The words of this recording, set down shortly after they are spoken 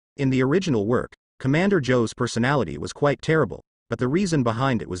In the original work, Commander Joe's personality was quite terrible, but the reason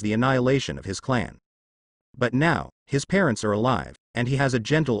behind it was the annihilation of his clan. But now, his parents are alive, and he has a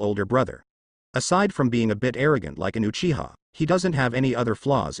gentle older brother. Aside from being a bit arrogant like an Uchiha, he doesn't have any other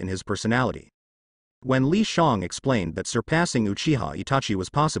flaws in his personality. When Li Shang explained that surpassing Uchiha Itachi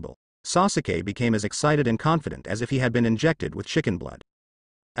was possible, Sasuke became as excited and confident as if he had been injected with chicken blood.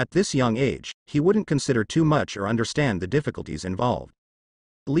 At this young age, he wouldn't consider too much or understand the difficulties involved.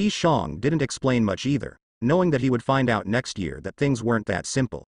 Li Shang didn't explain much either, knowing that he would find out next year that things weren't that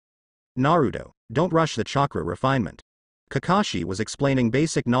simple. Naruto, don't rush the chakra refinement. Kakashi was explaining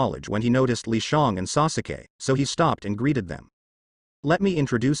basic knowledge when he noticed Li Shang and Sasuke, so he stopped and greeted them. Let me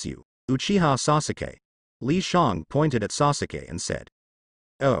introduce you, Uchiha Sasuke. Li Shang pointed at Sasuke and said.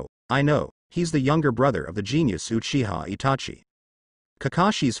 Oh, I know, he's the younger brother of the genius Uchiha Itachi.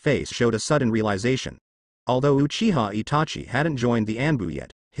 Kakashi's face showed a sudden realization. Although Uchiha Itachi hadn't joined the Anbu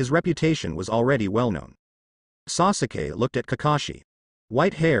yet, his reputation was already well known. Sasuke looked at Kakashi.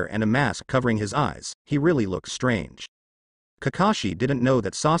 White hair and a mask covering his eyes, he really looked strange. Kakashi didn't know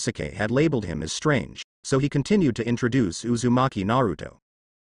that Sasuke had labeled him as strange, so he continued to introduce Uzumaki Naruto.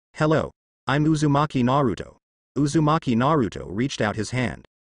 Hello, I'm Uzumaki Naruto. Uzumaki Naruto reached out his hand.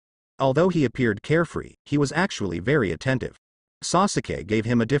 Although he appeared carefree, he was actually very attentive. Sasuke gave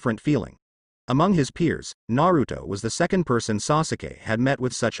him a different feeling. Among his peers, Naruto was the second person Sasuke had met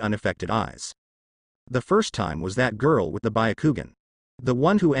with such unaffected eyes. The first time was that girl with the Byakugan. The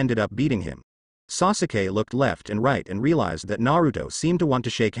one who ended up beating him. Sasuke looked left and right and realized that Naruto seemed to want to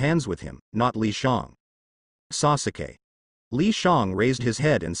shake hands with him, not Li Shang. Sasuke. Li Shang raised his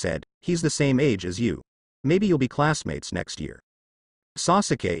head and said, he's the same age as you. Maybe you'll be classmates next year.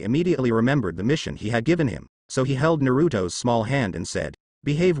 Sasuke immediately remembered the mission he had given him, so he held Naruto's small hand and said,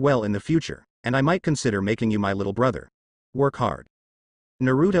 behave well in the future, and I might consider making you my little brother. Work hard.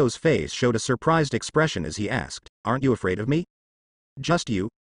 Naruto's face showed a surprised expression as he asked, aren't you afraid of me? Just you?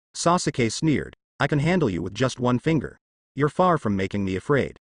 Sasuke sneered, I can handle you with just one finger. You're far from making me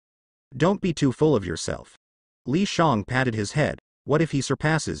afraid. Don't be too full of yourself. Li Shang patted his head, what if he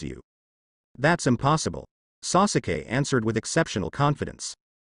surpasses you? That's impossible. Sasuke answered with exceptional confidence.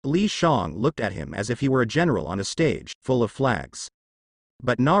 Li Shang looked at him as if he were a general on a stage, full of flags.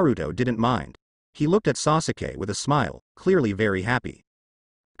 But Naruto didn't mind. He looked at Sasuke with a smile, clearly very happy.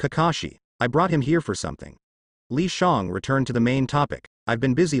 Kakashi, I brought him here for something. Li Shang returned to the main topic, I've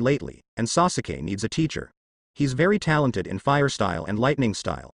been busy lately, and Sasuke needs a teacher. He's very talented in fire style and lightning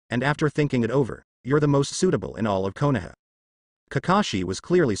style, and after thinking it over, you're the most suitable in all of Konoha. Kakashi was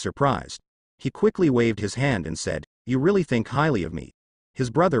clearly surprised. He quickly waved his hand and said, you really think highly of me.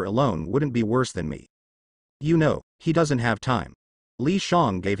 His brother alone wouldn't be worse than me. You know, he doesn't have time. Li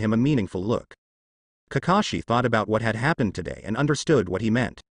Shang gave him a meaningful look. Kakashi thought about what had happened today and understood what he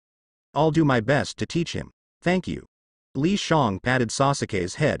meant. I'll do my best to teach him. Thank you. Li Shang patted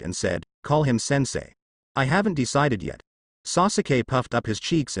Sasuke's head and said, call him sensei. I haven't decided yet. Sasuke puffed up his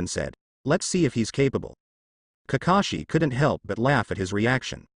cheeks and said, let's see if he's capable. Kakashi couldn't help but laugh at his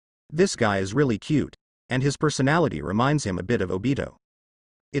reaction. This guy is really cute, and his personality reminds him a bit of Obito.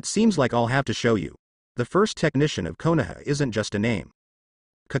 It seems like I'll have to show you. The first technician of Konoha isn't just a name.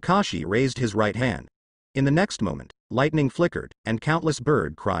 Kakashi raised his right hand. In the next moment, lightning flickered, and countless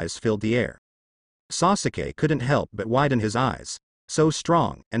bird cries filled the air. Sasuke couldn't help but widen his eyes. So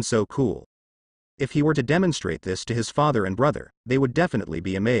strong, and so cool. If he were to demonstrate this to his father and brother, they would definitely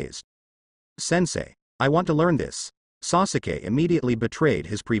be amazed. Sensei, I want to learn this. Sasuke immediately betrayed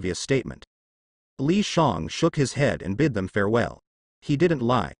his previous statement. Li Shang shook his head and bid them farewell. He didn't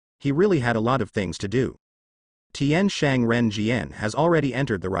lie, he really had a lot of things to do. Tien Shang Ren Jian has already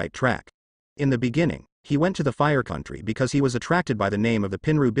entered the right track. In the beginning, he went to the Fire Country because he was attracted by the name of the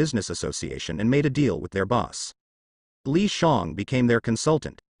Pinru Business Association and made a deal with their boss. Li Shang became their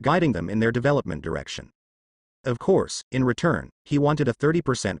consultant, guiding them in their development direction. Of course, in return, he wanted a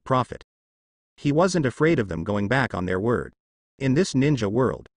 30% profit. He wasn't afraid of them going back on their word. In this ninja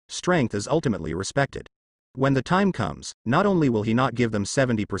world, strength is ultimately respected. When the time comes, not only will he not give them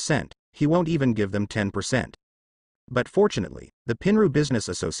 70%, he won't even give them 10%. But fortunately, the Pinru Business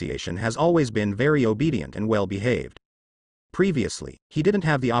Association has always been very obedient and well behaved. Previously, he didn't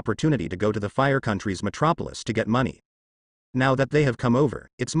have the opportunity to go to the Fire Country's metropolis to get money. Now that they have come over,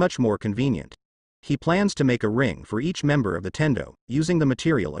 it's much more convenient. He plans to make a ring for each member of the Tendo, using the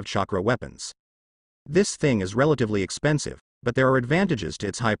material of chakra weapons. This thing is relatively expensive, but there are advantages to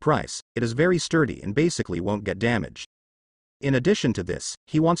its high price. It is very sturdy and basically won't get damaged. In addition to this,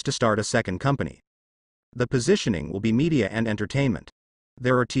 he wants to start a second company. The positioning will be media and entertainment.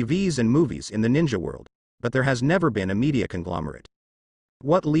 There are TVs and movies in the ninja world, but there has never been a media conglomerate.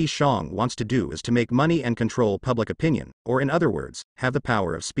 What Li Shang wants to do is to make money and control public opinion, or in other words, have the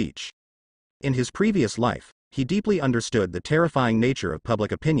power of speech. In his previous life, he deeply understood the terrifying nature of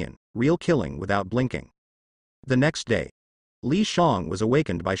public opinion, real killing without blinking. The next day, Li Shang was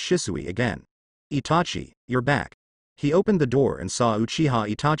awakened by Shisui again. "Itachi, you're back." He opened the door and saw Uchiha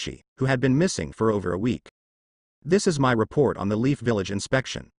Itachi, who had been missing for over a week. "This is my report on the Leaf Village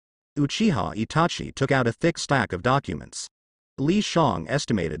inspection." Uchiha Itachi took out a thick stack of documents. Li Shang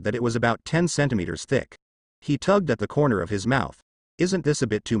estimated that it was about 10 centimeters thick. He tugged at the corner of his mouth. "Isn't this a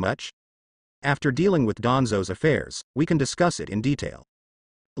bit too much? After dealing with Danzo's affairs, we can discuss it in detail."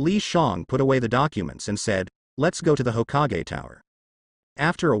 Li Shang put away the documents and said, "Let's go to the Hokage Tower."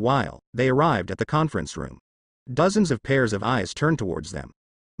 After a while, they arrived at the conference room. Dozens of pairs of eyes turned towards them.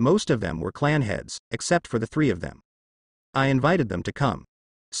 Most of them were clan heads, except for the 3 of them. "I invited them to come."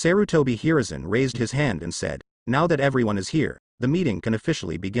 Sarutobi Hiruzen raised his hand and said, "Now that everyone is here, the meeting can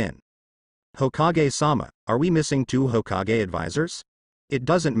officially begin." "Hokage-sama, are we missing 2 Hokage advisors?" "It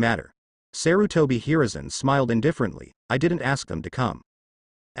doesn't matter." Sarutobi Hiruzen smiled indifferently, "I didn't ask them to come."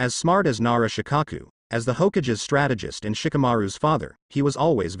 As smart as Nara Shikaku, as the Hokage's strategist and Shikamaru's father, he was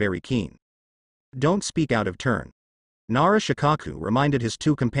always very keen. "Don't speak out of turn." Nara Shikaku reminded his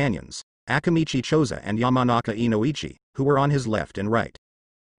 2 companions, Akamichi Choza and Yamanaka Inoichi, who were on his left and right.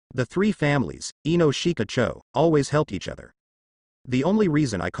 The 3 families, Ino Shika Cho, always helped each other. "The only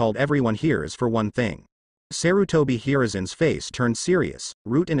reason I called everyone here is for one thing." Sarutobi Hiruzen's face turned serious,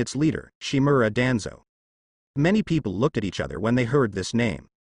 Root and its leader, Shimura Danzo. Many people looked at each other when they heard this name.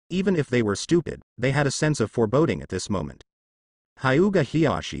 Even if they were stupid, they had a sense of foreboding at this moment. Hyuga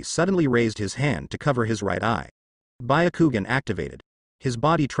Hiyashi suddenly raised his hand to cover his right eye. Byakugan activated. His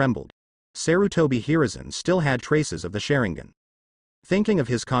body trembled. Sarutobi Hiruzen still had traces of the Sharingan. Thinking of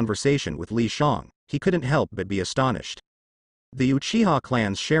his conversation with Li Shang, he couldn't help but be astonished. The Uchiha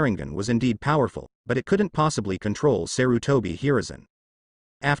clan's Sharingan was indeed powerful, but it couldn't possibly control Sarutobi Hiruzen.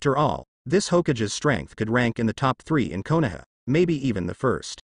 After all, this Hokage's strength could rank in the top 3 in Konoha, maybe even the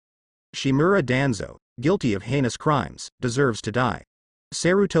first. Shimura Danzo, guilty of heinous crimes, deserves to die.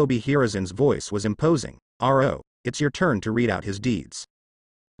 Sarutobi Hiruzen's voice was imposing. "RO, it's your turn to read out his deeds."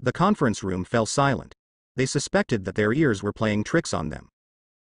 The conference room fell silent. They suspected that their ears were playing tricks on them.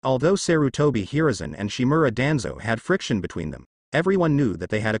 Although Sarutobi Hiruzen and Shimura Danzo had friction between them, everyone knew that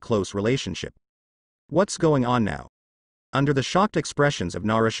they had a close relationship. "What's going on now?" Under the shocked expressions of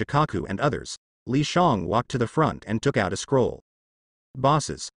Nara Shikaku and others, Li Shang walked to the front and took out a scroll.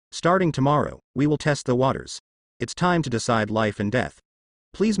 "Bosses, starting tomorrow, we will test the waters. It's time to decide life and death.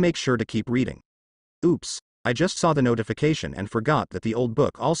 Please make sure to keep reading." "Oops, I just saw the notification and forgot that the old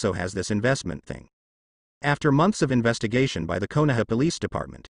book also has this investment thing." After months of investigation by the Konoha Police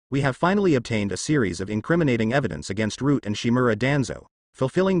Department, we have finally obtained a series of incriminating evidence against Root and Shimura Danzo,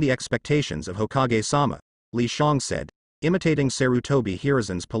 fulfilling the expectations of Hokage-sama, Li Shang said, imitating Sarutobi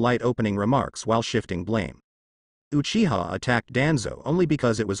Hiruzen's polite opening remarks while shifting blame. "Uchiha attacked Danzo only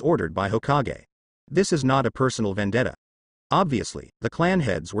because it was ordered by Hokage. This is not a personal vendetta." Obviously, the clan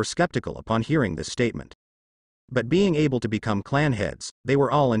heads were skeptical upon hearing this statement. But being able to become clan heads, they were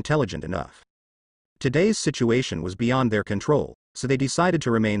all intelligent enough. Today's situation was beyond their control, so they decided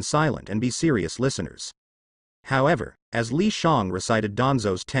to remain silent and be serious listeners. However, as Li Shang recited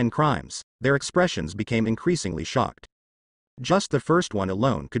Danzo's 10 crimes, their expressions became increasingly shocked. Just the first one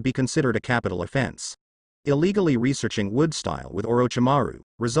alone could be considered a capital offense. Illegally researching wood style with Orochimaru,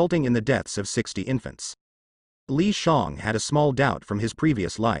 resulting in the deaths of 60 infants. Li Shang had a small doubt from his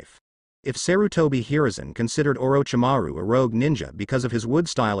previous life. If Sarutobi Hiruzen considered Orochimaru a rogue ninja because of his wood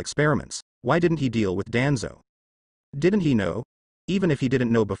style experiments, why didn't he deal with Danzo? Didn't he know? Even if he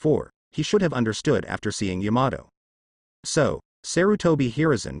didn't know before, he should have understood after seeing Yamato. So, Sarutobi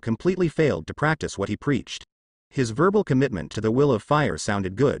Hiruzen completely failed to practice what he preached. His verbal commitment to the will of fire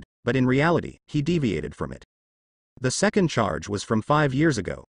sounded good, but in reality, he deviated from it. The second charge was from 5 years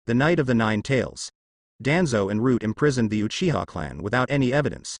ago, the night of the 9 tails. Danzo and Root imprisoned the Uchiha clan without any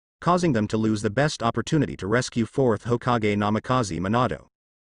evidence, causing them to lose the best opportunity to rescue 4th Hokage Namikaze Minato.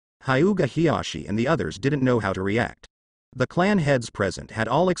 Hyuga Hiyashi and the others didn't know how to react. The clan heads present had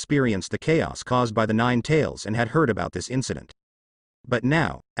all experienced the chaos caused by the 9 tails and had heard about this incident. But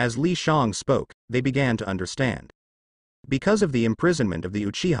now, as Li Shang spoke, they began to understand. Because of the imprisonment of the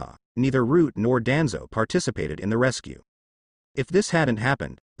Uchiha, neither Root nor Danzo participated in the rescue. If this hadn't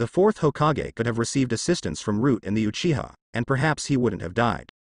happened, the 4th Hokage could have received assistance from Root and the Uchiha, and perhaps he wouldn't have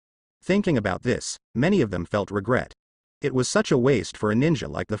died. Thinking about this, many of them felt regret. It was such a waste for a ninja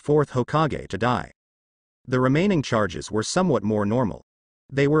like the 4th Hokage to die. The remaining charges were somewhat more normal.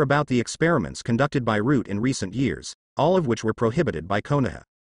 They were about the experiments conducted by Root in recent years, all of which were prohibited by Konoha.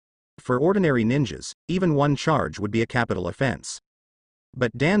 For ordinary ninjas, even one charge would be a capital offense.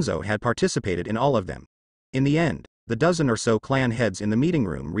 But Danzo had participated in all of them. In the end, the dozen or so clan heads in the meeting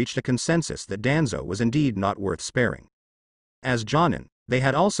room reached a consensus that Danzo was indeed not worth sparing. As Jonin, they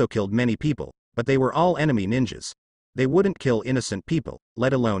had also killed many people, but they were all enemy ninjas. They wouldn't kill innocent people,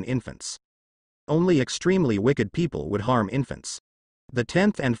 let alone infants. Only extremely wicked people would harm infants. The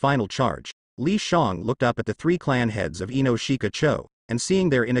 10th and final charge, Li Shang looked up at the 3 clan heads of Inoshika-cho, and seeing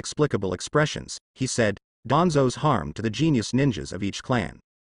their inexplicable expressions, he said, Danzo's harm to the genius ninjas of each clan.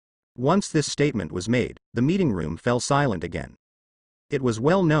 Once this statement was made, the meeting room fell silent again. It was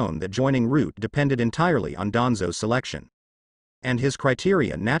well known that joining Root depended entirely on Danzo's selection. And his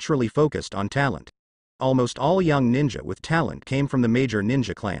criteria naturally focused on talent. Almost all young ninja with talent came from the major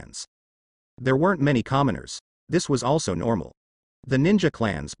ninja clans. There weren't many commoners. This was also normal. The ninja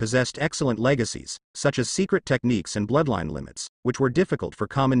clans possessed excellent legacies, such as secret techniques and bloodline limits, which were difficult for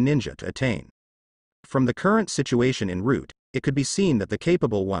common ninja to attain. From the current situation in Root, it could be seen that the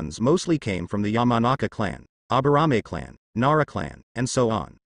capable ones mostly came from the Yamanaka clan, Aburame clan, Nara clan, and so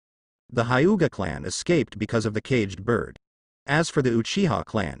on. The Hyuga clan escaped because of the caged bird. As for the Uchiha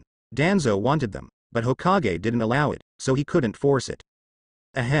clan, Danzo wanted them, but Hokage didn't allow it, so he couldn't force it.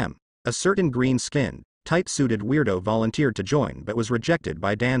 Ahem. A certain green-skinned, tight-suited weirdo volunteered to join but was rejected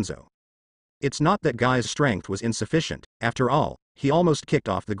by Danzo. It's not that Guy's strength was insufficient, after all, he almost kicked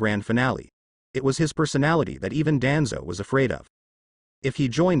off the grand finale. It was his personality that even Danzo was afraid of. If he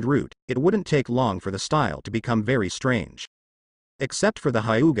joined Root, it wouldn't take long for the style to become very strange. Except for the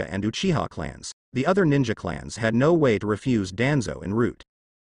Hyuga and Uchiha clans, the other ninja clans had no way to refuse Danzo and Root.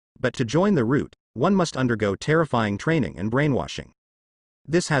 But to join the Root, one must undergo terrifying training and brainwashing.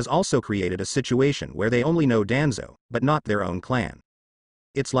 This has also created a situation where they only know Danzo, but not their own clan.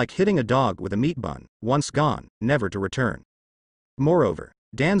 It's like hitting a dog with a meat bun, once gone, never to return. Moreover,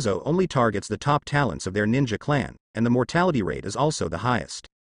 Danzo only targets the top talents of their ninja clan, and the mortality rate is also the highest.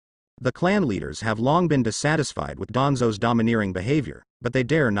 The clan leaders have long been dissatisfied with Danzo's domineering behavior, but they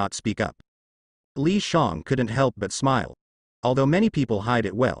dare not speak up. Li Shang couldn't help but smile. Although many people hide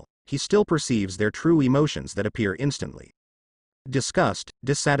it well, he still perceives their true emotions that appear instantly. Disgust,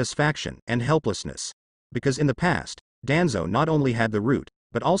 dissatisfaction, and helplessness. Because in the past, Danzo not only had the Root,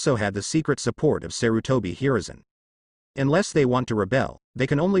 but also had the secret support of Sarutobi Hiruzen. Unless they want to rebel, they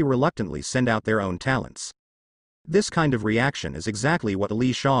can only reluctantly send out their own talents. This kind of reaction is exactly what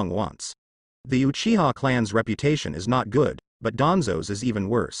Li Shang wants. The Uchiha clan's reputation is not good, but Danzo's is even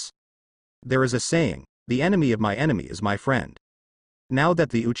worse. There is a saying, the enemy of my enemy is my friend. Now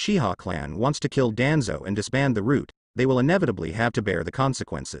that the Uchiha clan wants to kill Danzo and disband the Root, they will inevitably have to bear the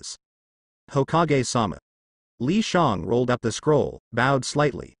consequences. Hokage-sama. Li Shang rolled up the scroll, bowed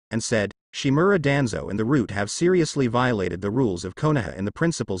slightly, and said, Shimura Danzo and the Root have seriously violated the rules of Konoha and the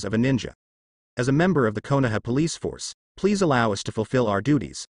principles of a ninja. As a member of the Konoha police force, please allow us to fulfill our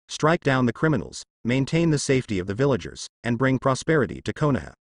duties, strike down the criminals, maintain the safety of the villagers, and bring prosperity to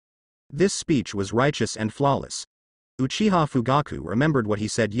Konoha. This speech was righteous and flawless. Uchiha Fugaku remembered what he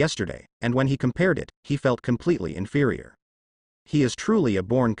said yesterday, and when he compared it, he felt completely inferior. He is truly a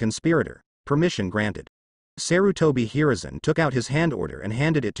born conspirator. Permission granted. Sarutobi Hiruzen took out his hand order and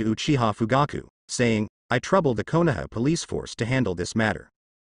handed it to Uchiha Fugaku, saying, I trouble the Konoha police force to handle this matter.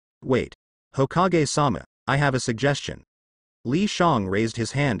 Wait. Hokage-sama, I have a suggestion. Li Shang raised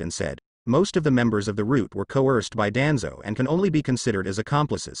his hand and said, most of the members of the Root were coerced by Danzo and can only be considered as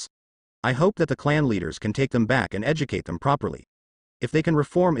accomplices. I hope that the clan leaders can take them back and educate them properly. If they can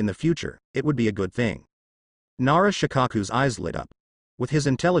reform in the future, it would be a good thing. Nara Shikaku's eyes lit up. With his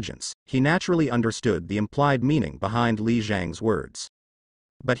intelligence, he naturally understood the implied meaning behind Li Zhang's words.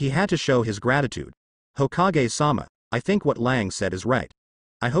 But he had to show his gratitude. Hokage-sama, I think what Lang said is right.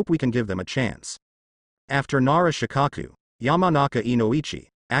 I hope we can give them a chance. After Nara Shikaku, Yamanaka Inoichi,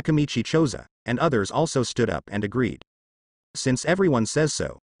 Akamichi Choza, and others also stood up and agreed. Since everyone says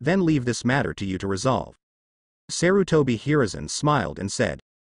so, then leave this matter to you to resolve. Sarutobi Hiruzen smiled and said.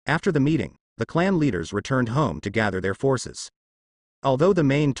 After the meeting, the clan leaders returned home to gather their forces. Although the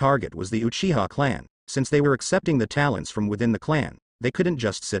main target was the Uchiha clan, since they were accepting the talents from within the clan, they couldn't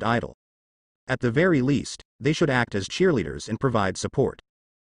just sit idle. At the very least, they should act as cheerleaders and provide support.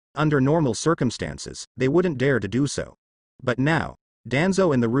 Under normal circumstances, they wouldn't dare to do so. But now,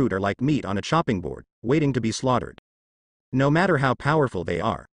 Danzo and the Root are like meat on a chopping board, waiting to be slaughtered. No matter how powerful they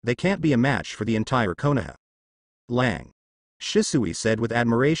are, they can't be a match for the entire Konoha. Lang. Shisui said with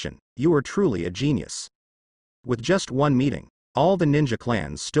admiration, you are truly a genius. With just one meeting, all the ninja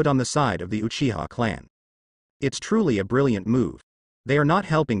clans stood on the side of the Uchiha clan. It's truly a brilliant move. They are not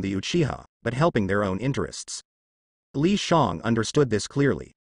helping the Uchiha, but helping their own interests. Li Shang understood this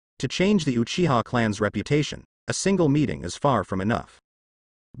clearly. To change the Uchiha clan's reputation, a single meeting is far from enough.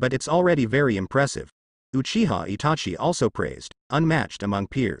 But it's already very impressive. Uchiha Itachi also praised, unmatched among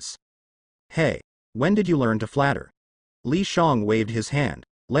peers. Hey, when did you learn to flatter? Li Shang waved his hand.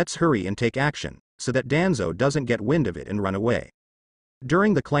 Let's hurry and take action, so that Danzo doesn't get wind of it and run away.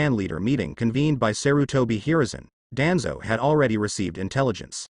 During the clan leader meeting convened by Sarutobi Hiruzen, Danzo had already received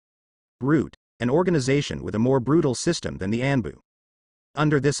intelligence. Root, an organization with a more brutal system than the Anbu.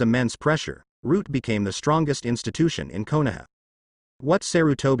 Under this immense pressure, Root became the strongest institution in Konoha. What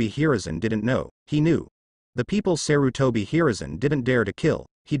Sarutobi Hiruzen didn't know, he knew. The people Sarutobi Hiruzen didn't dare to kill,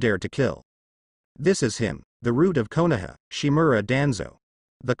 he dared to kill. This is him, the root of Konoha, Shimura Danzo.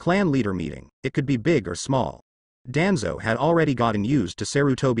 The clan leader meeting, it could be big or small. Danzo had already gotten used to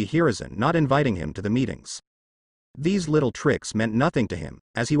Sarutobi Hiruzen not inviting him to the meetings. These little tricks meant nothing to him,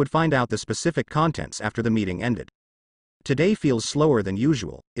 as he would find out the specific contents after the meeting ended. Today feels slower than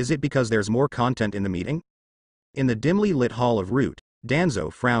usual, is it because there's more content in the meeting? In the dimly lit hall of Root,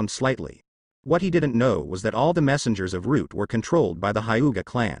 Danzo frowned slightly. What he didn't know was that all the messengers of Root were controlled by the Hyuga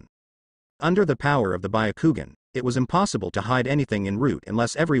clan. Under the power of the Byakugan, it was impossible to hide anything in Root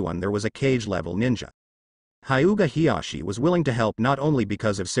unless everyone there was a cage-level ninja. Hyuga Hiyashi was willing to help not only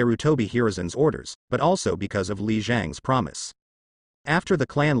because of Sarutobi Hiruzen's orders, but also because of Li Zhang's promise. After the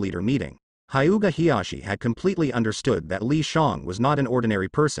clan leader meeting, Hyuga Hiyashi had completely understood that Li Shang was not an ordinary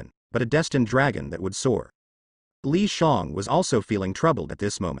person, but a destined dragon that would soar. Li Shang was also feeling troubled at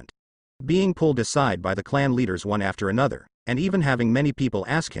this moment. Being pulled aside by the clan leaders one after another, and even having many people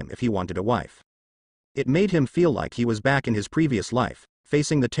ask him if he wanted a wife. It made him feel like he was back in his previous life,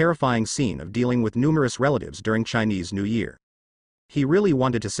 facing the terrifying scene of dealing with numerous relatives during Chinese New Year. He really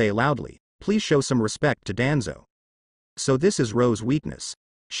wanted to say loudly, please show some respect to Danzo. So this is Ro's weakness.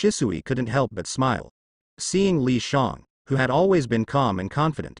 Shisui couldn't help but smile. Seeing Li Shang, who had always been calm and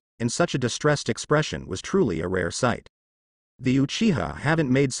confident, in such a distressed expression was truly a rare sight. The Uchiha haven't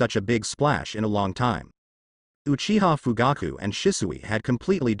made such a big splash in a long time. Uchiha Fugaku and Shisui had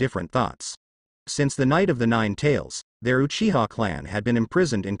completely different thoughts. Since the Night of the Nine Tails, their Uchiha clan had been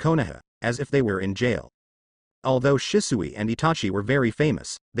imprisoned in Konoha, as if they were in jail. Although Shisui and Itachi were very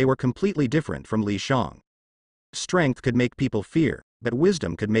famous, they were completely different from Li Shang. Strength could make people fear, but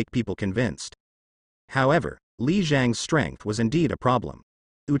wisdom could make people convinced. However, Li Zhang's strength was indeed a problem.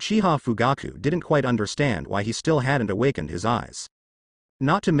 Uchiha Fugaku didn't quite understand why he still hadn't awakened his eyes.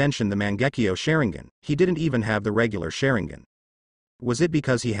 Not to mention the Mangekyo Sharingan, he didn't even have the regular Sharingan. Was it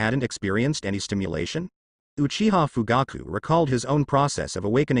because he hadn't experienced any stimulation? Uchiha Fugaku recalled his own process of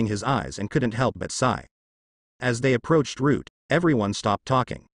awakening his eyes and couldn't help but sigh. As they approached Root, everyone stopped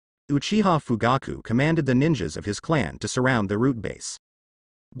talking. Uchiha Fugaku commanded the ninjas of his clan to surround the Root base.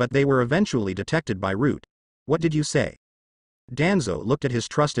 But they were eventually detected by Root. What did you say? Danzo looked at his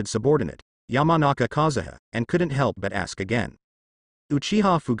trusted subordinate, Yamanaka Kazuha, and couldn't help but ask again.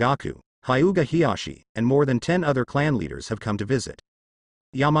 Uchiha Fugaku, Hyuga Hiyashi, and more than 10 other clan leaders have come to visit.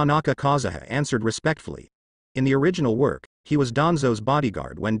 Yamanaka Kazuha answered respectfully. In the original work, he was Danzo's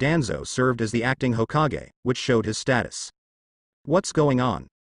bodyguard when Danzo served as the acting Hokage, which showed his status. What's going on?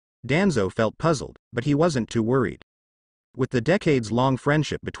 Danzo felt puzzled, but he wasn't too worried. With the decades-long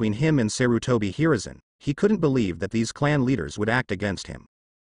friendship between him and Sarutobi Hiruzen, he couldn't believe that these clan leaders would act against him.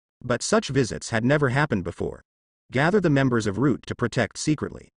 But such visits had never happened before. Gather the members of Root to protect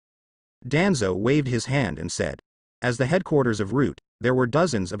secretly. Danzo waved his hand and said. As the headquarters of Root, there were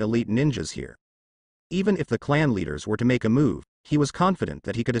dozens of elite ninjas here. Even if the clan leaders were to make a move, he was confident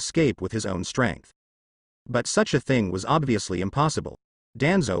that he could escape with his own strength. But such a thing was obviously impossible.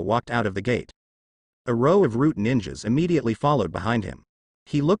 Danzo walked out of the gate. A row of Root ninjas immediately followed behind him.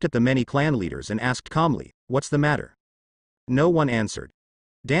 He looked at the many clan leaders and asked calmly, "What's the matter?" No one answered.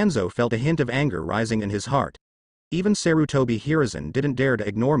 Danzo felt a hint of anger rising in his heart. Even Sarutobi Hiruzen didn't dare to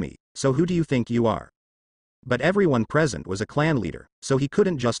ignore me, so who do you think you are? But everyone present was a clan leader, so he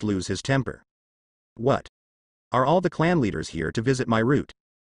couldn't just lose his temper. What? Are all the clan leaders here to visit my Root?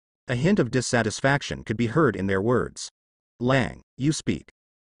 A hint of dissatisfaction could be heard in their words. Lang, you speak.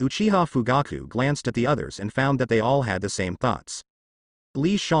 Uchiha Fugaku glanced at the others and found that they all had the same thoughts.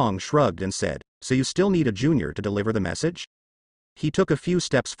 Li Shang shrugged and said, "So you still need a junior to deliver the message?" He took a few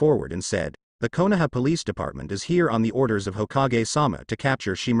steps forward and said, "The Konoha Police Department is here on the orders of Hokage-sama to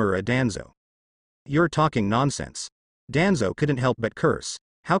capture Shimura Danzo." You're talking nonsense. Danzo couldn't help but curse.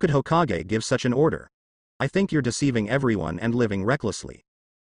 How could Hokage give such an order? I think you're deceiving everyone and living recklessly.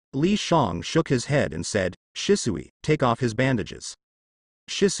 Li Shang shook his head and said, "Shisui, take off his bandages."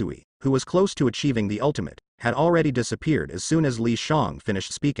 Shisui, who was close to achieving the ultimate, had already disappeared as soon as Li Shang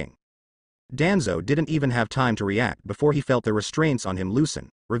finished speaking. Danzo didn't even have time to react before he felt the restraints on him loosen,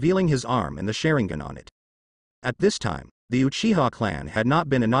 revealing his arm and the Sharingan on it. At this time, the Uchiha clan had not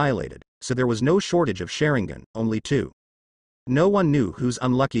been annihilated, so there was no shortage of Sharingan, only two. No one knew whose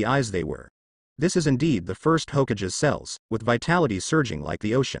unlucky eyes they were. This is indeed the first Hokage's cells, with vitality surging like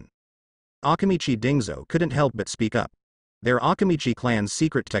the ocean. Akamichi Dingzo couldn't help but speak up. Their Akamichi clan's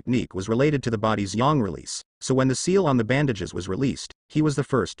secret technique was related to the body's yang release, so when the seal on the bandages was released, he was the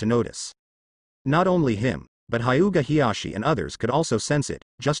first to notice. Not only him, but Hyuga Hiyashi and others could also sense it,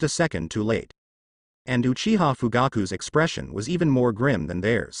 just a second too late. And Uchiha Fugaku's expression was even more grim than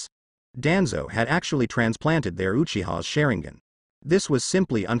theirs. Danzo had actually transplanted their Uchiha's Sharingan. This was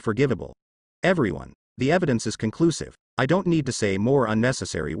simply unforgivable. Everyone, the evidence is conclusive, I don't need to say more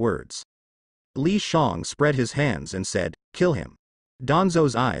unnecessary words. Li Shang spread his hands and said, "Kill him."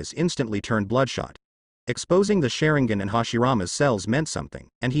 Danzo's eyes instantly turned bloodshot. Exposing the Sharingan in Hashirama's cells meant something,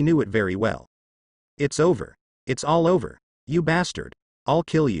 and he knew it very well. "It's over. It's all over. You bastard. I'll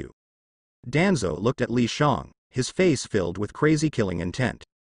kill you." Danzo looked at Li Shang, his face filled with crazy killing intent.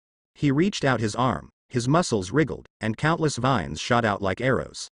 He reached out his arm, his muscles wriggled, and countless vines shot out like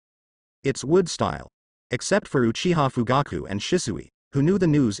arrows. It's wood style. Except for Uchiha Fugaku and Shisui, who knew the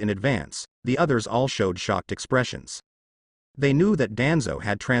news in advance, the others all showed shocked expressions. They knew that Danzo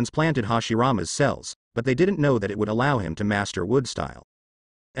had transplanted Hashirama's cells, but they didn't know that it would allow him to master wood style.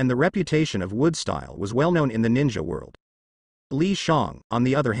 And the reputation of wood style was well known in the ninja world. Li Shang, on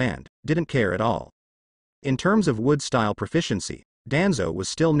the other hand, didn't care at all. In terms of wood style proficiency, Danzo was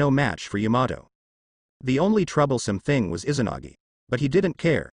still no match for Yamato. The only troublesome thing was Izanagi. But he didn't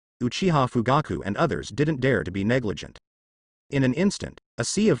care. Uchiha Fugaku and others didn't dare to be negligent. In an instant, a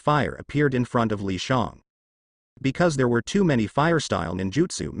sea of fire appeared in front of Li Shang. Because there were too many fire-style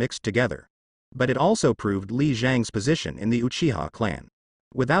ninjutsu mixed together. But it also proved Li Zhang's position in the Uchiha clan.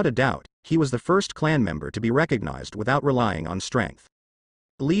 Without a doubt, he was the first clan member to be recognized without relying on strength.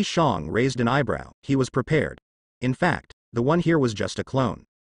 Li Shang raised an eyebrow. He was prepared. In fact, the one here was just a clone.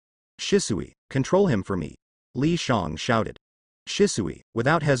 "Shisui, control him for me," Li Shang shouted. Shisui,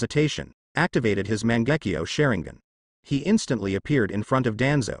 without hesitation, activated his Mangekyo Sharingan. He instantly appeared in front of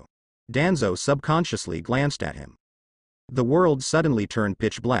Danzo. Danzo subconsciously glanced at him. The world suddenly turned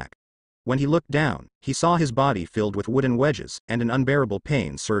pitch black. When he looked down, he saw his body filled with wooden wedges, and an unbearable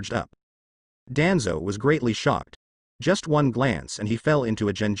pain surged up. Danzo was greatly shocked. Just one glance and he fell into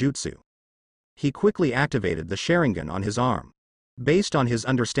a genjutsu. He quickly activated the Sharingan on his arm. Based on his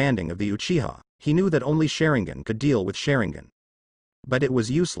understanding of the Uchiha, he knew that only Sharingan could deal with Sharingan. But it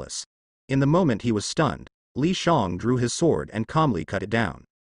was useless. In the moment he was stunned, Li Shang drew his sword and calmly cut it down.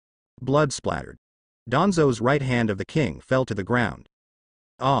 Blood splattered. Danzo's right hand of the king fell to the ground.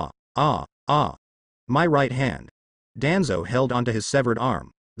 Ah, my right hand. Danzo held onto his severed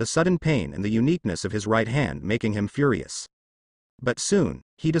arm, the sudden pain and the uniqueness of his right hand making him furious. But soon,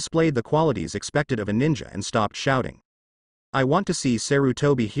 he displayed the qualities expected of a ninja and stopped shouting. "I want to see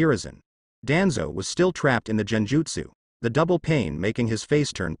Sarutobi Hiruzen." Danzo was still trapped in the genjutsu, the double pain making his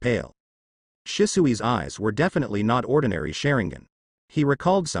face turn pale. Shisui's eyes were definitely not ordinary Sharingan. He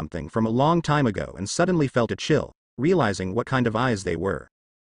recalled something from a long time ago and suddenly felt a chill, realizing what kind of eyes they were.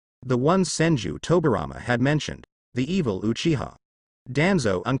 The ones Senju Tobirama had mentioned, the evil Uchiha.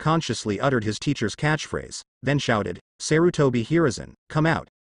 Danzo unconsciously uttered his teacher's catchphrase, then shouted, "Sarutobi Hiruzen, come out.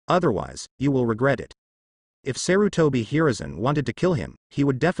 Otherwise, you will regret it." If Sarutobi Hiruzen wanted to kill him, he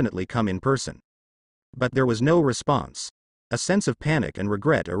would definitely come in person. But there was no response. A sense of panic and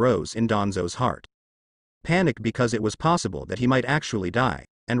regret arose in Danzo's heart. Panic because it was possible that he might actually die,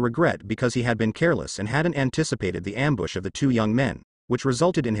 and regret because he had been careless and hadn't anticipated the ambush of the two young men, which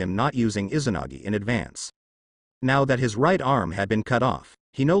resulted in him not using Izanagi in advance. Now that his right arm had been cut off,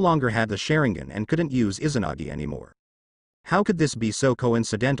 he no longer had the Sharingan and couldn't use Izanagi anymore. How could this be so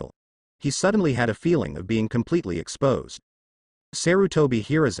coincidental? He suddenly had a feeling of being completely exposed. "Sarutobi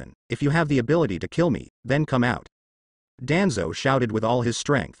Hiruzen, if you have the ability to kill me, then come out." Danzo shouted with all his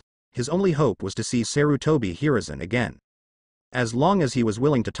strength. His only hope was to see Sarutobi Hiruzen again. As long as he was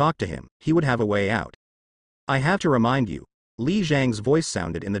willing to talk to him, he would have a way out. "I have to remind you," Li Zhang's voice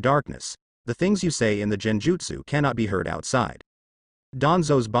sounded in the darkness, "the things you say in the genjutsu cannot be heard outside."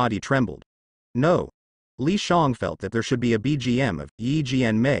 Danzo's body trembled. No. Li Shang felt that there should be a BGM of Yi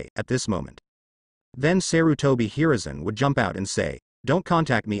Jian Mei at this moment. Then Sarutobi Hiruzen would jump out and say, "Don't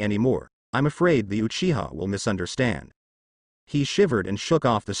contact me anymore, I'm afraid the Uchiha will misunderstand." He shivered and shook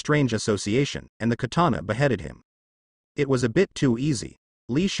off the strange association, and the katana beheaded him. "It was a bit too easy,"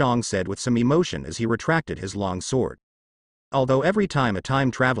 Li Shang said with some emotion as he retracted his long sword. Although every time a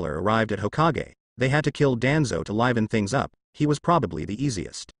time traveler arrived at Hokage, they had to kill Danzo to liven things up, he was probably the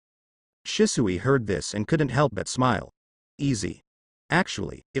easiest. Shisui heard this and couldn't help but smile. Easy.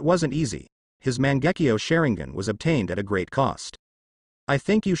 Actually, it wasn't easy. His Mangekyo Sharingan was obtained at a great cost. I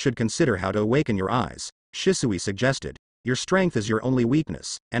think you should consider how to awaken your eyes, Shisui suggested. Your strength is your only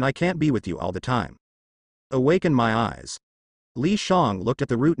weakness, and I can't be with you all the time. Awaken my eyes. Li Shang looked at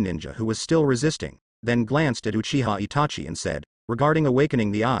the root ninja who was still resisting, then glanced at Uchiha Itachi and said, regarding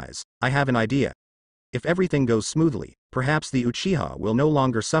awakening the eyes, I have an idea. If everything goes smoothly, perhaps the Uchiha will no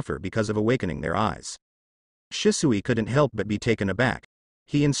longer suffer because of awakening their eyes. Shisui couldn't help but be taken aback.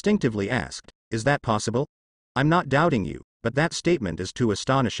 He instinctively asked, is that possible? I'm not doubting you, but that statement is too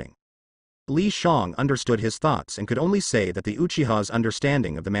astonishing. Li Shang understood his thoughts and could only say that the Uchiha's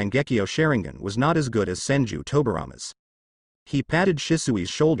understanding of the Mangekyo Sharingan was not as good as Senju Tobarama's. He patted Shisui's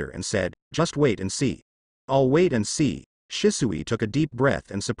shoulder and said, just wait and see. I'll wait and see. Shisui took a deep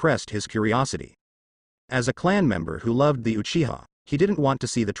breath and suppressed his curiosity. As a clan member who loved the Uchiha, he didn't want to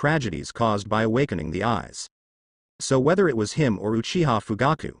see the tragedies caused by awakening the eyes. So whether it was him or Uchiha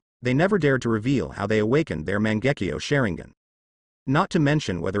Fugaku, they never dared to reveal how they awakened their Mangekyo Sharingan. Not to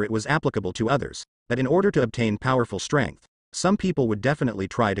mention whether it was applicable to others, that in order to obtain powerful strength, some people would definitely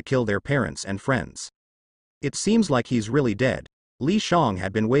try to kill their parents and friends. It seems like he's really dead. Li Shang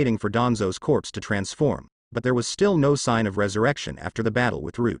had been waiting for Danzo's corpse to transform, but there was still no sign of resurrection after the battle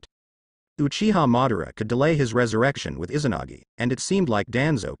with Root. Uchiha Madara could delay his resurrection with Izanagi, and it seemed like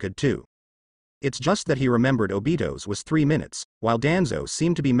Danzo could too. It's just that he remembered Obito's was 3 minutes, while Danzo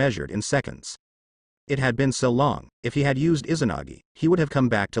seemed to be measured in seconds. It had been so long, if he had used Izanagi, he would have come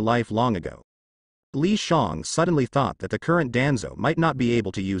back to life long ago. Li Shang suddenly thought that the current Danzo might not be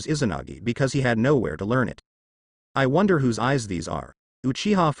able to use Izanagi because he had nowhere to learn it. I wonder whose eyes these are.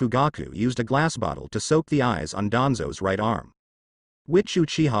 Uchiha Fugaku used a glass bottle to soak the eyes on Danzo's right arm. Which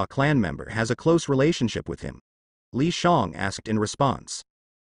Uchiha clan member has a close relationship with him? Li Shang asked in response.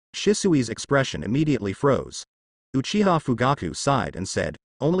 Shisui's expression immediately froze. Uchiha Fugaku sighed and said,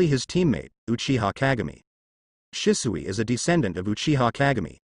 only his teammate, Uchiha Kagami. Shisui is a descendant of Uchiha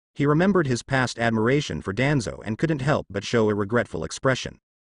Kagami. He remembered his past admiration for Danzo and couldn't help but show a regretful expression.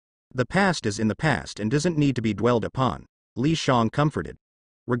 The past is in the past and doesn't need to be dwelled upon, Li Shang comforted.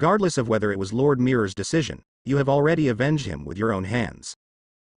 Regardless of whether it was Lord Mirror's decision, you have already avenged him with your own hands.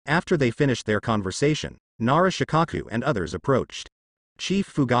 After they finished their conversation, Nara Shikaku and others approached.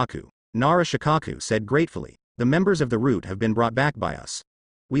 Chief Fugaku, Nara Shikaku said gratefully, the members of the Root have been brought back by us.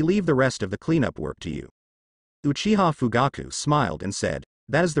 We leave the rest of the cleanup work to you. Uchiha Fugaku smiled and said,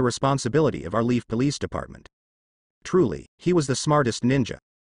 that is the responsibility of our Leaf Police Department. Truly, he was the smartest ninja.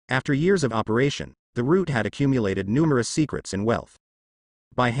 After years of operation, the Root had accumulated numerous secrets and wealth.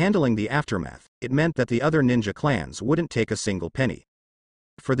 By handling the aftermath, it meant that the other ninja clans wouldn't take a single penny.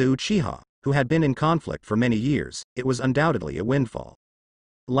 For the Uchiha, who had been in conflict for many years, it was undoubtedly a windfall.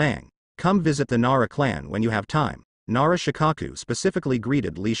 Lang, come visit the Nara clan when you have time, Nara Shikaku specifically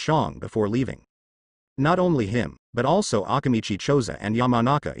greeted Li Shang before leaving. Not only him, but also Akamichi Choza and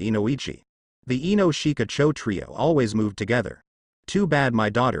Yamanaka Inoichi. The Ino Shika Cho trio always moved together. Too bad my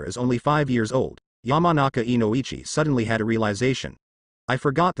daughter is only 5 years old, Yamanaka Inoichi suddenly had a realization. I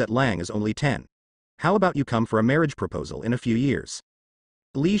forgot that Lang is only 10. How about you come for a marriage proposal in a few years?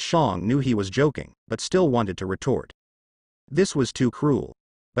 Li Shang knew he was joking, but still wanted to retort. This was too cruel.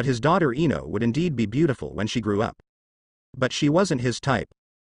 But his daughter Ino would indeed be beautiful when she grew up. But she wasn't his type.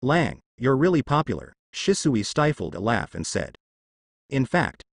 Lang, you're really popular, Shisui stifled a laugh and said. In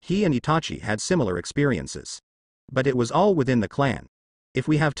fact, he and Itachi had similar experiences. But it was all within the clan. If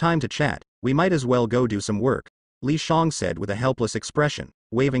we have time to chat, we might as well go do some work, Li Shang said with a helpless expression,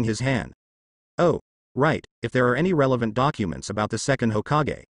 waving his hand. Oh, right, if there are any relevant documents about the second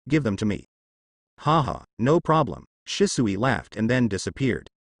Hokage, give them to me. Haha, no problem, Shisui laughed and then disappeared.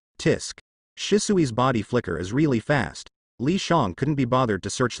 Tisk. Shisui's body flicker is really fast. Li Shang couldn't be bothered to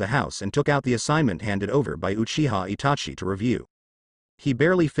search the house and took out the assignment handed over by Uchiha Itachi to review. He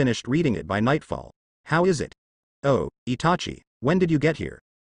barely finished reading it by nightfall. How is it? Oh, Itachi, when did you get here?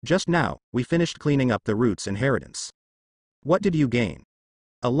 Just now, we finished cleaning up the Root's inheritance. What did you gain?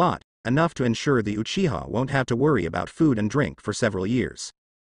 A lot, enough to ensure the Uchiha won't have to worry about food and drink for several years.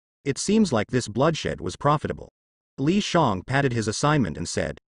 It seems like this bloodshed was profitable. Li Shang patted his assignment and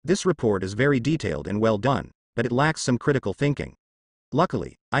said, this report is very detailed and well done, but it lacks some critical thinking.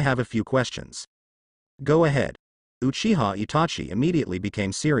 Luckily, I have a few questions. Go ahead. Uchiha Itachi immediately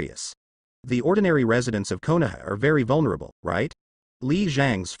became serious. The ordinary residents of Konoha are very vulnerable, right? Li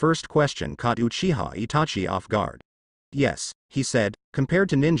Zhang's first question caught Uchiha Itachi off guard. Yes, he said, compared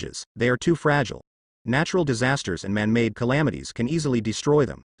to ninjas, they are too fragile. Natural disasters and man-made calamities can easily destroy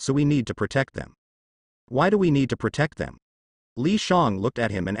them, so we need to protect them. Why do we need to protect them? Li Shang looked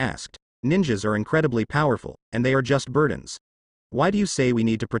at him and asked. Ninjas are incredibly powerful, and they are just burdens. Why do you say we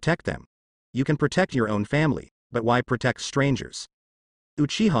need to protect them? You can protect your own family, but why protect strangers?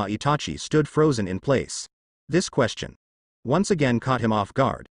 Uchiha Itachi stood frozen in place. This question once again caught him off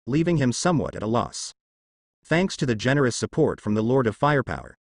guard, leaving him somewhat at a loss. Thanks to the generous support from the Lord of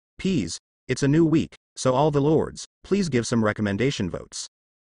Firepower. Peas, it's a new week, so all the lords, please give some recommendation votes.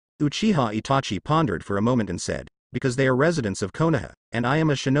 Uchiha Itachi pondered for a moment and said, because they are residents of Konoha, and I am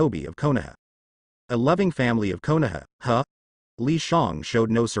a shinobi of Konoha. A loving family of Konoha, huh? Li Shang showed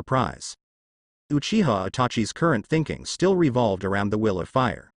no surprise. Uchiha Itachi's current thinking still revolved around the will of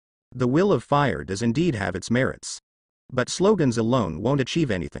fire. The will of fire does indeed have its merits. But slogans alone won't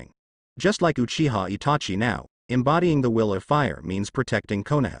achieve anything. Just like Uchiha Itachi now, embodying the will of fire means protecting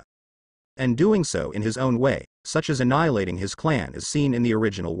Konoha. And doing so in his own way, such as annihilating his clan as seen in the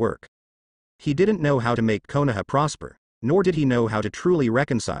original work. He didn't know how to make Konoha prosper, nor did he know how to truly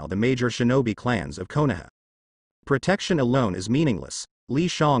reconcile the major shinobi clans of Konoha. Protection alone is meaningless, Li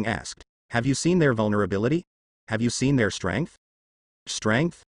Shang asked. Have you seen their vulnerability? Have you seen their strength?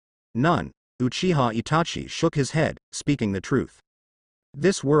 Strength? None. Uchiha Itachi shook his head, speaking the truth.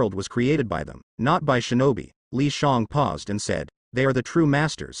 This world was created by them, not by shinobi. Li Shang paused and said, they are the true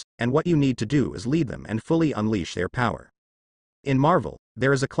masters, and what you need to do is lead them and fully unleash their power. In Marvel,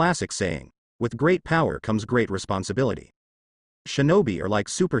 there is a classic saying, with great power comes great responsibility. Shinobi are like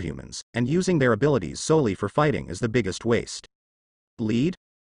superhumans, and using their abilities solely for fighting is the biggest waste. Lead?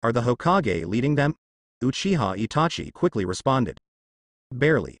 Are the Hokage leading them? Uchiha Itachi quickly responded.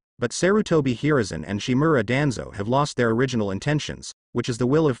 Barely, but Sarutobi Hiruzen and Shimura Danzo have lost their original intentions, which is the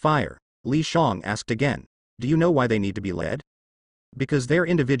will of fire. Li Shang asked again, do you know why they need to be led? Because their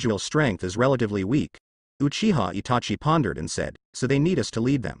individual strength is relatively weak. Uchiha Itachi pondered and said, so they need us to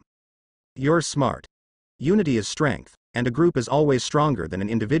lead them. You're smart. Unity is strength, and a group is always stronger than an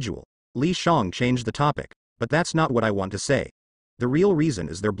individual. Li Shang changed the topic, but that's not what I want to say. The real reason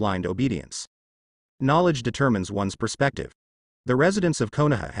is their blind obedience. Knowledge determines one's perspective. The residents of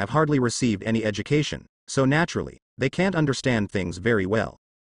Konoha have hardly received any education, so naturally, they can't understand things very well.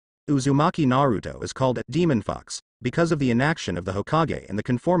 Uzumaki Naruto is called a demon fox, because of the inaction of the Hokage and the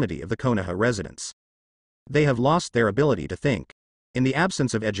conformity of the Konoha residents. They have lost their ability to think. In the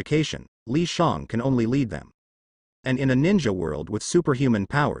absence of education, Li Shang can only lead them. And in a ninja world with superhuman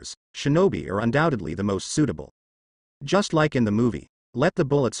powers, shinobi are undoubtedly the most suitable. Just like in the movie, Let the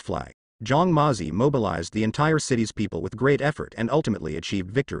Bullets Fly, Zhang Mazi mobilized the entire city's people with great effort and ultimately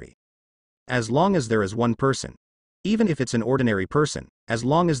achieved victory. As long as there is one person, even if it's an ordinary person, as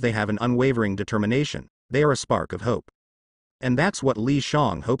long as they have an unwavering determination, they are a spark of hope. And that's what Li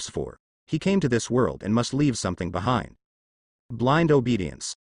Shang hopes for. He came to this world and must leave something behind. Blind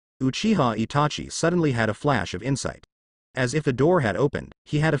obedience. Uchiha Itachi suddenly had a flash of insight. As if a door had opened,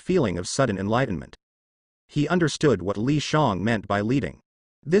 he had a feeling of sudden enlightenment. He understood what Li Shang meant by leading.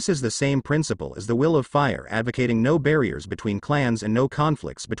 This is the same principle as the will of fire, advocating no barriers between clans and no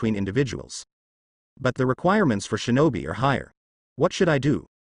conflicts between individuals. But the requirements for shinobi are higher. What should I do?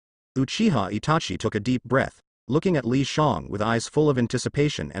 Uchiha Itachi took a deep breath, looking at Li Shang with eyes full of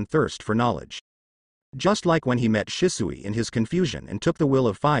anticipation and thirst for knowledge. Just like when he met Shisui in his confusion and took the will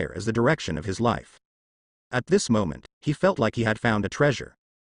of fire as the direction of his life. At this moment, he felt like he had found a treasure.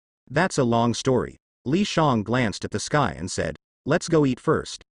 That's a long story. Li Shang glanced at the sky and said, let's go eat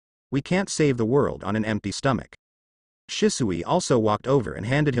first. We can't save the world on an empty stomach. Shisui also walked over and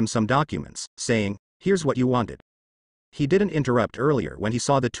handed him some documents, saying, here's what you wanted. He didn't interrupt earlier when he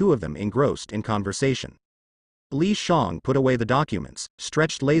saw the two of them engrossed in conversation. Li Shang put away the documents,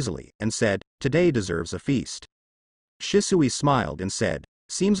 stretched lazily, and said, today deserves a feast. Shisui smiled and said,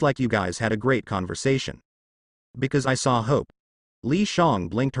 seems like you guys had a great conversation. Because I saw hope. Li Shang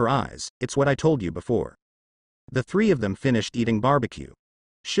blinked her eyes, it's what I told you before. The three of them finished eating barbecue.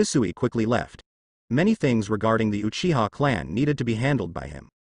 Shisui quickly left. Many things regarding the Uchiha clan needed to be handled by him.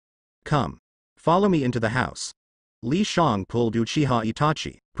 Come. Follow me into the house. Li Shang pulled Uchiha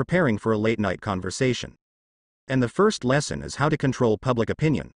Itachi, preparing for a late-night conversation. And the first lesson is how to control public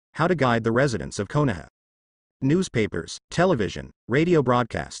opinion, how to guide the residents of Konoha. Newspapers, television, radio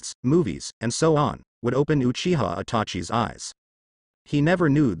broadcasts, movies, and so on, would open Uchiha Itachi's eyes. He never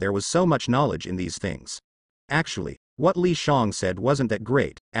knew there was so much knowledge in these things. Actually, what Li Shang said wasn't that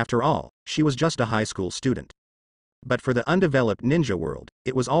great, after all, she was just a high school student. But for the undeveloped ninja world,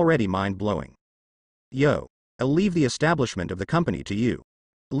 it was already mind-blowing. Yo, I'll leave the establishment of the company to you.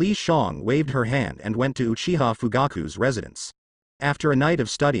 Li Shang waved her hand and went to Uchiha Fugaku's residence. After a night of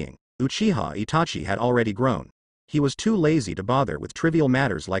studying, Uchiha Itachi had already grown. He was too lazy to bother with trivial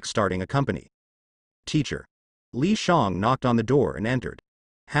matters like starting a company. Teacher. Li Shang knocked on the door and entered.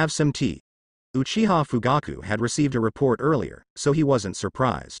 Have some tea. Uchiha Fugaku had received a report earlier, so he wasn't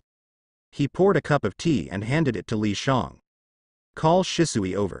surprised. He poured a cup of tea and handed it to Li Shang. Call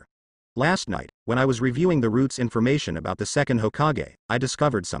Shisui over. Last night, when I was reviewing the root's information about the second Hokage, I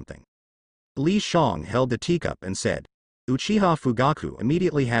discovered something. Li Shang held the teacup and said. Uchiha Fugaku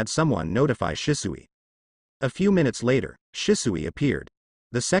immediately had someone notify Shisui. A few minutes later, Shisui appeared.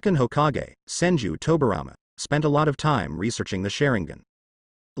 The second Hokage, Senju Tobarama, spent a lot of time researching the Sharingan.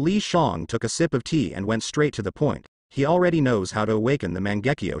 Li Shang took a sip of tea and went straight to the point. He already knows how to awaken the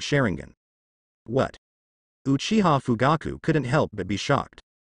Mangekyo Sharingan. What? Uchiha Fugaku couldn't help but be shocked.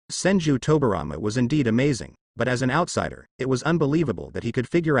 Senju Tobarama was indeed amazing, but as an outsider, it was unbelievable that he could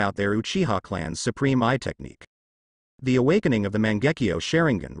figure out their Uchiha clan's supreme eye technique. The awakening of the Mangekyo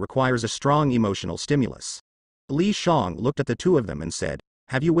Sharingan requires a strong emotional stimulus. Li Shang looked at the two of them and said,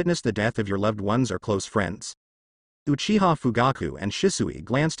 "Have you witnessed the death of your loved ones or close friends?" Uchiha Fugaku and Shisui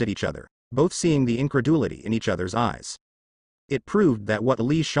glanced at each other, both seeing the incredulity in each other's eyes. It proved that what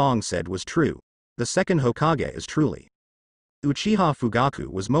Li Shang said was true. The second Hokage is truly. Uchiha Fugaku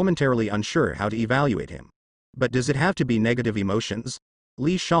was momentarily unsure how to evaluate him. But does it have to be negative emotions?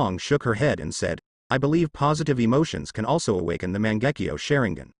 Li Shang shook her head and said, "I believe positive emotions can also awaken the Mangekyo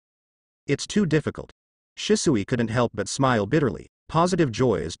Sharingan." It's too difficult. Shisui couldn't help but smile bitterly. Positive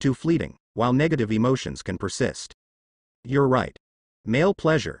joy is too fleeting, while negative emotions can persist. You're right. Male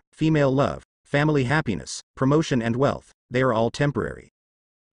pleasure, female love, family happiness, promotion and wealth, they are all temporary.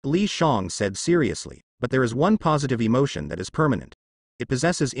 Li Shang said seriously, but there is one positive emotion that is permanent. It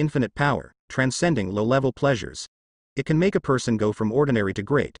possesses infinite power, transcending low-level pleasures. It can make a person go from ordinary to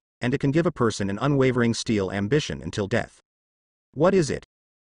great, and it can give a person an unwavering steel ambition until death. What is it?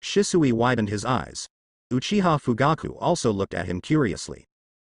 Shisui widened his eyes. Uchiha Fugaku also looked at him curiously.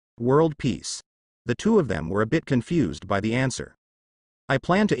 World peace. The two of them were a bit confused by the answer. I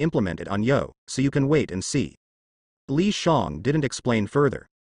plan to implement it on Yo, so you can wait and see. Li Shang didn't explain further.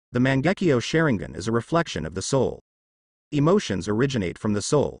 The Mangekyo Sharingan is a reflection of the soul. Emotions originate from the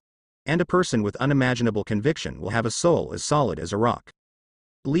soul. And a person with unimaginable conviction will have a soul as solid as a rock.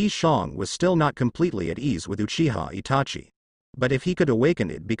 Li Shang was still not completely at ease with Uchiha Itachi. But if he could awaken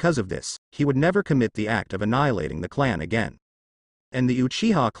it because of this, he would never commit the act of annihilating the clan again. And the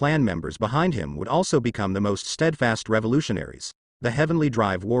Uchiha clan members behind him would also become the most steadfast revolutionaries, the Heavenly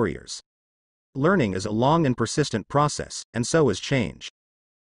Drive warriors. Learning is a long and persistent process, and so is change.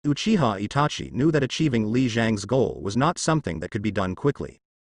 Uchiha Itachi knew that achieving Li Zhang's goal was not something that could be done quickly.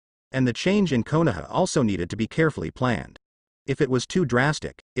 And the change in Konoha also needed to be carefully planned. If it was too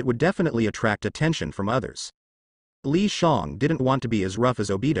drastic, it would definitely attract attention from others. Li Shang didn't want to be as rough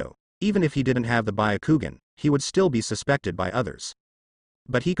as Obito. Even if he didn't have the Byakugan, he would still be suspected by others.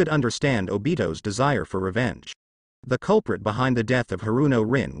 But he could understand Obito's desire for revenge. The culprit behind the death of Haruno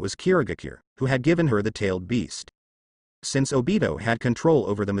Rin was Kirigakure, who had given her the tailed beast. Since Obito had control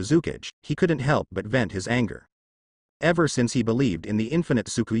over the Mizukage, he couldn't help but vent his anger. Ever since he believed in the infinite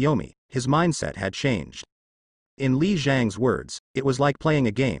Tsukuyomi, his mindset had changed. In Li Zhang's words, it was like playing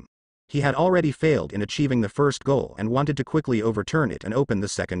a game. He had already failed in achieving the first goal and wanted to quickly overturn it and open the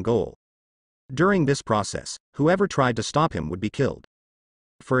second goal. During this process, whoever tried to stop him would be killed.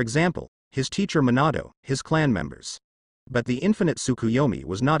 For example, his teacher Minato, his clan members. But the infinite Tsukuyomi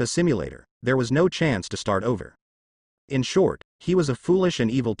was not a simulator, there was no chance to start over. In short, he was a foolish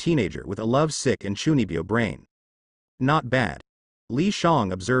and evil teenager with a love-sick and chunibyo brain. Not bad. Li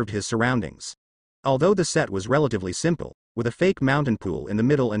Shang observed his surroundings. Although the set was relatively simple, with a fake mountain pool in the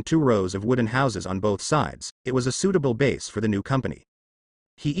middle and 2 rows of wooden houses on both sides, it was a suitable base for the new company.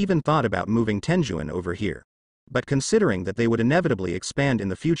 He even thought about moving Tenjuin over here. But considering that they would inevitably expand in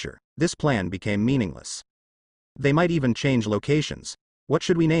the future, this plan became meaningless. They might even change locations. What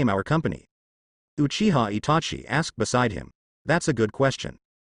should we name our company? Uchiha Itachi asked beside him. That's a good question.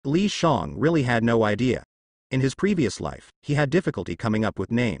 Li Shang really had no idea. In his previous life, he had difficulty coming up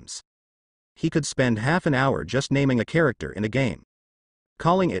with names. He could spend half an hour just naming a character in a game.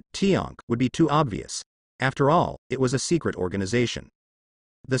 Calling it Tionk would be too obvious. After all, it was a secret organization.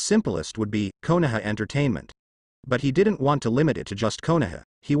 The simplest would be Konoha Entertainment. But he didn't want to limit it to just Konoha,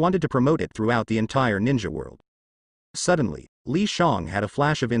 he wanted to promote it throughout the entire ninja world. Suddenly, Li Shang had a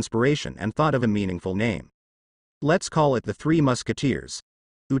flash of inspiration and thought of a meaningful name. Let's call it the Three Musketeers.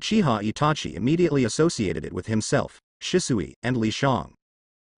 Uchiha Itachi immediately associated it with himself, Shisui, and Li Shang.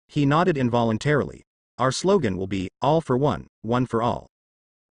 He nodded involuntarily. Our slogan will be, all for one for all.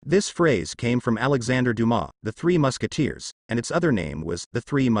 This phrase came from Alexander Dumas, The Three Musketeers, and its other name was The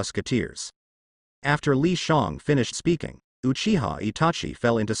Three Musketeers. After Li Shang finished speaking, Uchiha Itachi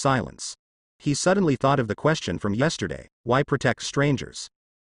fell into silence. He suddenly thought of the question from yesterday, why protect strangers?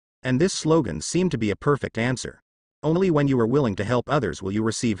 And this slogan seemed to be a perfect answer. Only when you are willing to help others will you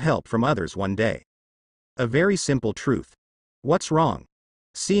receive help from others one day. A very simple truth. What's wrong?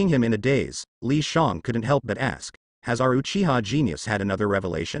 Seeing him in a daze, Li Shang couldn't help but ask, has our Uchiha genius had another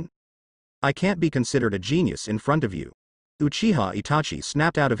revelation? I can't be considered a genius in front of you. Uchiha Itachi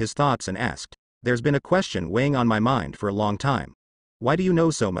snapped out of his thoughts and asked, there's been a question weighing on my mind for a long time. Why do you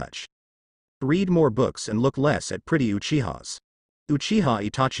know so much? Read more books and look less at pretty Uchihas. Uchiha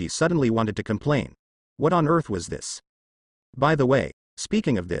Itachi suddenly wanted to complain. What on earth was this? By the way,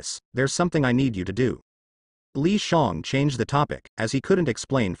 speaking of this, there's something I need you to do. Li Shang changed the topic, as he couldn't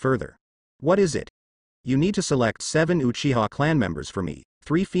explain further. What is it? You need to select 7 Uchiha clan members for me,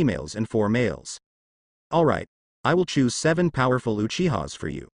 3 females and 4 males. Alright, I will choose 7 powerful Uchihas for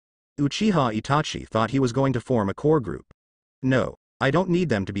you. Uchiha Itachi thought he was going to form a core group. No, I don't need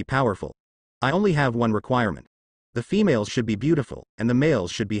them to be powerful. I only have one requirement. The females should be beautiful, and the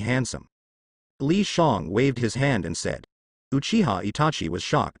males should be handsome. Li Shang waved his hand and said. Uchiha Itachi was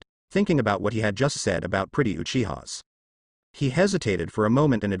shocked, thinking about what he had just said about pretty Uchihas. He hesitated for a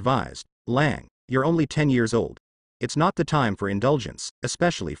moment and advised, Lang, you're only 10 years old. It's not the time for indulgence,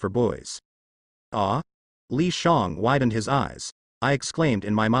 especially for boys. Ah? Li Shang widened his eyes. I exclaimed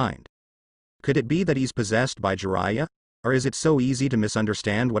in my mind. Could it be that he's possessed by Jiraiya? Or is it so easy to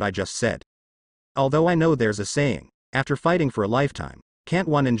misunderstand what I just said? Although I know there's a saying, after fighting for a lifetime, can't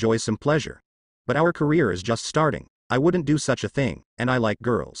one enjoy some pleasure? But our career is just starting, I wouldn't do such a thing, and I like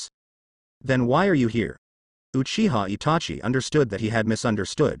girls. Then why are you here? Uchiha Itachi understood that he had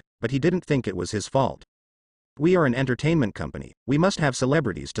misunderstood, but he didn't think it was his fault. We are an entertainment company, we must have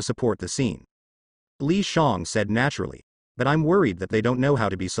celebrities to support the scene. Li Shang said naturally, but I'm worried that they don't know how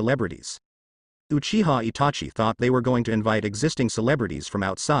to be celebrities. Uchiha Itachi thought they were going to invite existing celebrities from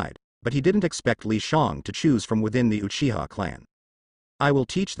outside, but he didn't expect Li Shang to choose from within the Uchiha clan. I will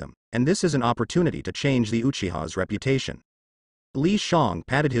teach them, and this is an opportunity to change the Uchiha's reputation. Li Shang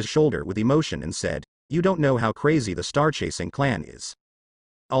patted his shoulder with emotion and said, you don't know how crazy the star-chasing clan is.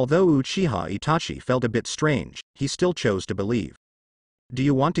 Although Uchiha Itachi felt a bit strange, he still chose to believe. Do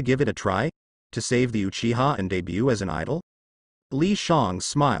you want to give it a try? To save the Uchiha and debut as an idol? Li Shang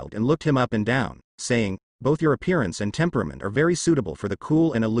smiled and looked him up and down, saying, both your appearance and temperament are very suitable for the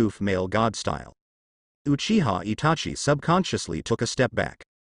cool and aloof male god style. Uchiha Itachi subconsciously took a step back.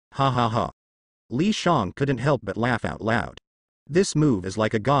 Ha ha ha. Li Shang couldn't help but laugh out loud. This move is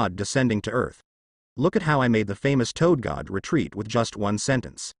like a god descending to earth. Look at how I made the famous toad god retreat with just one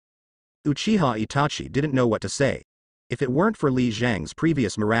sentence. Uchiha Itachi didn't know what to say. If it weren't for Li Zhang's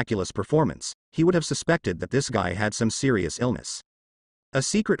previous miraculous performance, he would have suspected that this guy had some serious illness. A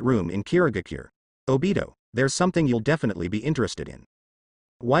secret room in Kirigakure. Obito, there's something you'll definitely be interested in.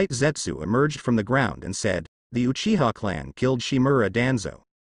 White Zetsu emerged from the ground and said, the Uchiha clan killed Shimura Danzo.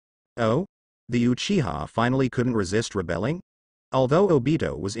 Oh? The Uchiha finally couldn't resist rebelling? Although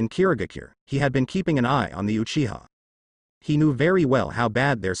Obito was in Kirigakure, he had been keeping an eye on the Uchiha. He knew very well how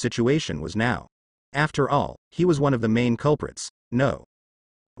bad their situation was now. After all, he was one of the main culprits, no.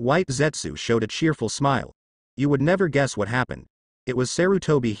 White Zetsu showed a cheerful smile. You would never guess what happened. It was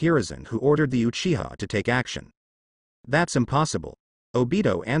Sarutobi Hiruzen who ordered the Uchiha to take action. That's impossible.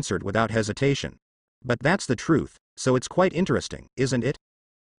 Obito answered without hesitation. But that's the truth, so it's quite interesting, isn't it?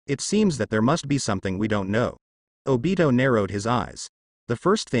 It seems that there must be something we don't know. Obito narrowed his eyes. The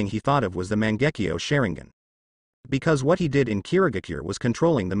first thing he thought of was the Mangekyo Sharingan. Because what he did in Kirigakure was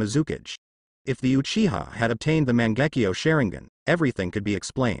controlling the Mizukage. If the Uchiha had obtained the Mangekyo Sharingan, everything could be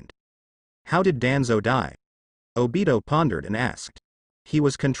explained. How did Danzo die? Obito pondered and asked. He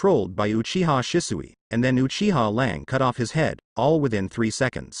was controlled by Uchiha Shisui, and then Uchiha Lang cut off his head, all within 3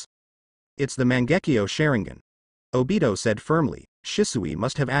 seconds. It's the Mangekyo Sharingan. Obito said firmly, Shisui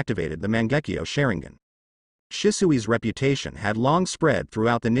must have activated the Mangekyo Sharingan. Shisui's reputation had long spread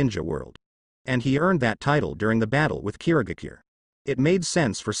throughout the ninja world. And he earned that title during the battle with Kirigakure. It made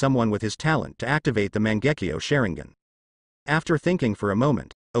sense for someone with his talent to activate the Mangekyo Sharingan. After thinking for a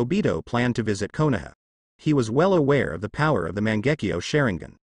moment, Obito planned to visit Konoha. He was well aware of the power of the Mangekyo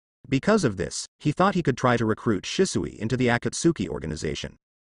Sharingan. Because of this, he thought he could try to recruit Shisui into the Akatsuki organization.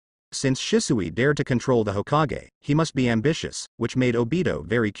 Since Shisui dared to control the Hokage, he must be ambitious, which made Obito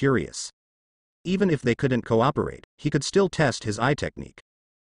very curious. Even if they couldn't cooperate, he could still test his eye technique.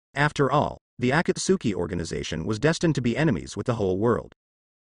 After all, the Akatsuki organization was destined to be enemies with the whole world.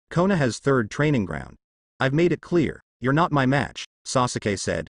 Konoha's third training ground. I've made it clear, you're not my match, Sasuke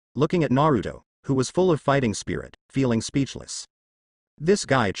said, looking at Naruto, who was full of fighting spirit, feeling speechless. This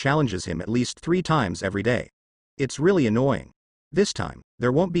guy challenges him at least 3 times every day. It's really annoying. This time,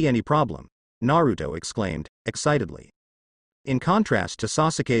 there won't be any problem, Naruto exclaimed, excitedly. In contrast to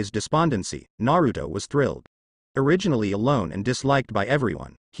Sasuke's despondency, Naruto was thrilled. Originally alone and disliked by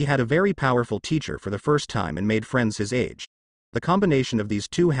everyone, he had a very powerful teacher for the first time and made friends his age. The combination of these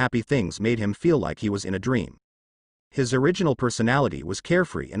two happy things made him feel like he was in a dream. His original personality was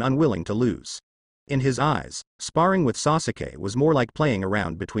carefree and unwilling to lose. In his eyes, sparring with Sasuke was more like playing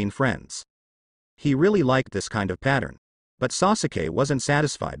around between friends. He really liked this kind of pattern. But Sasuke wasn't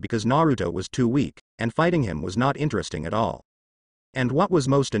satisfied because Naruto was too weak, and fighting him was not interesting at all. And what was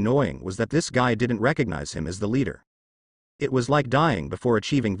most annoying was that this guy didn't recognize him as the leader. It was like dying before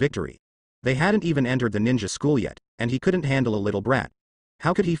achieving victory. They hadn't even entered the ninja school yet, and he couldn't handle a little brat.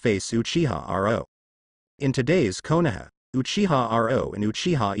 How could he face Uchiha Ro? In today's Konoha, Uchiha Ro and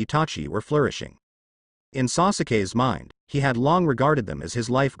Uchiha Itachi were flourishing. In Sasuke's mind, he had long regarded them as his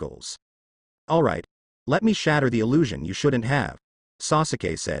life goals. "Alright, let me shatter the illusion you shouldn't have,"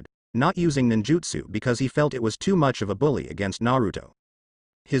 Sasuke said, not using ninjutsu because he felt it was too much of a bully against Naruto.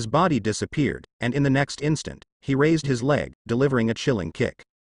 His body disappeared, and in the next instant, he raised his leg, delivering a chilling kick.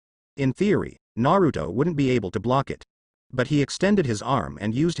 In theory, Naruto wouldn't be able to block it. But he extended his arm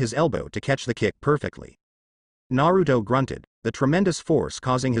and used his elbow to catch the kick perfectly. Naruto grunted, the tremendous force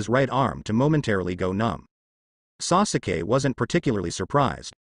causing his right arm to momentarily go numb. Sasuke wasn't particularly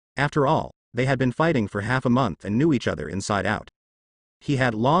surprised. After all, they had been fighting for half a month and knew each other inside out. He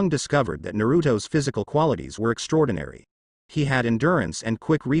had long discovered that Naruto's physical qualities were extraordinary. He had endurance and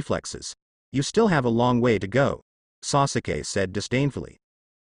quick reflexes. "You still have a long way to go," Sasuke said disdainfully.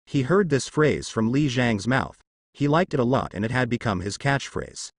 He heard this phrase from Li Zhang's mouth. He liked it a lot and it had become his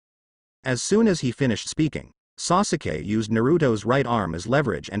catchphrase. As soon as he finished speaking, Sasuke used Naruto's right arm as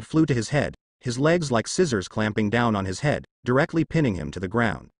leverage and flew to his head, his legs like scissors clamping down on his head, directly pinning him to the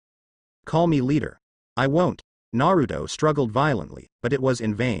ground. "Call me leader." "I won't." Naruto struggled violently, but it was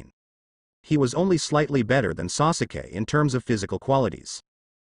in vain. He was only slightly better than Sasuke in terms of physical qualities.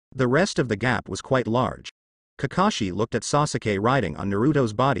 The rest of the gap was quite large. Kakashi looked at Sasuke riding on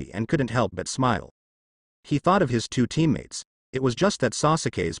Naruto's body and couldn't help but smile. He thought of his two teammates. It was just that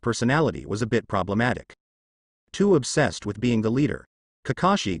Sasuke's personality was a bit problematic. Too obsessed with being the leader.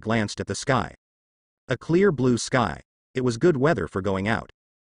 Kakashi glanced at the sky. A clear blue sky. It was good weather for going out.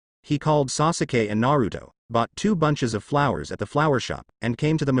 He called Sasuke and Naruto, bought 2 bunches of flowers at the flower shop, and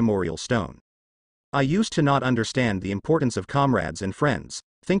came to the memorial stone. "I used to not understand the importance of comrades and friends,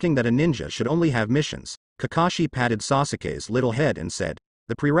 thinking that a ninja should only have missions." Kakashi patted Sasuke's little head and said,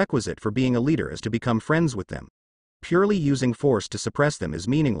 "The prerequisite for being a leader is to become friends with them. Purely using force to suppress them is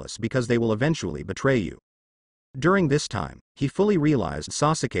meaningless because they will eventually betray you." During this time, he fully realized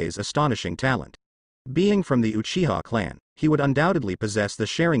Sasuke's astonishing talent. Being from the Uchiha clan, he would undoubtedly possess the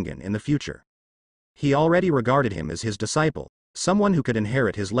Sharingan in the future. He already regarded him as his disciple, someone who could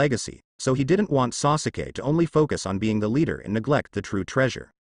inherit his legacy, so he didn't want Sasuke to only focus on being the leader and neglect the true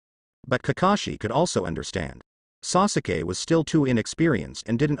treasure. But Kakashi could also understand. Sasuke was still too inexperienced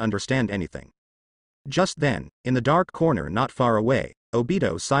and didn't understand anything. Just then, in the dark corner not far away,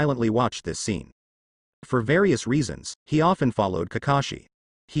 Obito silently watched this scene. For various reasons, he often followed Kakashi.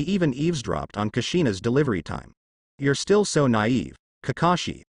 He even eavesdropped on Kushina's delivery time. "You're still so naive,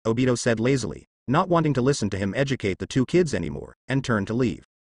 Kakashi," Obito said lazily, not wanting to listen to him educate the 2 kids anymore, and turned to leave.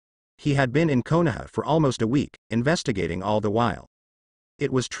 He had been in Konoha for almost a week, investigating all the while.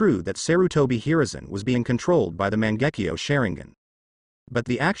 It was true that Sarutobi Hiruzen was being controlled by the Mangekyo Sharingan. But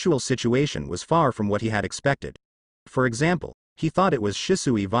the actual situation was far from what he had expected. For example, he thought it was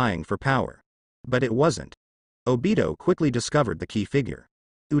Shisui vying for power. But it wasn't. Obito quickly discovered the key figure.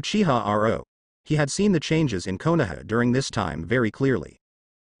 Uchiha Ro. He had seen the changes in Konoha during this time very clearly.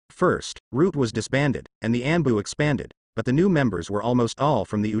 First, Root was disbanded, and the Anbu expanded, but the new members were almost all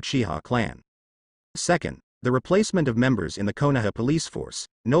from the Uchiha clan. Second, the replacement of members in the Konoha police force,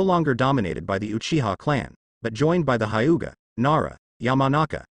 no longer dominated by the Uchiha clan, but joined by the Hyuga, Nara,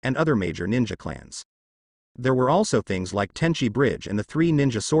 Yamanaka, and other major ninja clans. There were also things like Tenchi Bridge and the 3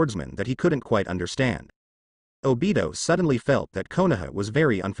 ninja swordsmen that he couldn't quite understand. Obito suddenly felt that Konoha was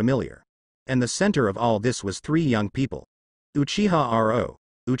very unfamiliar. And the center of all this was 3 young people. Uchiha Ro,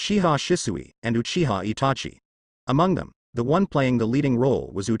 Uchiha Shisui, and Uchiha Itachi. Among them, the one playing the leading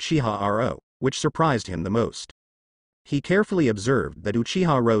role was Uchiha Ro, which surprised him the most. He carefully observed that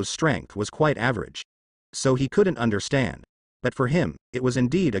Uchiha Ro's strength was quite average. So he couldn't understand. But for him, it was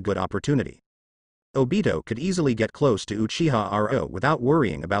indeed a good opportunity. Obito could easily get close to Uchiha Ro without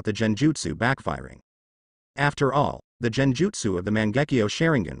worrying about the genjutsu backfiring. After all, the genjutsu of the Mangekyo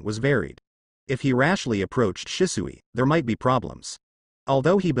Sharingan was varied. If he rashly approached Shisui, there might be problems.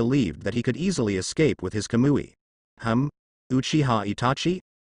 Although he believed that he could easily escape with his Kamui. Uchiha Itachi?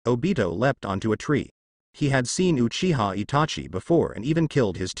 Obito leapt onto a tree. He had seen Uchiha Itachi before and even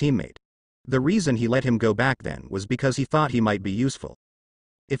killed his teammate. The reason he let him go back then was because he thought he might be useful.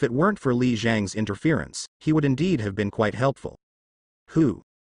 If it weren't for Li Zhang's interference, he would indeed have been quite helpful. Who?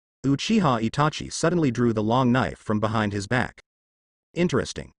 Uchiha Itachi suddenly drew the long knife from behind his back.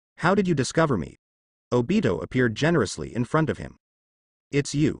 Interesting. How did you discover me? Obito appeared generously in front of him.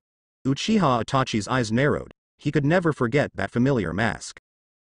 It's you. Uchiha Itachi's eyes narrowed. He could never forget that familiar mask.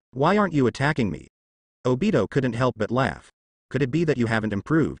 Why aren't you attacking me? Obito couldn't help but laugh. Could it be that you haven't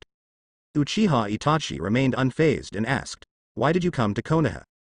improved? Uchiha Itachi remained unfazed and asked, why did you come to Konoha?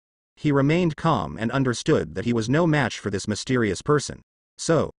 He remained calm and understood that he was no match for this mysterious person.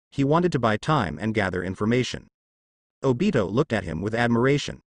 So, he wanted to buy time and gather information. Obito looked at him with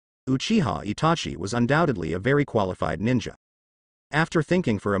admiration. Uchiha Itachi was undoubtedly a very qualified ninja. After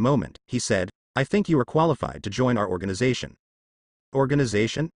thinking for a moment, he said, I think you are qualified to join our organization.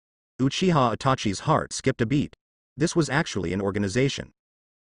 Organization? Uchiha Itachi's heart skipped a beat. This was actually an organization.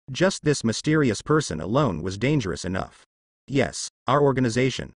 Just this mysterious person alone was dangerous enough. Yes, our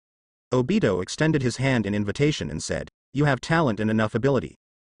organization. Obito extended his hand in invitation and said, you have talent and enough ability.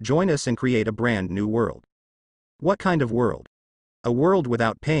 Join us and create a brand new world. What kind of world? A world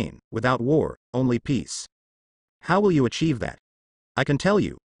without pain, without war, only peace. How will you achieve that? I can tell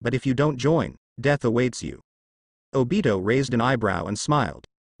you, but if you don't join, death awaits you. Obito raised an eyebrow and smiled.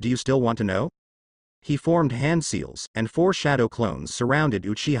 Do you still want to know? He formed hand seals, and 4 shadow clones surrounded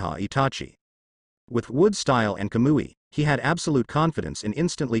Uchiha Itachi. With wood style and kamui, he had absolute confidence in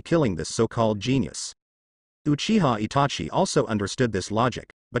instantly killing this so-called genius. Uchiha Itachi also understood this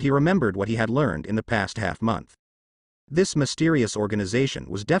logic, but he remembered what he had learned in the past half-month. This mysterious organization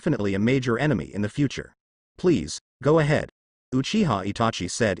was definitely a major enemy in the future. Please, go ahead, Uchiha Itachi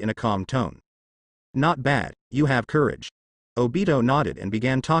said in a calm tone. Not bad, you have courage. Obito nodded and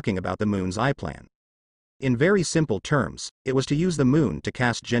began talking about the moon's eye plan. In very simple terms, it was to use the moon to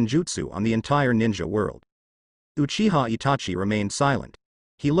cast genjutsu on the entire ninja world. Uchiha Itachi remained silent.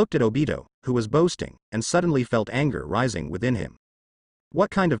 He looked at Obito, who was boasting, and suddenly felt anger rising within him. What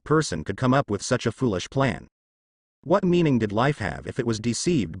kind of person could come up with such a foolish plan? What meaning did life have if it was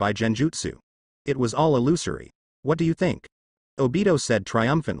deceived by genjutsu? It was all illusory. What do you think? Obito said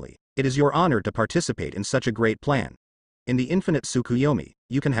triumphantly, it is your honor to participate in such a great plan. In the infinite Tsukuyomi,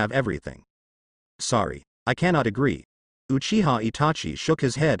 you can have everything. Sorry, I cannot agree. Uchiha Itachi shook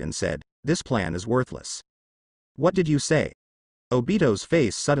his head and said, this plan is worthless. What did you say? Obito's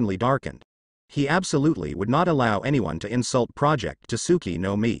face suddenly darkened. He absolutely would not allow anyone to insult Project Tsuki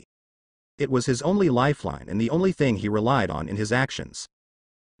no Mi. It was his only lifeline and the only thing he relied on in his actions.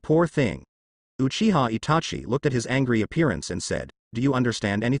 Poor thing. Uchiha Itachi looked at his angry appearance and said, do you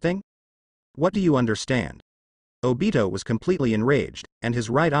understand anything? What do you understand? Obito was completely enraged, and his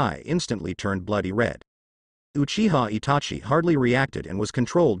right eye instantly turned bloody red. Uchiha Itachi hardly reacted and was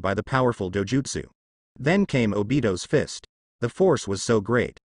controlled by the powerful dojutsu. Then came Obito's fist. The force was so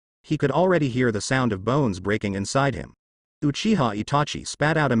great. He could already hear the sound of bones breaking inside him. Uchiha Itachi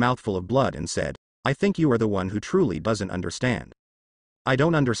spat out a mouthful of blood and said, I think you are the one who truly doesn't understand. I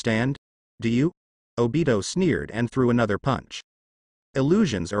don't understand? Do you? Obito sneered and threw another punch.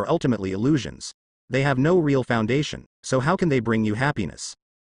 Illusions are ultimately illusions. They have no real foundation, so how can they bring you happiness?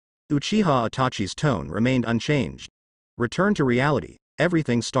 Uchiha Itachi's tone remained unchanged. Return to reality,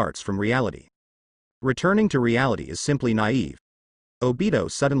 everything starts from reality. Returning to reality is simply naive. Obito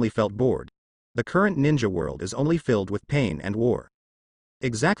suddenly felt bored. The current ninja world is only filled with pain and war.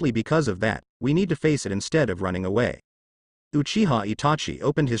 Exactly because of that, we need to face it instead of running away. Uchiha Itachi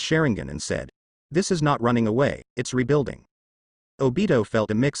opened his Sharingan and said, this is not running away, it's rebuilding. Obito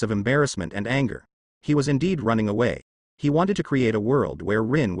felt a mix of embarrassment and anger. He was indeed running away. He wanted to create a world where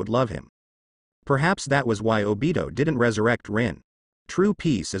Rin would love him. Perhaps that was why Obito didn't resurrect Rin. True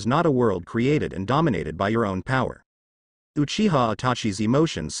peace is not a world created and dominated by your own power. Uchiha Itachi's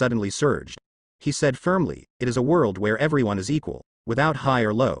emotions suddenly surged. He said firmly, it is a world where everyone is equal, without high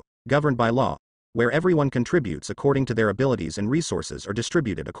or low, governed by law, where everyone contributes according to their abilities and resources are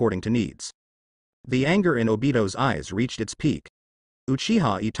distributed according to needs. The anger in Obito's eyes reached its peak.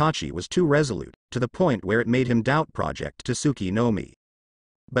 Uchiha Itachi was too resolute, to the point where it made him doubt Project Tsuki no Mi.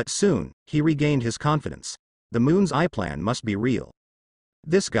 But soon, he regained his confidence. The moon's eye plan must be real.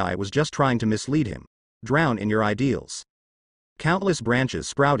 This guy was just trying to mislead him. Drown in your ideals. Countless branches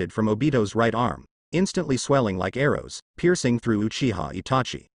sprouted from Obito's right arm, instantly swelling like arrows, piercing through Uchiha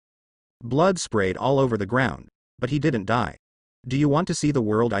Itachi. Blood sprayed all over the ground, but he didn't die. Do you want to see the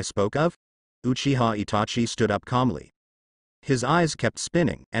world I spoke of? Uchiha Itachi stood up calmly. His eyes kept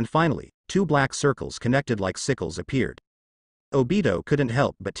spinning, and finally, 2 black circles connected like sickles appeared. Obito couldn't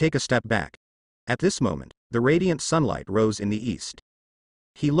help but take a step back. At this moment, the radiant sunlight rose in the east.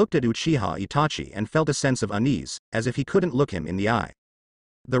 He looked at Uchiha Itachi and felt a sense of unease, as if he couldn't look him in the eye.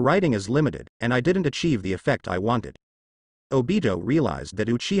 The writing is limited, and I didn't achieve the effect I wanted. Obito realized that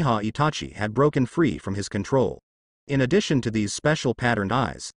Uchiha Itachi had broken free from his control. In addition to these special patterned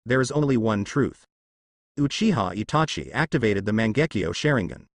eyes, there is only one truth. Uchiha Itachi activated the Mangekyo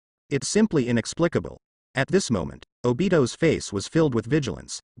Sharingan. It's simply inexplicable. At this moment, Obito's face was filled with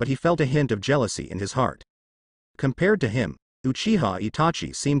vigilance, but he felt a hint of jealousy in his heart. Compared to him, Uchiha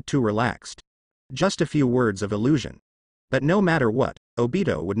Itachi seemed too relaxed. Just a few words of illusion. But no matter what,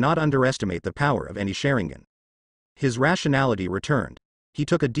 Obito would not underestimate the power of any Sharingan. His rationality returned. He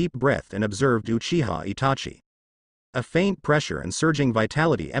took a deep breath and observed Uchiha Itachi. A faint pressure and surging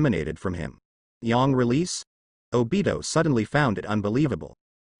vitality emanated from him. Yang release? Obito suddenly found it unbelievable.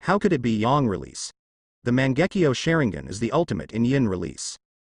 How could it be Yang release? The Mangekyo Sharingan is the ultimate in Yin release.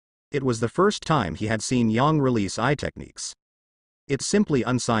 It was the first time he had seen Yang release eye techniques. It's simply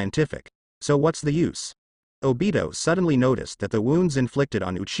unscientific. So what's the use? Obito suddenly noticed that the wounds inflicted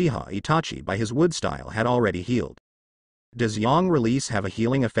on Uchiha Itachi by his wood style had already healed. Does Yang release have a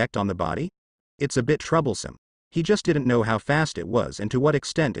healing effect on the body? It's a bit troublesome. He just didn't know how fast it was and to what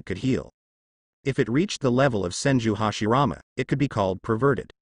extent it could heal. If it reached the level of Senju Hashirama, it could be called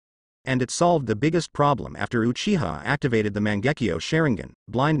perverted. And it solved the biggest problem after Uchiha activated the Mangekyo Sharingan,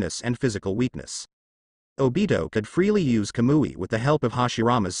 blindness and physical weakness. Obito could freely use Kamui with the help of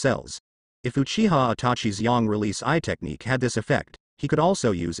Hashirama's cells. If Uchiha Itachi's Yang release eye technique had this effect, he could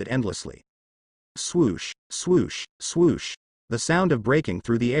also use it endlessly. Swoosh, swoosh, swoosh. The sound of breaking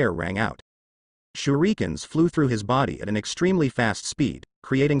through the air rang out. Shurikens flew through his body at an extremely fast speed,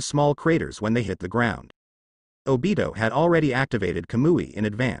 creating small craters when they hit the ground. Obito had already activated Kamui in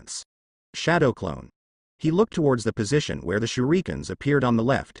advance. Shadow clone. He looked towards the position where the shurikens appeared on the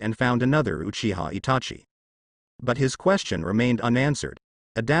left and found another Uchiha Itachi. But his question remained unanswered.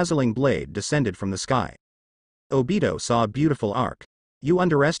 A dazzling blade descended from the sky. Obito saw a beautiful arc. You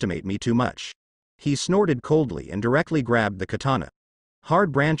underestimate me too much. He snorted coldly and directly grabbed the katana.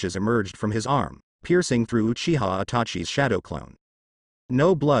 Hard branches emerged from his arm, piercing through Uchiha Itachi's shadow clone.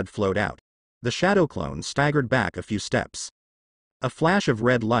 No blood flowed out. The shadow clone staggered back a few steps. A flash of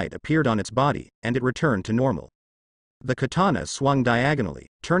red light appeared on its body, and it returned to normal. The katana swung diagonally,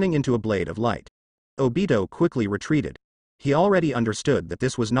 turning into a blade of light. Obito quickly retreated. He already understood that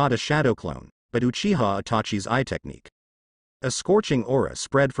this was not a shadow clone, but Uchiha Itachi's eye technique. A scorching aura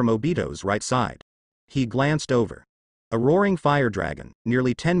spread from Obito's right side. He glanced over. A roaring fire dragon,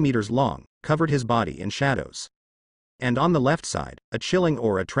 nearly 10 meters long, covered his body in shadows. And on the left side, a chilling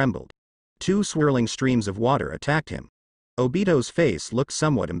aura trembled. 2 swirling streams of water attacked him. Obito's face looked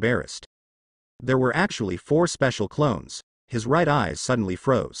somewhat embarrassed. There were actually 4 special clones. His right eye suddenly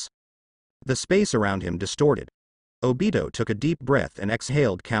froze. The space around him distorted. Obito took a deep breath and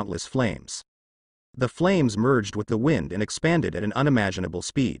exhaled countless flames. The flames merged with the wind and expanded at an unimaginable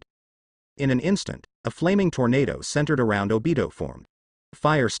speed. In an instant, a flaming tornado centered around Obito formed.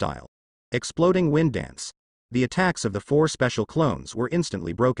 Fire style. Exploding wind dance. The attacks of the 4 special clones were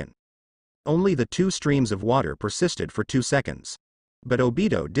instantly broken. Only the 2 streams of water persisted for 2 seconds. But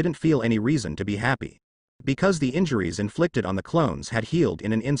Obito didn't feel any reason to be happy. Because the injuries inflicted on the clones had healed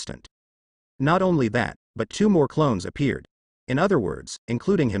in an instant. Not only that, but 2 more clones appeared. In other words,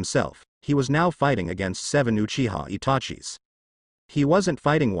 including himself, he was now fighting against 7 Uchiha Itachis. He wasn't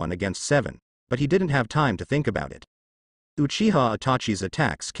fighting 1 against 7, but he didn't have time to think about it. Uchiha Itachi's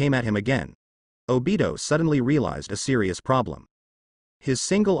attacks came at him again. Obito suddenly realized a serious problem. His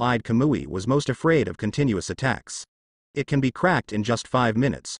single-eyed Kamui was most afraid of continuous attacks. It can be cracked in just 5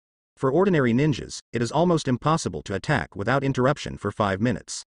 minutes. For ordinary ninjas, it is almost impossible to attack without interruption for 5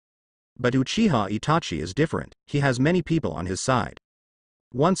 minutes. But Uchiha Itachi is different, he has many people on his side.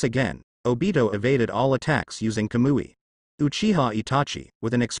 Once again, Obito evaded all attacks using Kamui. Uchiha Itachi,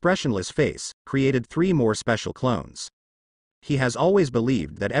 with an expressionless face, created 3 more special clones. He has always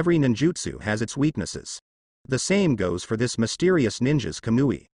believed that every ninjutsu has its weaknesses. The same goes for this mysterious ninja's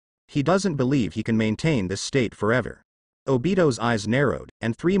Kamui. He doesn't believe he can maintain this state forever. Obito's eyes narrowed,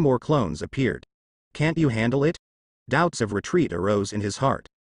 and 3 more clones appeared. Can't you handle it? Doubts of retreat arose in his heart.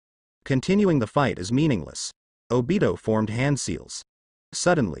 Continuing the fight is meaningless. Obito formed hand seals.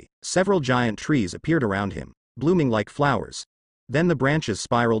 Suddenly, several giant trees appeared around him, blooming like flowers. Then the branches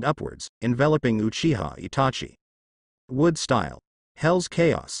spiraled upwards, enveloping Uchiha Itachi. Wood style. Hell's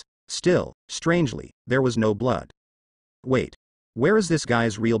chaos. Still, strangely, there was no blood. Wait. Where is this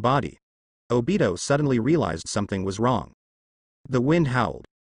guy's real body? Obito suddenly realized something was wrong. The wind howled.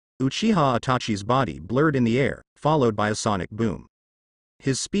 Uchiha Itachi's body blurred in the air, followed by a sonic boom.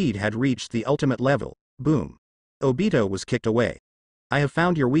 His speed had reached the ultimate level. Boom. Obito was kicked away. I have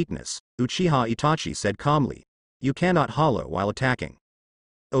found your weakness, Uchiha Itachi said calmly. You cannot hollow while attacking.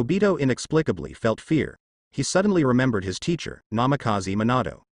 Obito inexplicably felt fear. He suddenly remembered his teacher, Namikaze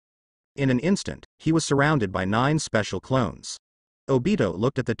Minato. In an instant, he was surrounded by 9 special clones. Obito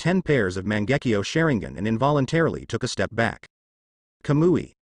looked at the 10 pairs of Mangekyo Sharingan and involuntarily took a step back.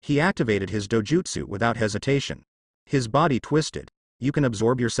 Kamui. He activated his dojutsu without hesitation. His body twisted. You can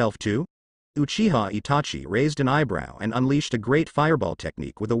absorb yourself too? Uchiha Itachi raised an eyebrow and unleashed a great fireball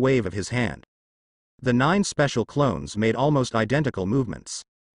technique with a wave of his hand. The 9 special clones made almost identical movements.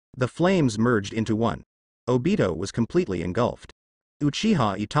 The flames merged into one. Obito was completely engulfed.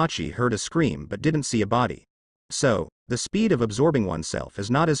 Uchiha Itachi heard a scream but didn't see a body. So, the speed of absorbing oneself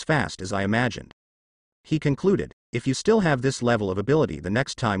is not as fast as I imagined. He concluded, if you still have this level of ability the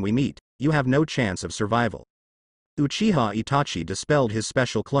next time we meet, you have no chance of survival. Uchiha Itachi dispelled his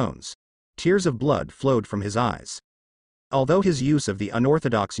special clones. Tears of blood flowed from his eyes. Although his use of the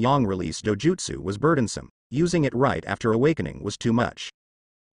unorthodox yang release dojutsu was burdensome, using it right after awakening was too much.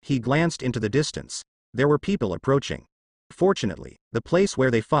 He glanced into the distance. There were people approaching. Fortunately, the place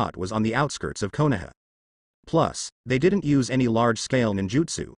where they fought was on the outskirts of Konoha. Plus, they didn't use any large-scale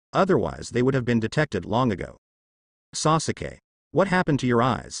ninjutsu, otherwise they would have been detected long ago. Sasuke. What happened to your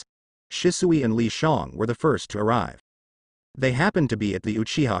eyes? Shisui and Li Shang were the first to arrive. They happened to be at the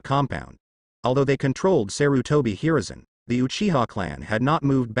Uchiha compound. Although they controlled Sarutobi Hiruzen, the Uchiha clan had not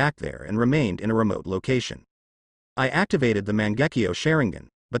moved back there and remained in a remote location. I activated the Mangekyo Sharingan,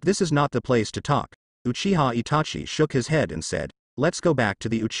 but this is not the place to talk. Uchiha Itachi shook his head and said, let's go back to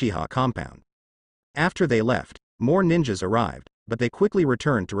the Uchiha compound. After they left, more ninjas arrived, but they quickly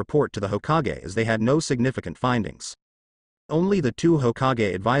returned to report to the Hokage as they had no significant findings. Only the 2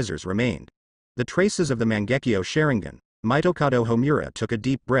 Hokage advisors remained. The traces of the Mangekyo Sharingan. Mitokado Homura took a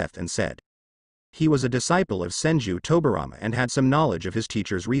deep breath and said. He was a disciple of Senju Tobirama and had some knowledge of his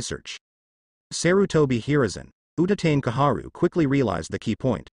teacher's research. Sarutobi Hiruzen. Udatain Kaharu quickly realized the key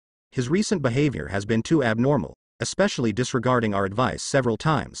point. His recent behavior has been too abnormal, especially disregarding our advice several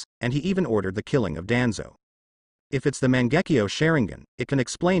times, and he even ordered the killing of Danzo. If it's the Mangekyo Sharingan, it can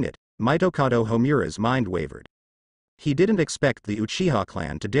explain it. Mitokado Homura's mind wavered. He didn't expect the Uchiha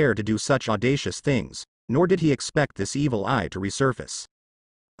clan to dare to do such audacious things, nor did he expect this evil eye to resurface.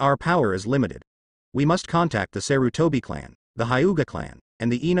 Our power is limited. We must contact the Sarutobi clan, the Hyuga clan,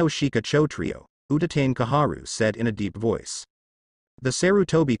 and the Ino Shika Cho trio, Udatain Kaharu said in a deep voice. The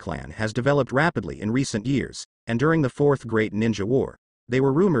Sarutobi clan has developed rapidly in recent years, and during the 4th Great Ninja War, they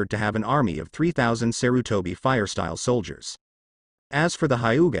were rumored to have an army of 3,000 Sarutobi fire-style soldiers. As for the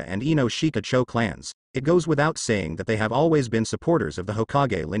Hyuga and Ino Shika Cho clans, it goes without saying that they have always been supporters of the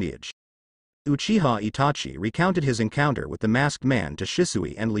Hokage lineage. Uchiha Itachi recounted his encounter with the masked man to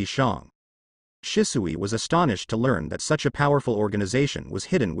Shisui and Li Shang. Shisui was astonished to learn that such a powerful organization was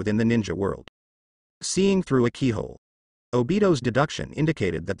hidden within the ninja world. Seeing through a keyhole. Obito's deduction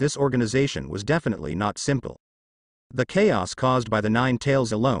indicated that this organization was definitely not simple. The chaos caused by the 9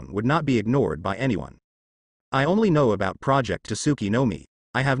 tails alone would not be ignored by anyone. I only know about Project Tsuki no Mi.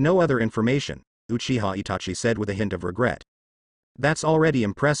 I have no other information, Uchiha Itachi said with a hint of regret. That's already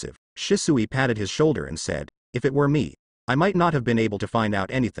impressive. Shisui patted his shoulder and said, if it were me, I might not have been able to find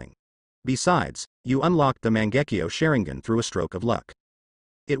out anything. Besides, you unlocked the Mangekyo Sharingan through a stroke of luck.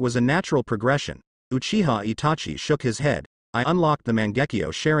 It was a natural progression. Uchiha Itachi shook his head. I unlocked the Mangekyo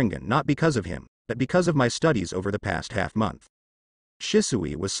Sharingan not because of him, but because of my studies over the past half-month.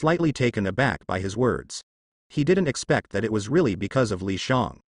 Shisui was slightly taken aback by his words. He didn't expect that it was really because of Li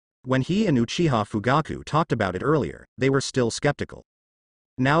Shang. When he and Uchiha Fugaku talked about it earlier, they were still skeptical.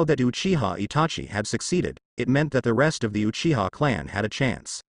 Now that Uchiha Itachi had succeeded, it meant that the rest of the Uchiha clan had a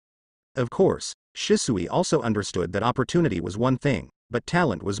chance. Of course, Shisui also understood that opportunity was one thing, but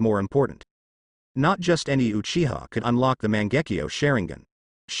talent was more important. Not just any Uchiha could unlock the Mangekyo Sharingan.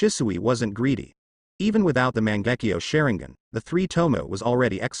 Shisui wasn't greedy. Even without the Mangekyo Sharingan, the 3 Tomo was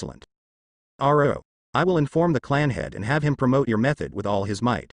already excellent. R.O. I will inform the clan head and have him promote your method with all his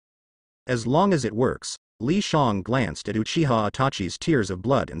might. As long as it works, Li Shang glanced at Uchiha Itachi's tears of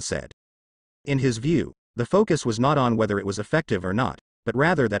blood and said. In his view, the focus was not on whether it was effective or not, but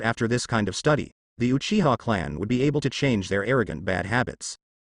rather that after this kind of study, the Uchiha clan would be able to change their arrogant bad habits.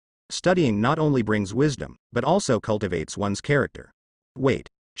 Studying not only brings wisdom, but also cultivates one's character. Wait,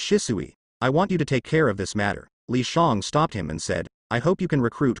 Shisui, I want you to take care of this matter. Li Shang stopped him and said, I hope you can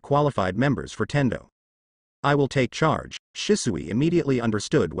recruit qualified members for Tendo. I will take charge. Shisui immediately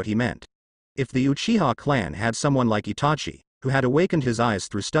understood what he meant. If the Uchiha clan had someone like Itachi, who had awakened his eyes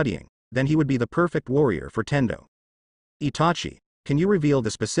through studying, then he would be the perfect warrior for Tendo. Itachi, Can you reveal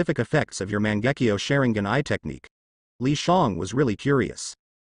the specific effects of your Mangekyo Sharingan eye technique? Li Shang was really curious.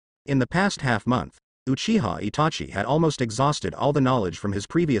 In the past half-month, Uchiha Itachi had almost exhausted all the knowledge from his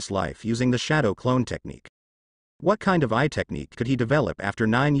previous life using the shadow clone technique. What kind of eye technique could he develop after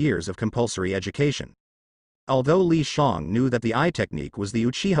 9 years of compulsory education? Although Li Shang knew that the eye technique was the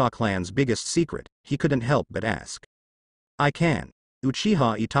Uchiha clan's biggest secret, he couldn't help but ask. I can.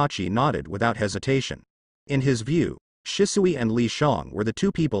 Uchiha Itachi nodded without hesitation. In his view, Shisui and Li Shang were the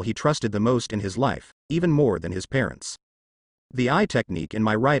two people he trusted the most in his life, even more than his parents. The eye technique in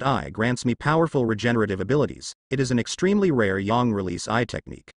my right eye grants me powerful regenerative abilities. It is an extremely rare yang release eye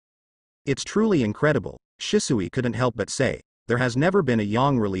technique. It's truly incredible, Shisui couldn't help but say. There has never been a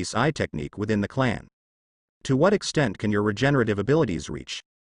yang release eye technique within the clan. To what extent can your regenerative abilities reach?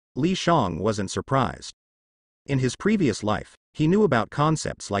 Li Shang wasn't surprised. In his previous life, he knew about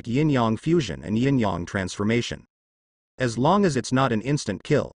concepts like yin-yang fusion and yin-yang transformation. As long as it's not an instant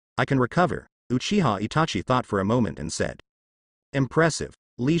kill, I can recover, Uchiha Itachi thought for a moment and said. Impressive,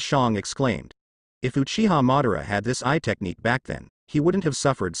 Li Shang exclaimed. If Uchiha Madara had this eye technique back then, he wouldn't have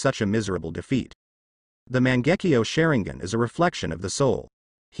suffered such a miserable defeat. The Mangekyo Sharingan is a reflection of the soul.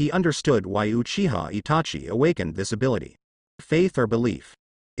 He understood why Uchiha Itachi awakened this ability. Faith or belief.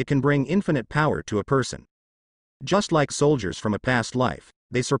 It can bring infinite power to a person. Just like soldiers from a past life,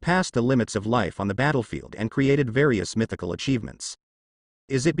 they surpassed the limits of life on the battlefield and created various mythical achievements.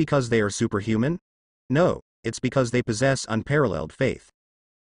 Is it because they are superhuman? No. It's because they possess unparalleled faith.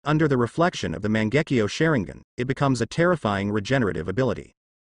 Under the reflection of the Mangekyo Sharingan, it becomes a terrifying regenerative ability.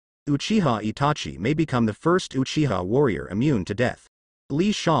 Uchiha Itachi may become the first Uchiha warrior immune to death.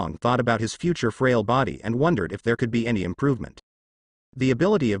 Li Shang thought about his future frail body and wondered if there could be any improvement. The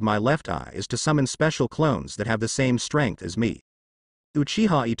ability of my left eye is to summon special clones that have the same strength as me.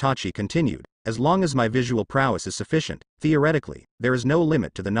 Uchiha Itachi continued, as long as my visual prowess is sufficient, theoretically, there is no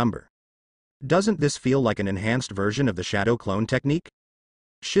limit to the number. Doesn't this feel like an enhanced version of the shadow clone technique?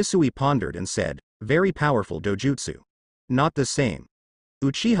 Shisui pondered and said, very powerful dojutsu. Not the same.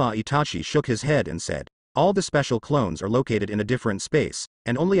 Uchiha Itachi shook his head and said, all the special clones are located in a different space,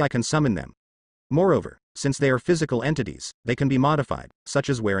 and only I can summon them. Moreover, since they are physical entities, they can be modified, such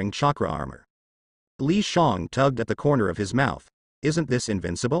as wearing chakra armor. Li Shang tugged at the corner of his mouth. Isn't this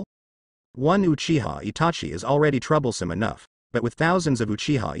invincible? One Uchiha Itachi is already troublesome enough, but with thousands of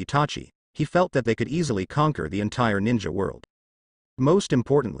Uchiha Itachi, he felt that they could easily conquer the entire ninja world. Most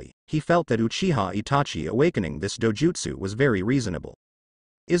importantly, he felt that Uchiha Itachi awakening this dojutsu was very reasonable.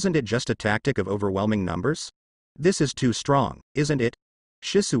 Isn't it just a tactic of overwhelming numbers? This is too strong, isn't it?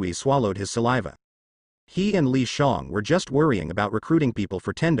 Shisui swallowed his saliva. He and Li Shang were just worrying about recruiting people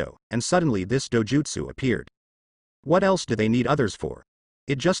for Tendo, and suddenly this dojutsu appeared. What else do they need others for?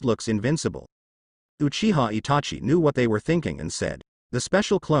 It just looks invincible. Uchiha Itachi knew what they were thinking and said, the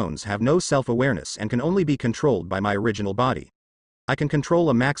special clones have no self-awareness and can only be controlled by my original body. I can control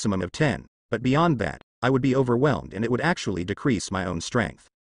a maximum of 10, but beyond that, I would be overwhelmed and it would actually decrease my own strength.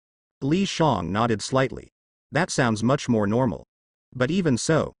 Li Shang nodded slightly. That sounds much more normal. But even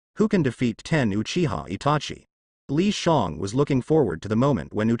so, who can defeat 10 Uchiha Itachi? Li Shang was looking forward to the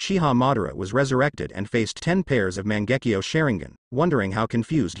moment when Uchiha Madara was resurrected and faced 10 pairs of Mangekyo Sharingan, wondering how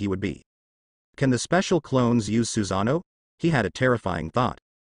confused he would be. Can the special clones use Susanoo? He had a terrifying thought.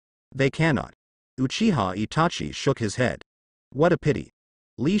 They cannot. Uchiha Itachi shook his head. What a pity.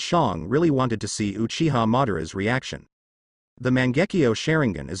 Li Shang really wanted to see Uchiha Madara's reaction. The Mangekyo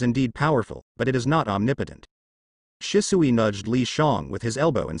Sharingan is indeed powerful, but it is not omnipotent. Shisui nudged Li Shang with his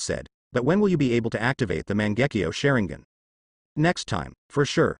elbow and said, but when will you be able to activate the Mangekyo Sharingan? Next time, for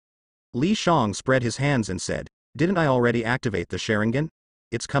sure. Li Shang spread his hands and said, didn't I already activate the Sharingan?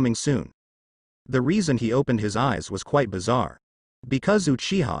 It's coming soon. The reason he opened his eyes was quite bizarre. Because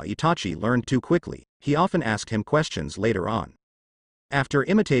Uchiha Itachi learned too quickly, he often asked him questions later on. After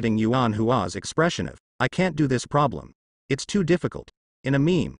imitating Yuan Hua's expression of, I can't do this problem. It's too difficult. In a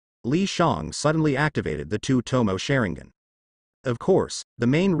meme, Li Shang suddenly activated the 2 Tomo Sharingan. Of course, the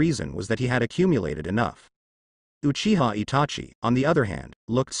main reason was that he had accumulated enough. Uchiha Itachi, on the other hand,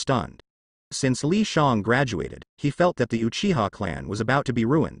 looked stunned. Since Li Shang graduated, he felt that the Uchiha clan was about to be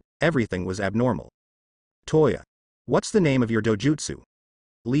ruined, everything was abnormal. Toya. What's the name of your dojutsu?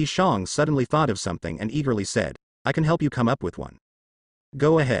 Li Shang suddenly thought of something and eagerly said, I can help you come up with one.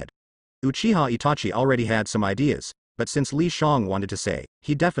 Go ahead. Uchiha Itachi already had some ideas, but since Li Shang wanted to say,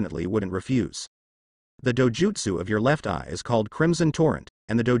 he definitely wouldn't refuse. The dojutsu of your left eye is called Crimson Torrent,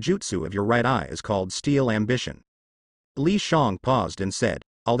 and the dojutsu of your right eye is called Steel Ambition. Li Shang paused and said,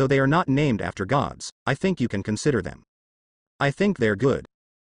 although they are not named after gods, I think you can consider them. I think they're good.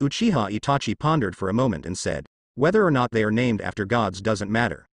 Uchiha Itachi pondered for a moment and said, Whether or not they are named after gods doesn't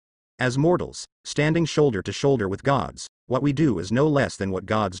matter. As mortals, standing shoulder to shoulder with gods, what we do is no less than what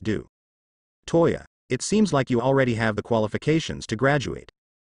gods do. Toya, it seems like you already have the qualifications to graduate.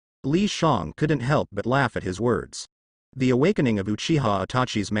 Li Shang couldn't help but laugh at his words. The awakening of Uchiha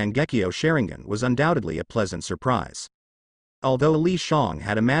Itachi's Mangekyo Sharingan was undoubtedly a pleasant surprise. Although Li Shang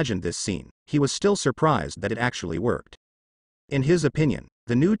had imagined this scene, he was still surprised that it actually worked. In his opinion,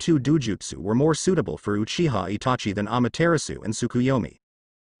 the new two dojutsu were more suitable for Uchiha Itachi than Amaterasu and Tsukuyomi.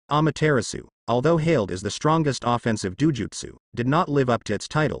 Amaterasu, although hailed as the strongest offensive dojutsu, did not live up to its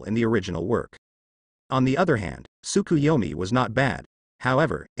title in the original work. On the other hand, Tsukuyomi was not bad,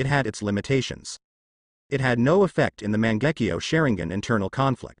 however, it had its limitations. It had no effect in the Mangekyo Sharingan internal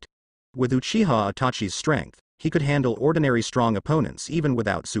conflict. With Uchiha Itachi's strength, he could handle ordinary strong opponents even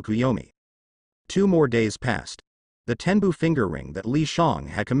without Tsukuyomi. 2 more days passed. The Tenbu finger ring that Li Shang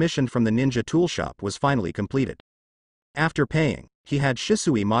had commissioned from the ninja tool shop was finally completed. After paying, he had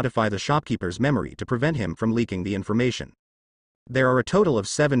Shisui modify the shopkeeper's memory to prevent him from leaking the information. There are a total of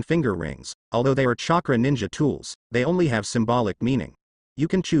 7 finger rings, although they are chakra ninja tools, they only have symbolic meaning. You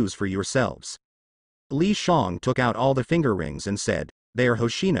can choose for yourselves. Li Shang took out all the finger rings and said, they are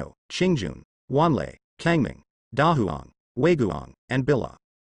Hoshino, Qingjun, Wanlei, Kangming, Dahuang, Weiguang, and Bila.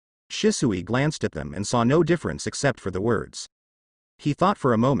 Shisui glanced at them and saw no difference except for the words. He thought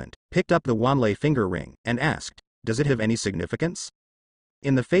for a moment, picked up the Wanlei finger ring, and asked, does it have any significance?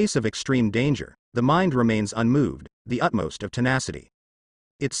 In the face of extreme danger, the mind remains unmoved, the utmost of tenacity.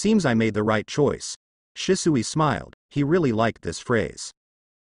 It seems I made the right choice. Shisui smiled, he really liked this phrase.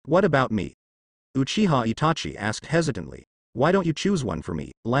 What about me? Uchiha Itachi asked hesitantly, why don't you choose one for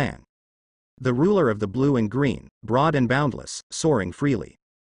me, Lang? The ruler of the blue and green, broad and boundless, soaring freely.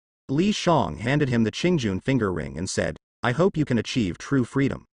 Li Shang handed him the Qingjun finger ring and said, I hope you can achieve true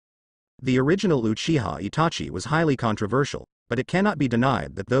freedom. The original Uchiha Itachi was highly controversial, but it cannot be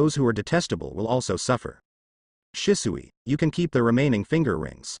denied that those who are detestable will also suffer. Shisui, you can keep the remaining finger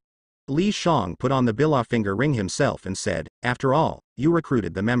rings. Li Shang put on the Bila finger ring himself and said, after all, you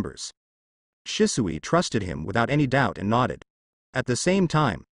recruited the members. Shisui trusted him without any doubt and nodded. At the same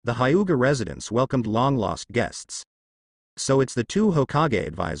time, the Hyuga residents welcomed long-lost guests. So it's the 2 Hokage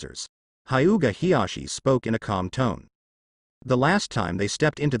advisors. Hyuga Hiyashi spoke in a calm tone. The last time they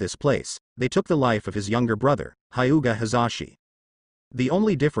stepped into this place, they took the life of his younger brother, Hyuga Hizashi. The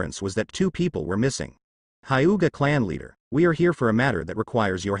only difference was that 2 people were missing. Hyuga clan leader, we are here for a matter that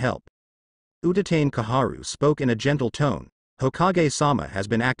requires your help. Utatane Kaharu spoke in a gentle tone, Hokage-sama has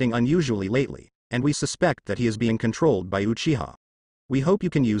been acting unusually lately, and we suspect that he is being controlled by Uchiha. We hope you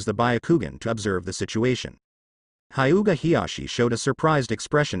can use the Byakugan to observe the situation. Hyuga Hiyashi showed a surprised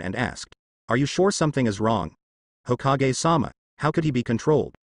expression and asked, are you sure something is wrong? Hokage-sama, how could he be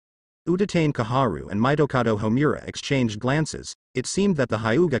controlled? Utatane Kaharu and Mitokado Homura exchanged glances, it seemed that the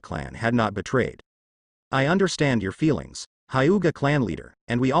Hyuga clan had not betrayed. I understand your feelings, Hyuga clan leader,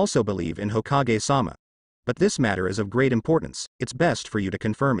 and we also believe in Hokage-sama. But this matter is of great importance, it's best for you to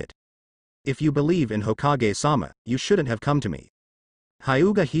confirm it. If you believe in Hokage-sama, you shouldn't have come to me.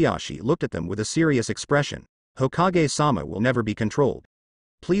 Hyuga Hiyashi looked at them with a serious expression, Hokage-sama will never be controlled.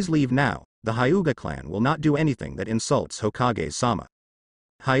 Please leave now, the Hyuga clan will not do anything that insults Hokage-sama.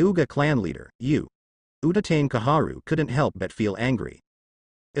 Hyuga clan leader, you. Utatane Kaharu couldn't help but feel angry.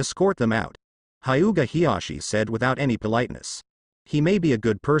 Escort them out. Hyuga Hiyashi said without any politeness. He may be a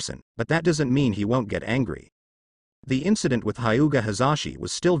good person, but that doesn't mean he won't get angry. The incident with Hyuga Hizashi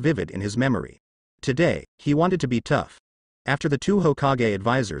was still vivid in his memory. Today, he wanted to be tough. After the 2 Hokage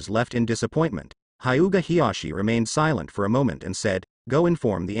advisors left in disappointment, Hyuga Hiyashi remained silent for a moment and said, go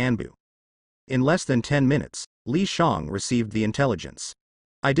inform the Anbu. In less than 10 minutes, Li Shang received the intelligence.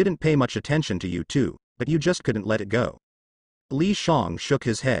 I didn't pay much attention to you 2, but you just couldn't let it go. Li Shang shook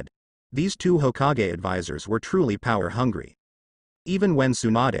his head. These 2 Hokage advisors were truly power-hungry. Even when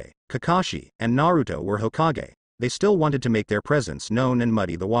Tsunade, Kakashi, and Naruto were Hokage, they still wanted to make their presence known and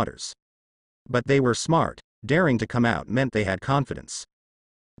muddy the waters. But they were smart, daring to come out meant they had confidence.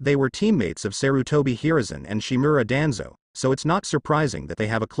 They were teammates of Sarutobi Hiruzen and Shimura Danzo, so it's not surprising that they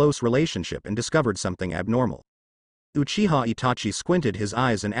have a close relationship and discovered something abnormal. Uchiha Itachi squinted his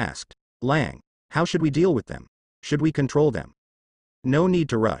eyes and asked, Lang, how should we deal with them? Should we control them? No need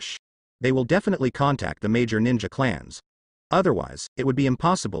to rush. They will definitely contact the major ninja clans. Otherwise, it would be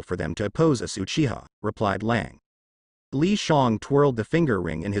impossible for them to oppose us Uchiha, replied Lang. Li Shang twirled the finger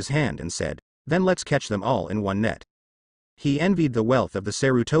ring in his hand and said, then let's catch them all in one net. He envied the wealth of the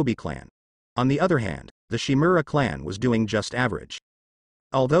Sarutobi clan. On the other hand, the Shimura clan was doing just average.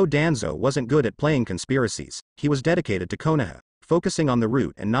 Although Danzo wasn't good at playing conspiracies, he was dedicated to Konoha, focusing on the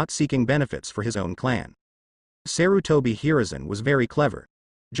root and not seeking benefits for his own clan. Sarutobi Hiruzen was very clever.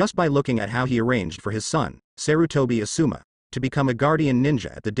 Just by looking at how he arranged for his son, Sarutobi Asuma, to become a guardian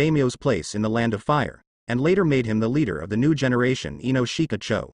ninja at the daimyo's place in the Land of Fire, and later made him the leader of the new generation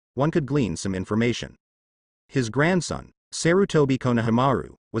Ino-Shika-cho, one could glean some information. His grandson, Sarutobi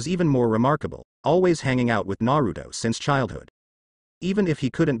Konohamaru, was even more remarkable, always hanging out with Naruto since childhood. Even if he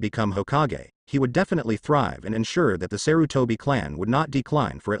couldn't become Hokage, he would definitely thrive and ensure that the Sarutobi clan would not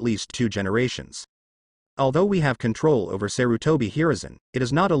decline for at least 2 generations. Although we have control over Sarutobi Hiruzen, it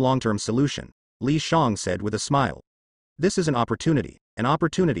is not a long-term solution, Li Shang said with a smile. This is an opportunity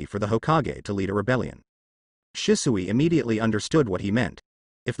for the Hokage to lead a rebellion. Shisui immediately understood what he meant.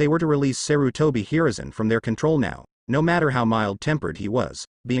 If they were to release Sarutobi Hiruzen from their control now, no matter how mild-tempered he was,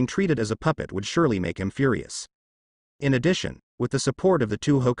 being treated as a puppet would surely make him furious. In addition, with the support of the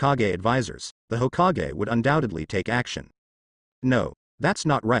 2 Hokage advisors, the Hokage would undoubtedly take action. No, that's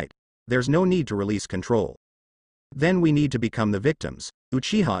not right. There's no need to release control. Then we need to become the victims,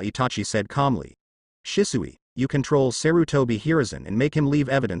 Uchiha Itachi said calmly. Shisui, you control Sarutobi Hiruzen and make him leave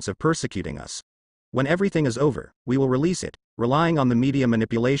evidence of persecuting us. When everything is over, we will release it, relying on the media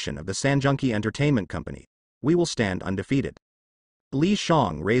manipulation of the Sanjunki Entertainment Company. We will stand undefeated. Li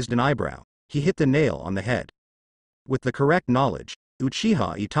Shang raised an eyebrow. He hit the nail on the head. With the correct knowledge,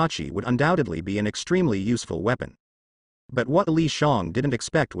 Uchiha Itachi would undoubtedly be an extremely useful weapon. But what Li Shang didn't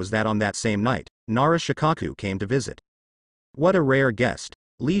expect was that on that same night, Nara Shikaku came to visit. What a rare guest.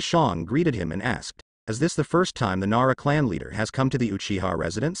 Li Shang greeted him and asked, is this the first time the Nara clan leader has come to the Uchiha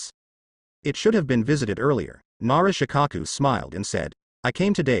residence? It should have been visited earlier. Nara Shikaku smiled and said, I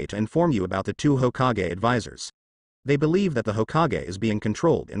came today to inform you about the 2 Hokage advisors. They believe that the Hokage is being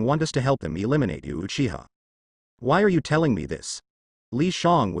controlled and want us to help them eliminate you Uchiha. Why are you telling me this? Li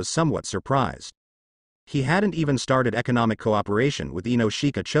Shang was somewhat surprised. He hadn't even started economic cooperation with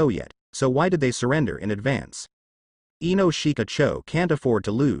Ino-Shika-cho yet, so why did they surrender in advance? Ino-Shika-cho can't afford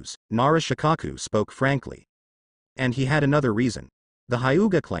to lose, Nara Shikaku spoke frankly. And he had another reason. The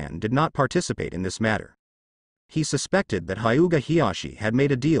Hyuga clan did not participate in this matter. He suspected that Hyuga Hiyashi had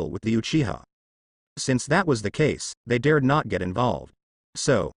made a deal with the Uchiha. Since that was the case, they dared not get involved.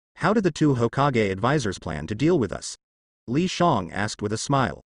 So, how did the 2 Hokage advisors plan to deal with us? Li Shang asked with a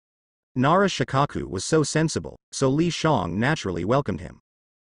smile. Nara Shikaku was so sensible, so Li Shang naturally welcomed him.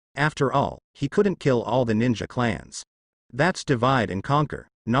 After all, he couldn't kill all the ninja clans. That's divide and conquer,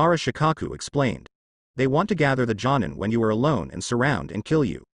 Nara Shikaku explained. They want to gather the Jonin when you are alone and surround and kill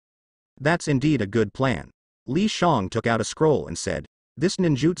you. That's indeed a good plan. Li Shang took out a scroll and said, this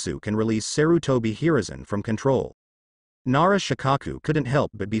ninjutsu can release Sarutobi Hiruzen from control. Nara Shikaku couldn't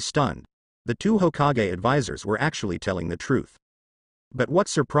help but be stunned. The 2 Hokage advisors were actually telling the truth. But what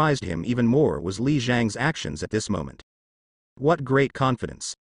surprised him even more was Li Zhang's actions at this moment. What great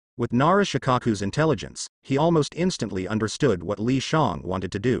confidence. With Nara Shikaku's intelligence, he almost instantly understood what Li Shang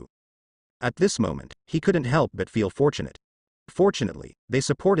wanted to do. At this moment, he couldn't help but feel fortunate. Fortunately, they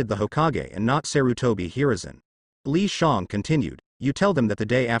supported the Hokage and not Sarutobi Hiruzen. Li Shang continued, you tell them that the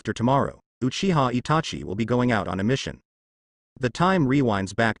day after tomorrow, Uchiha Itachi will be going out on a mission. The time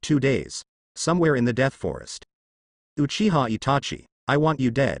rewinds back 2 days. Somewhere in the Death Forest. Uchiha Itachi, I want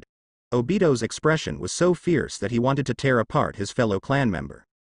you dead. Obito's expression was so fierce that he wanted to tear apart his fellow clan member.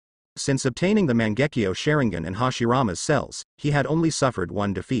 Since obtaining the Mangekyo Sharingan in Hashirama's cells, he had only suffered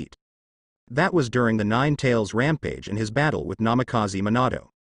 1 defeat. That was during the Nine Tails rampage in his battle with Namikaze Minato.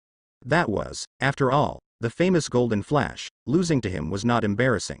 That was, after all, the famous Golden Flash. Losing to him was not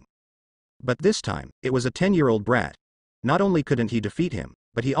embarrassing. But this time, it was a 10-year-old brat. Not only couldn't he defeat him,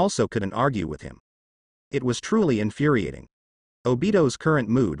 but he also couldn't argue with him. It was truly infuriating. Obito's current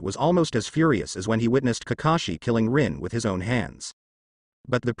mood was almost as furious as when he witnessed Kakashi killing Rin with his own hands.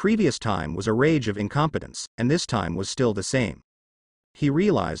 But the previous time was a rage of incompetence, and this time was still the same. He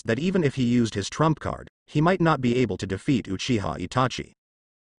realized that even if he used his trump card, he might not be able to defeat Uchiha Itachi.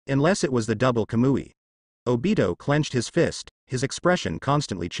 Unless it was the double Kamui. Obito clenched his fist, his expression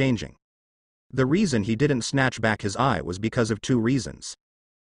constantly changing. The reason he didn't snatch back his eye was because of 2 reasons.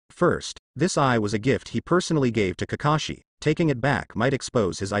 First, this eye was a gift he personally gave to Kakashi, taking it back might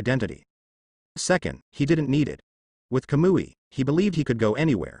expose his identity. Second, he didn't need it. With Kamui, he believed he could go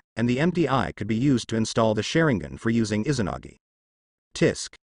anywhere, and the empty eye could be used to install the Sharingan for using Izanagi.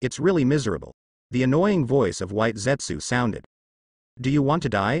 Tisk, it's really miserable. The annoying voice of White Zetsu sounded. Do you want to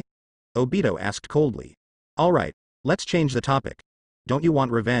die? Obito asked coldly. Alright, let's change the topic. Don't you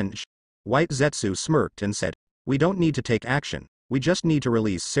want revenge? White Zetsu smirked and said, we don't need to take action, we just need to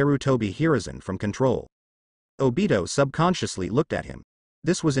release Sarutobi Hiruzen from control. Obito subconsciously looked at him.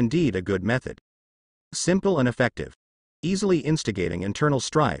 This was indeed a good method. Simple and effective. Easily instigating internal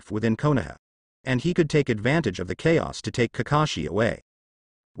strife within Konoha. And he could take advantage of the chaos to take Kakashi away.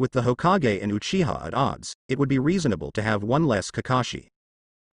 With the Hokage and Uchiha at odds, it would be reasonable to have one less Kakashi.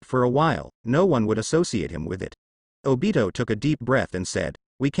 For a while, no one would associate him with it. Obito took a deep breath and said,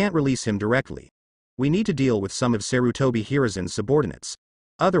 "We can't release him directly. We need to deal with some of Sarutobi Hiruzen's subordinates.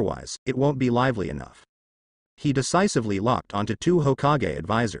 Otherwise, it won't be lively enough." He decisively locked onto 2 Hokage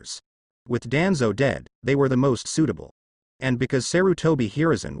advisors. With Danzo dead, they were the most suitable. And because Sarutobi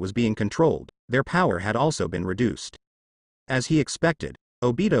Hiruzen was being controlled, their power had also been reduced. As he expected,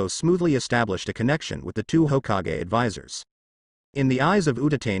 Obito smoothly established a connection with the 2 Hokage advisors. In the eyes of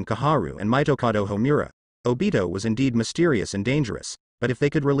Utatane Kaharu and Mitokado Homura, Obito was indeed mysterious and dangerous, but if they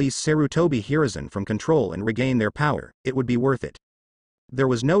could release Sarutobi Hiruzen from control and regain their power, it would be worth it. There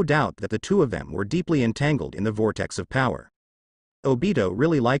was no doubt that the 2 of them were deeply entangled in the vortex of power. Obito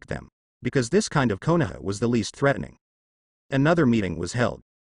really liked them, because this kind of Konoha was the least threatening. Another meeting was held.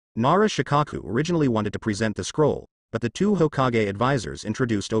 Nara Shikaku originally wanted to present the scroll, but the 2 Hokage advisors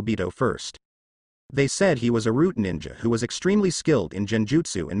introduced Obito first. They said he was a root ninja who was extremely skilled in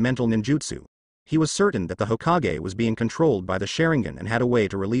genjutsu and mental ninjutsu. He was certain that the Hokage was being controlled by the Sharingan and had a way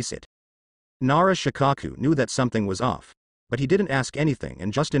to release it. Nara Shikaku knew that something was off, but he didn't ask anything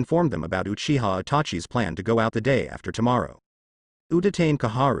and just informed them about Uchiha Itachi's plan to go out the day after tomorrow. Utatane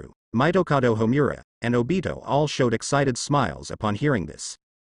Kaharu, Mitokado Homura, and Obito all showed excited smiles upon hearing this.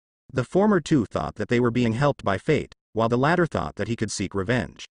 The former 2 thought that they were being helped by fate, while the latter thought that he could seek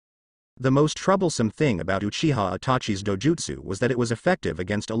revenge. The most troublesome thing about Uchiha Itachi's dojutsu was that it was effective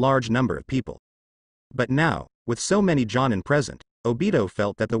against a large number of people. But now, with so many Jonin present, Obito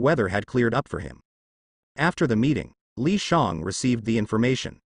felt that the weather had cleared up for him. After the meeting, Li Shang received the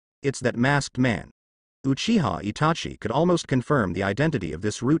information. It's that masked man. Uchiha Itachi could almost confirm the identity of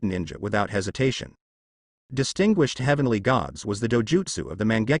this root ninja without hesitation. Distinguished Heavenly Gods was the dojutsu of the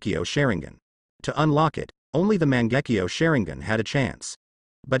Mangekyo Sharingan. To unlock it, only the Mangekyo Sharingan had a chance.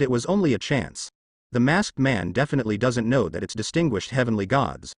 But it was only a chance. The masked man definitely doesn't know that it's distinguished Heavenly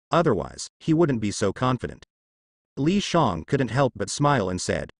Gods, otherwise, he wouldn't be so confident. Li Shang couldn't help but smile and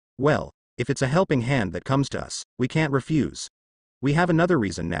said, "Well, if it's a helping hand that comes to us, we can't refuse. We have another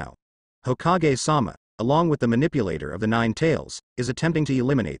reason now. Hokage-sama, along with the manipulator of the 9 tails, is attempting to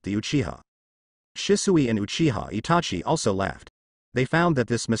eliminate the Uchiha." Shisui and Uchiha Itachi also laughed. They found that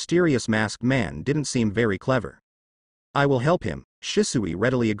this mysterious masked man didn't seem very clever. "I will help him," Shisui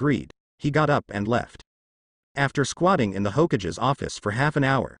readily agreed. He got up and left. After squatting in the Hokage's office for half an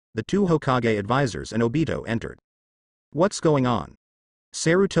hour, the 2 Hokage advisors and Obito entered. "What's going on?"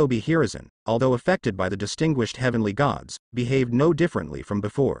 Sarutobi Hiruzen, although affected by the distinguished Heavenly Gods, behaved no differently from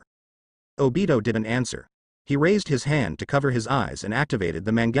before. Obito didn't answer. He raised his hand to cover his eyes and activated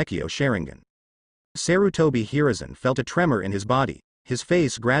the Mangekyo Sharingan. Sarutobi Hiruzen felt a tremor in his body, his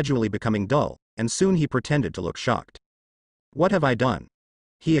face gradually becoming dull, and soon he pretended to look shocked. "What have I done?"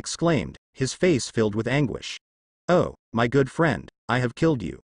 he exclaimed, his face filled with anguish. "Oh, my good friend, I have killed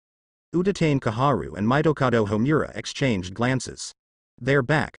you." Utatane Kaharu and Mitokado Homura exchanged glances. "They're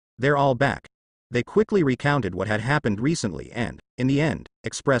back, they're all back." They quickly recounted what had happened recently and, in the end,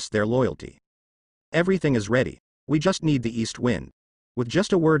 expressed their loyalty. "Everything is ready, we just need the east wind. With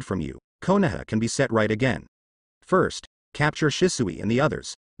just a word from you, Konoha can be set right again. First, capture Shisui and the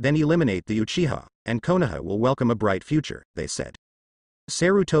others, then eliminate the Uchiha, and Konoha will welcome a bright future," they said.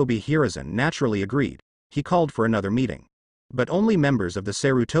 Sarutobi Hiruzen naturally agreed. He called for another meeting. But only members of the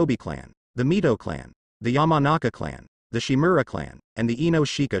Sarutobi clan, the Mito clan, the Yamanaka clan, the Shimura clan, and the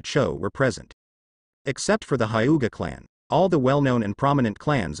Ino-Shika Cho were present. Except for the Hyuga clan, all the well-known and prominent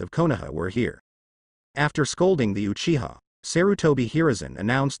clans of Konoha were here. After scolding the Uchiha, Sarutobi Hiruzen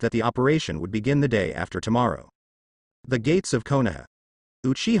announced that the operation would begin the day after tomorrow. The gates of Konoha.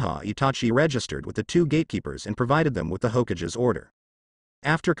 Uchiha Itachi registered with the 2 gatekeepers and provided them with the Hokage's order.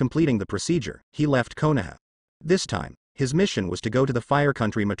 After completing the procedure, he left Konoha. This time, his mission was to go to the Fire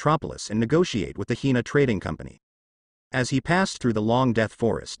Country metropolis and negotiate with the Hina Trading Company. As he passed through the long death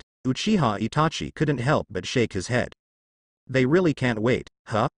forest, Uchiha Itachi couldn't help but shake his head. "They really can't wait,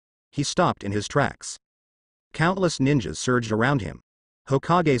 huh?" He stopped in his tracks. Countless ninjas surged around him.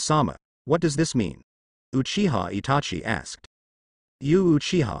 "Hokage-sama, what does this mean?" Uchiha Itachi asked. "You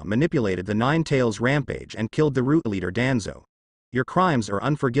Uchiha manipulated the 9 Tails rampage and killed the root leader Danzo. Your crimes are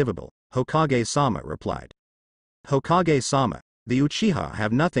unforgivable," Hokage-sama replied. "Hokage-sama, the Uchiha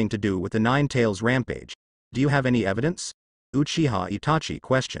have nothing to do with the 9 Tails rampage. Do you have any evidence?" Uchiha Itachi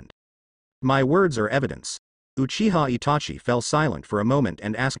questioned. "My words are evidence." Uchiha Itachi fell silent for a moment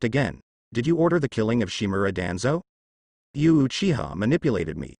and asked again, "Did you order the killing of Shimura Danzo?" "You Uchiha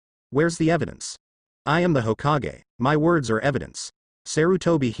manipulated me. Where's the evidence?" "I am the Hokage, my words are evidence."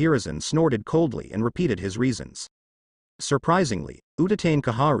 Sarutobi Hiruzen snorted coldly and repeated his reasons. Surprisingly, Udatane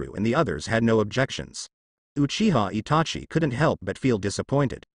Kaharu and the others had no objections. Uchiha Itachi couldn't help but feel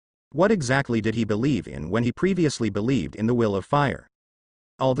disappointed. What exactly did he believe in when he previously believed in the will of fire?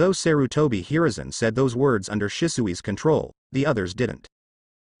 Although Sarutobi Hiruzen said those words under Shisui's control, the others didn't.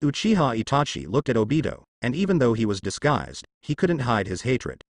 Uchiha Itachi looked at Obito, and even though he was disguised, he couldn't hide his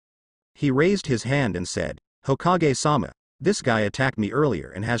hatred. He raised his hand and said, "Hokage-sama, this guy attacked me earlier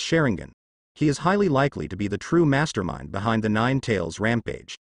and has Sharingan. He is highly likely to be the true mastermind behind the Nine Tails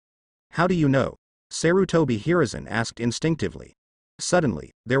rampage." "How do you know?" Sarutobi Hiruzen asked instinctively.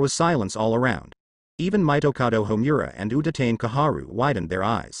 Suddenly, there was silence all around. Even Mitokado Homura and Udatane Kaharu widened their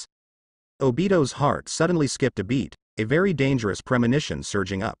eyes. Obito's heart suddenly skipped a beat, a very dangerous premonition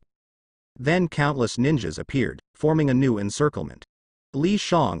surging up. Then countless ninjas appeared, forming a new encirclement. Li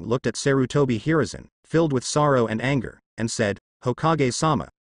Shang looked at Sarutobi Hiruzen, filled with sorrow and anger, and said, "Hokage-sama,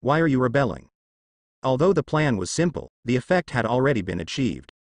 why are you rebelling?" Although the plan was simple, the effect had already been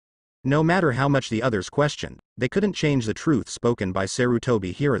achieved. No matter how much the others questioned, they couldn't change the truth spoken by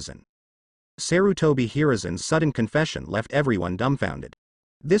Sarutobi Hiruzen. Sarutobi Hiruzen's sudden confession left everyone dumbfounded.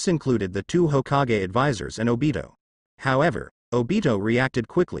 This included the two Hokage advisors and Obito. However, Obito reacted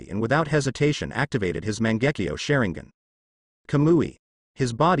quickly and without hesitation activated his Mangekyo Sharingan. Kamui.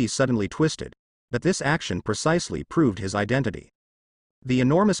 His body suddenly twisted, but this action precisely proved his identity. The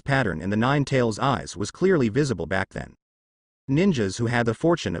enormous pattern in the Nine Tails' eyes was clearly visible back then. Ninjas who had the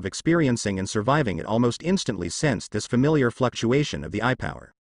fortune of experiencing and surviving it almost instantly sensed this familiar fluctuation of the eye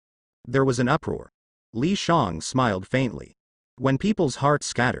power. There was an uproar. Li Shang smiled faintly. When people's hearts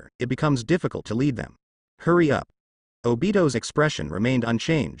scatter, it becomes difficult to lead them. "Hurry up." Obito's expression remained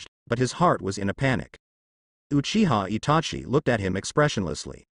unchanged, but his heart was in a panic. Uchiha Itachi looked at him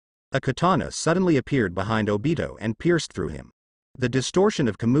expressionlessly. A katana suddenly appeared behind Obito and pierced through him. The distortion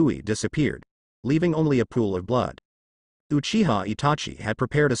of Kamui disappeared, leaving only a pool of blood. Uchiha Itachi had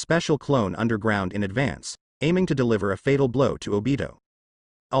prepared a special clone underground in advance, aiming to deliver a fatal blow to Obito.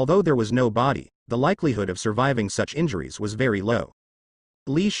 Although there was no body, the likelihood of surviving such injuries was very low.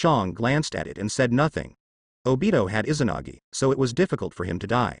 Li Shang glanced at it and said nothing. Obito had Izanagi, so it was difficult for him to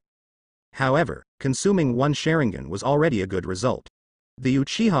die. However, consuming one Sharingan was already a good result. The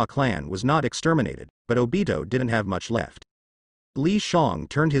Uchiha clan was not exterminated, but Obito didn't have much left. Li Shang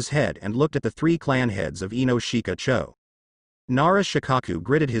turned his head and looked at the three clan heads of Ino Shika Cho. Nara Shikaku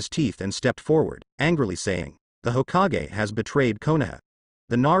gritted his teeth and stepped forward, angrily saying, "The Hokage has betrayed Konoha.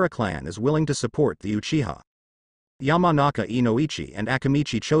 The Nara clan is willing to support the Uchiha." Yamanaka Inoichi and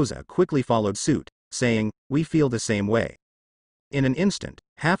Akamichi Choza quickly followed suit, saying, "We feel the same way." In an instant,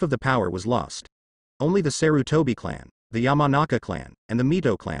 half of the power was lost. Only the Sarutobi clan, the Yamanaka clan, and the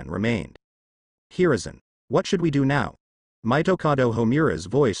Mito clan remained. "Hiruzen, what should we do now?" Mitokado Homura's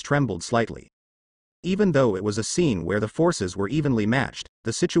voice trembled slightly. Even though it was a scene where the forces were evenly matched,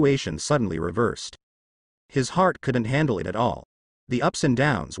 the situation suddenly reversed. His heart couldn't handle it at all. The ups and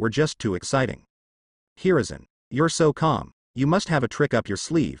downs were just too exciting. "Hiruzen, you're so calm, you must have a trick up your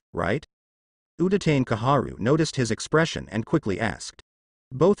sleeve, right?" Udatane Kaharu noticed his expression and quickly asked.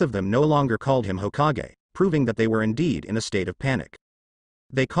 Both of them no longer called him Hokage, proving that they were indeed in a state of panic.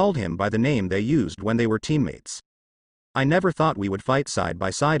 They called him by the name they used when they were teammates. "I never thought we would fight side by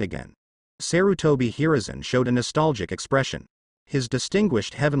side again." Sarutobi Hiruzen showed a nostalgic expression. His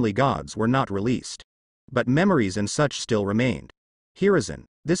distinguished heavenly gods were not released. But memories and such still remained. "Hiruzen,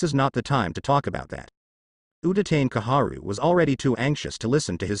 this is not the time to talk about that." Udatane Kaharu was already too anxious to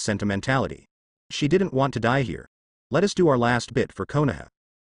listen to his sentimentality. "She didn't want to die here. Let us do our last bit for Konoha."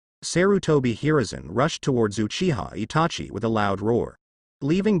 Sarutobi Hiruzen rushed towards Uchiha Itachi with a loud roar.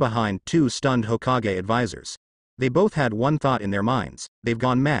 Leaving behind two stunned Hokage advisors. They both had one thought in their minds: they've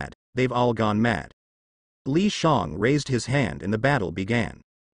gone mad, they've all gone mad. Li Shang raised his hand and the battle began.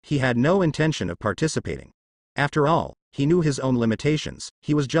 He had no intention of participating. After all, he knew his own limitations,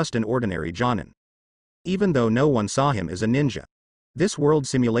 he was just an ordinary jonin. Even though no one saw him as a ninja. This world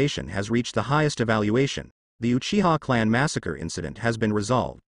simulation has reached the highest evaluation. The Uchiha clan massacre incident has been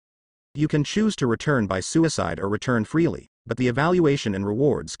resolved. You can choose to return by suicide or return freely, but the evaluation and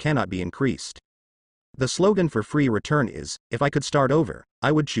rewards cannot be increased. The slogan for free return is, "If I could start over,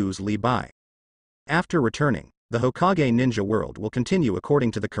 I would choose Li Bai." After returning, the Hokage ninja world will continue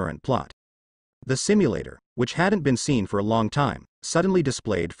according to the current plot. The simulator, which hadn't been seen for a long time, suddenly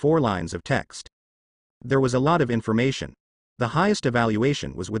displayed 4 lines of text. There was a lot of information. The highest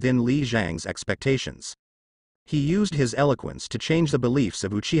evaluation was within Li Zhang's expectations. He used his eloquence to change the beliefs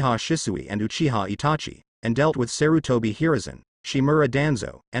of Uchiha Shisui and Uchiha Itachi, and dealt with Sarutobi Hiruzen, Shimura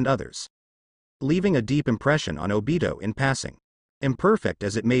Danzo, and others. Leaving a deep impression on Obito in passing. Imperfect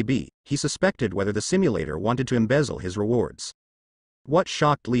as it may be, he suspected whether the simulator wanted to embezzle his rewards. What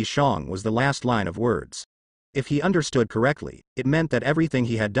shocked Li Shang was the last line of words. If he understood correctly, it meant that everything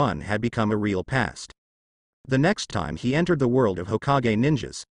he had done had become a real past. The next time he entered the world of Hokage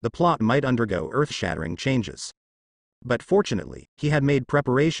ninjas, the plot might undergo earth-shattering changes. But fortunately, he had made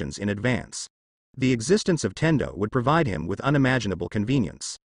preparations in advance. The existence of Tendo would provide him with unimaginable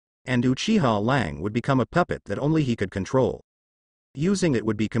convenience. And Uchiha Lang would become a puppet that only he could control. Using it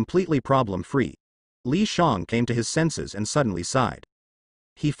would be completely problem-free. Li Shang came to his senses and suddenly sighed.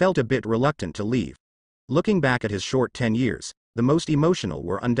 He felt a bit reluctant to leave. Looking back at his short 10 years, the most emotional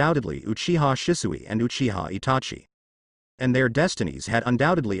were undoubtedly Uchiha Shisui and Uchiha Itachi. And their destinies had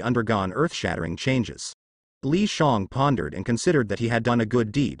undoubtedly undergone earth-shattering changes. Li Shang pondered and considered that he had done a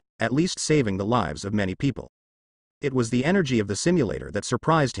good deed, at least saving the lives of many people. It was the energy of the simulator that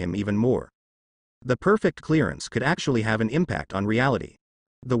surprised him even more. The perfect clearance could actually have an impact on reality.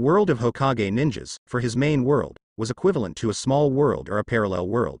 The world of Hokage ninjas, for his main world, was equivalent to a small world or a parallel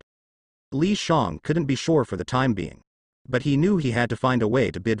world. Li Shang couldn't be sure for the time being. But he knew he had to find a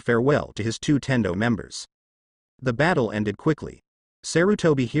way to bid farewell to his 2 Tendo members. The battle ended quickly.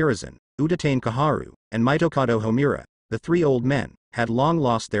 Sarutobi Hiruzen, Udatain Kaharu, and Mitokado Homura, the 3 old men, had long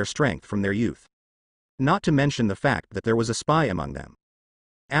lost their strength from their youth. Not to mention the fact that there was a spy among them.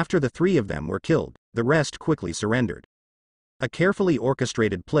 After the 3 of them were killed, the rest quickly surrendered. A carefully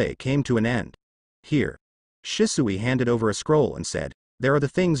orchestrated play came to an end. Here. Shisui handed over a scroll and said, "There are the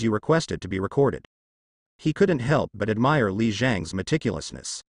things you requested to be recorded." He couldn't help but admire Li Zhang's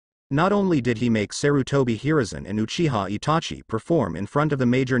meticulousness. Not only did he make Sarutobi Hiruzen and Uchiha Itachi perform in front of the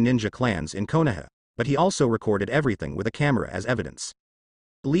major ninja clans in Konoha, but he also recorded everything with a camera as evidence.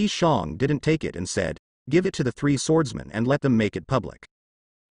 Li Shang didn't take it and said, "Give it to the 3 swordsmen and let them make it public."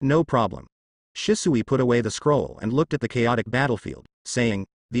 No problem. Shisui put away the scroll and looked at the chaotic battlefield, saying,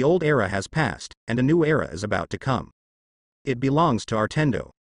 "The old era has passed, and a new era is about to come. It belongs to our Tendo."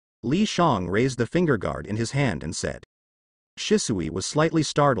 Li Shang raised the finger guard in his hand and said. Shisui was slightly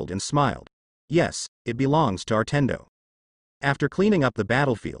startled and smiled. "Yes, it belongs to our Tendo." After cleaning up the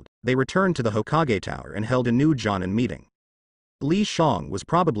battlefield, they returned to the Hokage Tower and held a new Jonin meeting. Li Shang was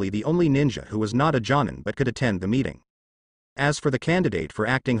probably the only ninja who was not a Jonin but could attend the meeting. As for the candidate for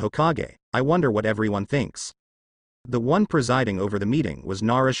acting Hokage, I wonder what everyone thinks. The one presiding over the meeting was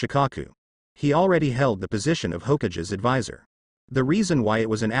Nara Shikaku. He already held the position of Hokage's advisor. The reason why it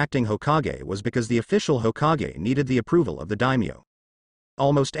was an acting Hokage was because the official Hokage needed the approval of the daimyo.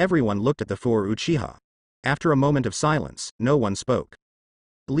 Almost everyone looked at the 4 Uchiha. After a moment of silence, no one spoke.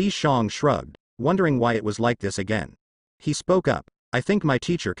 Li Shang shrugged, wondering why it was like this again. He spoke up, "I think my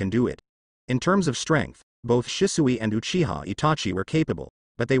teacher can do it." In terms of strength, both Shisui and Uchiha Itachi were capable,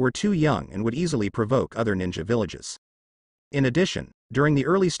 but they were too young and would easily provoke other ninja villages. In addition, during the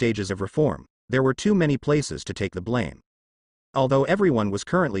early stages of reform, there were too many places to take the blame. Although everyone was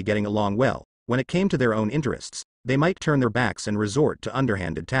currently getting along well, when it came to their own interests, they might turn their backs and resort to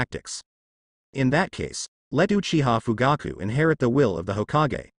underhanded tactics. In that case, let Uchiha Fugaku inherit the will of the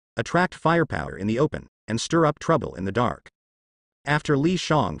Hokage, attract firepower in the open, and stir up trouble in the dark. After Li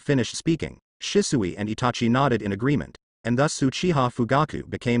Shang finished speaking, Shisui and Itachi nodded in agreement, and thus Uchiha Fugaku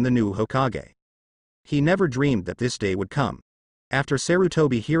became the new Hokage. He never dreamed that this day would come. After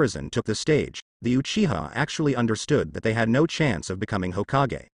Sarutobi Hiruzen took the stage, the Uchiha actually understood that they had no chance of becoming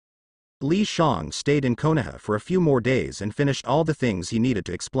Hokage. Li Shang stayed in Konoha for a few more days and finished all the things he needed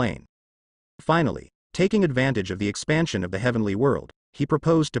to explain. Finally, taking advantage of the expansion of the heavenly world, he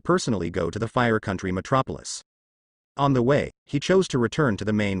proposed to personally go to the Fire Country metropolis. On the way, he chose to return to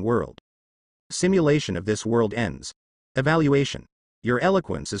the main world. Simulation of this world ends. Evaluation. Your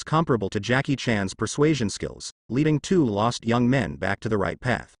eloquence is comparable to Jackie Chan's persuasion skills, leading 2 lost young men back to the right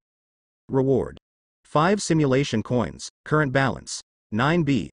path. Reward. 5 simulation coins, current balance,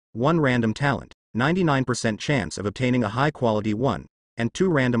 9B, 1 random talent, 99% chance of obtaining a high-quality one, and 2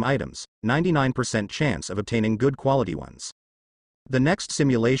 random items, 99% chance of obtaining good quality ones. The next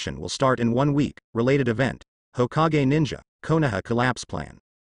simulation will start in 1 week, related event, Hokage Ninja, Konoha Collapse Plan.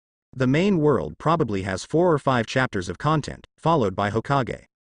 The main world probably has 4 or 5 chapters of content, followed by Hokage.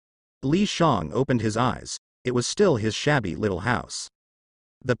 Li Shang opened his eyes. It was still his shabby little house.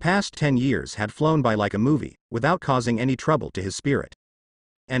 The past 10 years had flown by like a movie, without causing any trouble to his spirit.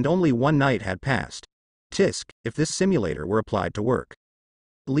 And only 1 night had passed. Tisk, if this simulator were applied to work.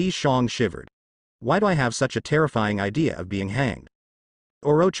 Li Shang shivered. Why do I have such a terrifying idea of being hanged?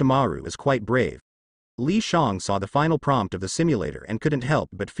 Orochimaru is quite brave. Li Shang saw the final prompt of the simulator and couldn't help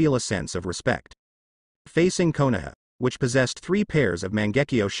but feel a sense of respect. Facing Konoha, which possessed 3 pairs of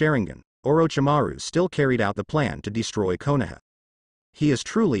Mangekyo Sharingan, Orochimaru still carried out the plan to destroy Konoha. He is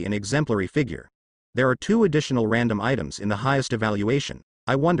truly an exemplary figure. There are 2 additional random items in the highest evaluation,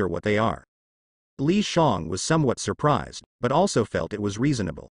 I wonder what they are. Li Shang was somewhat surprised, but also felt it was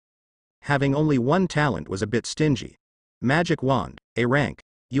reasonable. Having only 1 talent was a bit stingy. Magic Wand, A rank.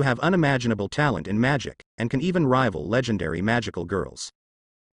 You have unimaginable talent in magic, and can even rival legendary magical girls.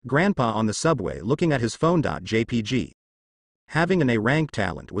 Grandpa on the subway looking at his phone. JPG. Having an A rank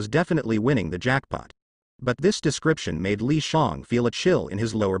talent was definitely winning the jackpot. But this description made Li Shang feel a chill in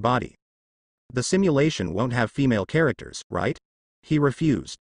his lower body. The simulation won't have female characters, right? He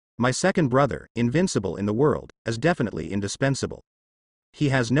refused. My second brother, invincible in the world, is definitely indispensable. He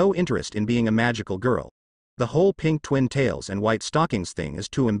has no interest in being a magical girl. The whole pink twin tails and white stockings thing is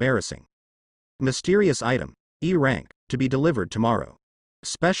too embarrassing. Mysterious item, E rank, to be delivered tomorrow.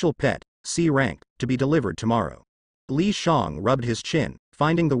 Special pet, C rank, to be delivered tomorrow. Li Shang rubbed his chin,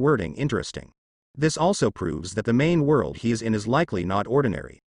 finding the wording interesting. This also proves that the main world he is in is likely not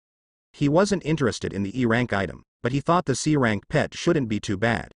ordinary. He wasn't interested in the E rank item, but he thought the C rank pet shouldn't be too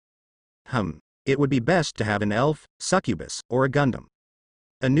bad. It would be best to have an elf, succubus, or a Gundam.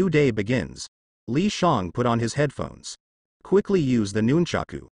 A new day begins. Li Shang put on his headphones. Quickly use the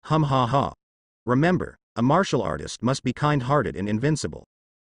nunchaku, ha ha. Remember, a martial artist must be kind-hearted and invincible.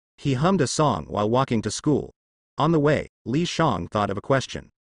 He hummed a song while walking to school. On the way, Li Shang thought of a question.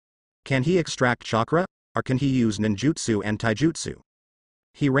 Can he extract chakra, or can he use ninjutsu and taijutsu?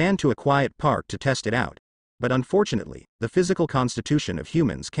 He ran to a quiet park to test it out. But unfortunately, the physical constitution of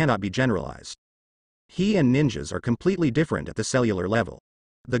humans cannot be generalized. He and ninjas are completely different at the cellular level.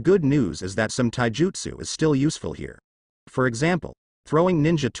 The good news is that some taijutsu is still useful here. For example, throwing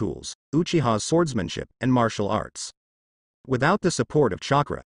ninja tools, Uchiha's swordsmanship, and martial arts. Without the support of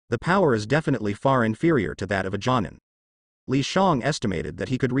chakra, the power is definitely far inferior to that of a Jonin. Li Shang estimated that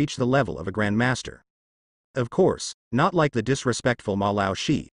he could reach the level of a grandmaster. Of course, not like the disrespectful Ma Lao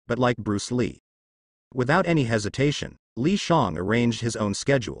Shi, but like Bruce Lee. Without any hesitation, Li Shang arranged his own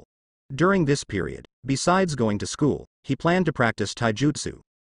schedule. During this period, besides going to school, he planned to practice taijutsu.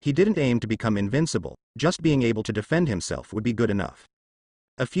 He didn't aim to become invincible, just being able to defend himself would be good enough.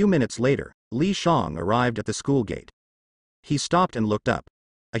 A few minutes later, Li Shang arrived at the school gate. He stopped and looked up.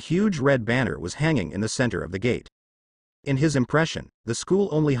 A huge red banner was hanging in the center of the gate. In his impression, the school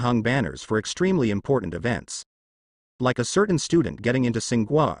only hung banners for extremely important events. Like a certain student getting into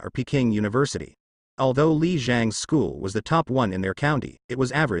Tsinghua or Peking University. Although Li Zhang's school was the top one in their county, it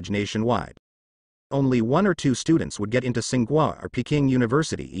was average nationwide. Only 1 or 2 students would get into Tsinghua or Peking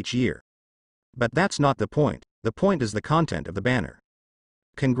University each year. But that's not the point is the content of the banner.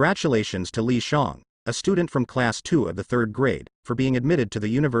 Congratulations to Li Shang, a student from class 2 of the 3rd grade, for being admitted to the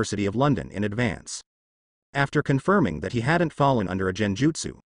University of London in advance. After confirming that he hadn't fallen under a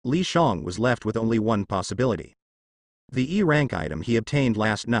genjutsu, Li Shang was left with only one possibility. The E rank item he obtained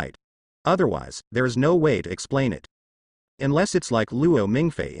last night. Otherwise, there is no way to explain it. Unless it's like Luo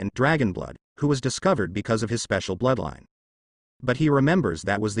Mingfei in Dragon Blood, who was discovered because of his special bloodline. But he remembers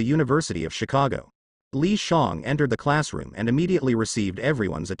that was the University of Chicago. Li Shang entered the classroom and immediately received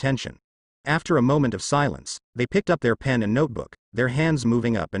everyone's attention. After a moment of silence, they picked up their pen and notebook, their hands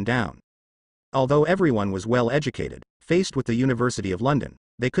moving up and down. Although everyone was well educated, faced with the University of London,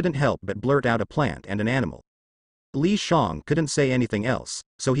 they couldn't help but blurt out a plant and an animal. Li Shang couldn't say anything else,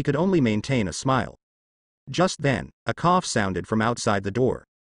 so he could only maintain a smile. Just then, a cough sounded from outside the door.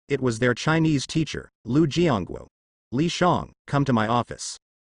 It was their Chinese teacher, Lu Jiangguo. Li Shang, come to my office.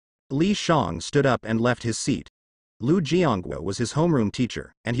 Li Shang stood up and left his seat. Lu Jiangguo was his homeroom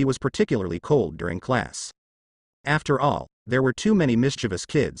teacher, and he was particularly cold during class. After all, there were too many mischievous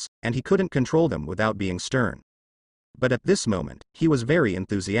kids, and he couldn't control them without being stern. But at this moment, he was very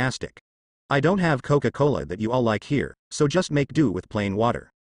enthusiastic. I don't have Coca-Cola that you all like here, so just make do with plain water.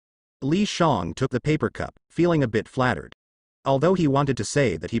 Li Shang took the paper cup, feeling a bit flattered. Although he wanted to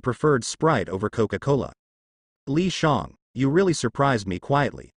say that he preferred Sprite over Coca-Cola. Li Shang, you really surprised me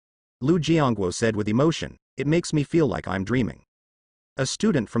quietly. Lu Jiangguo said with emotion, it makes me feel like I'm dreaming. A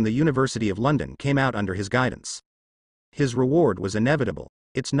student from the University of London came out under his guidance. His reward was inevitable,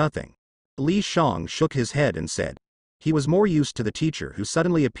 it's nothing. Li Shang shook his head and said. He was more used to the teacher who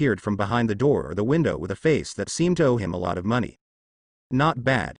suddenly appeared from behind the door or the window with a face that seemed to owe him a lot of money. Not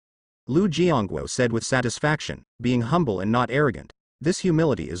bad. Lu Jiangguo said with satisfaction, being humble and not arrogant. This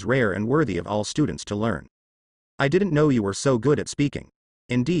humility is rare and worthy of all students to learn. I didn't know you were so good at speaking.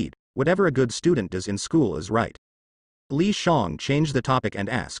 Indeed, whatever a good student does in school is right. Li Shang changed the topic and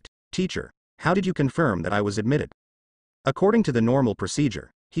asked, Teacher, how did you confirm that I was admitted? According to the normal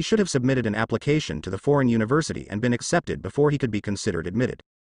procedure, he should have submitted an application to the foreign university and been accepted before he could be considered admitted.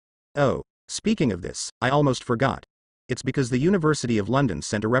 Oh, speaking of this, I almost forgot. It's because the University of London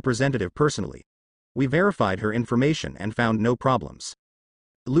sent a representative personally. We verified her information and found no problems.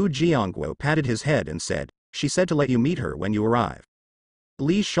 Lu Jiangguo patted his head and said, she said to let you meet her when you arrive.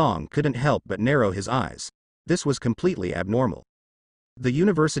 Li Shang couldn't help but narrow his eyes. This was completely abnormal. The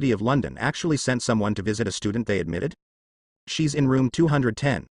University of London actually sent someone to visit a student they admitted? She's in room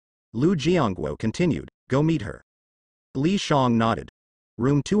 210. Lu Jiangguo continued, go meet her. Li Shang nodded.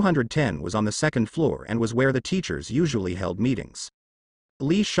 Room 210 was on the second floor and was where the teachers usually held meetings.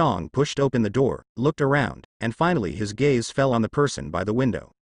 Li Shang pushed open the door, looked around, and finally his gaze fell on the person by the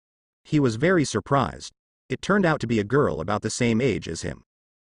window. He was very surprised. It turned out to be a girl about the same age as him.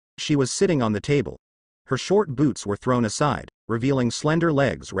 She was sitting on the table. Her short boots were thrown aside, revealing slender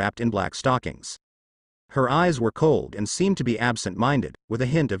legs wrapped in black stockings. Her eyes were cold and seemed to be absent-minded, with a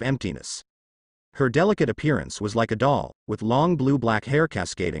hint of emptiness. Her delicate appearance was like a doll, with long blue-black hair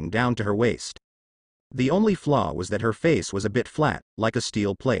cascading down to her waist. The only flaw was that her face was a bit flat, like a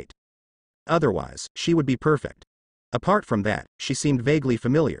steel plate. Otherwise, she would be perfect. Apart from that, she seemed vaguely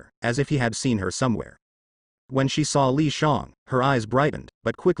familiar, as if he had seen her somewhere. When she saw Li Shang, her eyes brightened,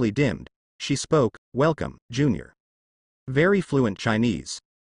 but quickly dimmed. She spoke, welcome, Junior. Very fluent Chinese.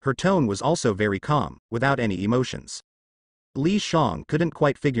 Her tone was also very calm, without any emotions. Li Shang couldn't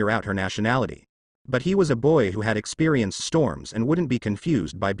quite figure out her nationality. But he was a boy who had experienced storms and wouldn't be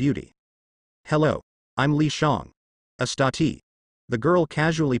confused by beauty. Hello. I'm Li Shang. A stati. The girl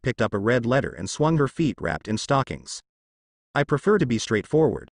casually picked up a red letter and swung her feet wrapped in stockings. I prefer to be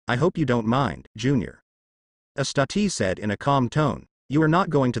straightforward, I hope you don't mind, Junior. A stati said in a calm tone, you are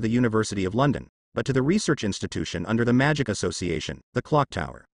not going to the University of London, but to the research institution under the Magic Association, the Clock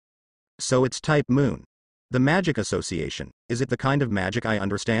Tower. So it's Type Moon. The Magic Association, is it the kind of magic I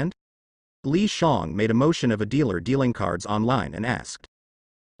understand? Li Shang made a motion of a dealer dealing cards online and asked.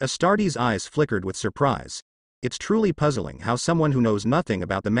 Astarte's eyes flickered with surprise. It's truly puzzling how someone who knows nothing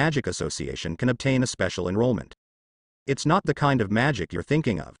about the Magic Association can obtain a special enrollment. It's not the kind of magic you're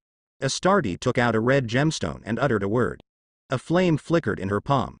thinking of. Astarte took out a red gemstone and uttered a word. A flame flickered in her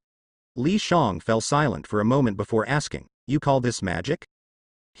palm. Li Shang fell silent for a moment before asking, you call this magic?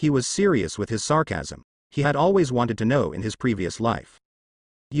 He was serious with his sarcasm. He had always wanted to know in his previous life.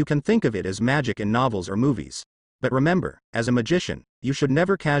 You can think of it as magic in novels or movies. But remember, as a magician, you should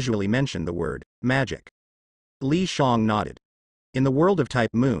never casually mention the word, magic. Li Shang nodded. In the world of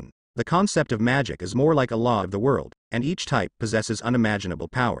Type Moon, the concept of magic is more like a law of the world, and each type possesses unimaginable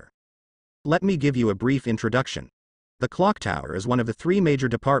power. Let me give you a brief introduction. The Clock Tower is one of the three major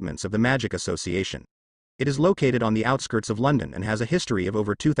departments of the Magic Association. It is located on the outskirts of London and has a history of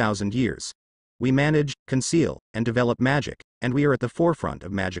over 2,000 years. We manage, conceal, and develop magic, and we are at the forefront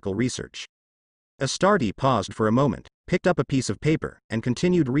of magical research. Astarte paused for a moment, picked up a piece of paper, and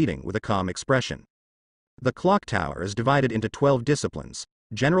continued reading with a calm expression. The Clock Tower is divided into 12 disciplines: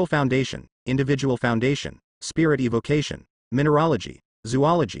 General Foundation, Individual Foundation, Spirit Evocation, Mineralogy,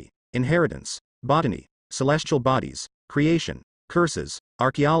 Zoology, Inheritance, Botany, Celestial Bodies, Creation, Curses,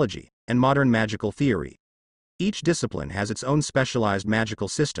 Archaeology, and Modern Magical Theory. Each discipline has its own specialized magical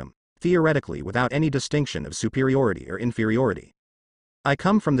system, theoretically without any distinction of superiority or inferiority. I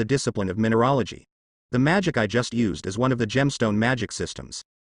come from the discipline of mineralogy. The magic I just used is one of the gemstone magic systems.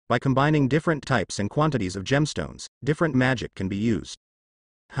 By combining different types and quantities of gemstones, different magic can be used.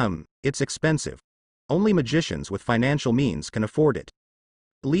 It's expensive. Only magicians with financial means can afford it.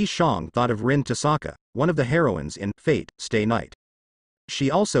 Li Shang thought of Rin Tasaka, one of the heroines in Fate, Stay Night.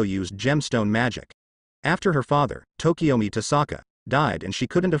 She also used gemstone magic. After her father, Tokiomi Tasaka, died and she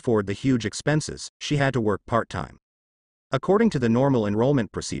couldn't afford the huge expenses, she had to work part-time. According to the normal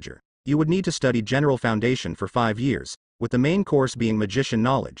enrollment procedure, you would need to study General Foundation for 5 years, with the main course being magician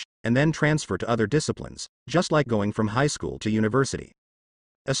knowledge, and then transfer to other disciplines, just like going from high school to university.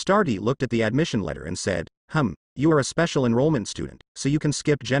 Astarte looked at the admission letter and said, you are a special enrollment student, so you can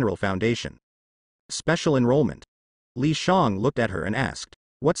skip General Foundation. Special enrollment? Li Shang looked at her and asked,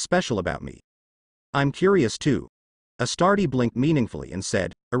 what's special about me? I'm curious too. Astarte blinked meaningfully and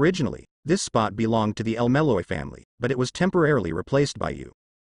said, originally, this spot belonged to the El Meloy family, but it was temporarily replaced by you.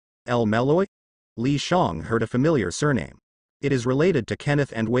 El Meloy? Li Shang heard a familiar surname. It is related to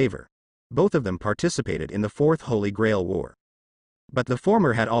Kenneth and Waver. Both of them participated in the Fourth Holy Grail War. But the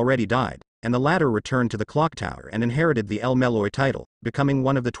former had already died, and the latter returned to the Clock Tower and inherited the El Meloy title, becoming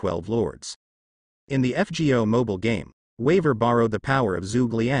one of the 12 lords. In the FGO mobile game, Waver borrowed the power of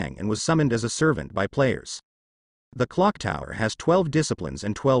Zhuge Liang and was summoned as a servant by players. The Clock Tower has 12 disciplines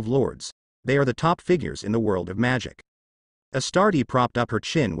and 12 lords. They are the top figures in the world of magic. Astarte propped up her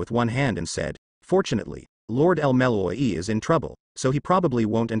chin with one hand and said, fortunately, Lord El Meloy is in trouble, so he probably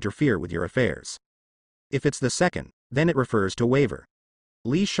won't interfere with your affairs. If it's the second, Then it refers to waiver.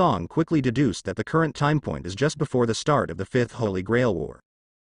 Li Shang quickly deduced that the current time point is just before the start of the Fifth Holy Grail War.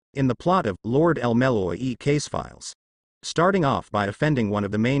 In the plot of Lord El Meloi case files, starting off by offending one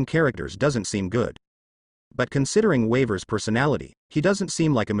of the main characters doesn't seem good. But considering Waiver's personality, he doesn't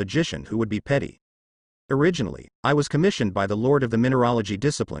seem like a magician who would be petty. Originally, I was commissioned by the Lord of the Mineralogy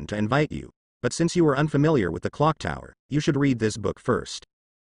discipline to invite you, but since you are unfamiliar with the clock tower, you should read this book first.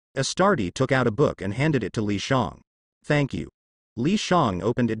 Astarte took out a book and handed it to Li Shang. Thank you. Li Shang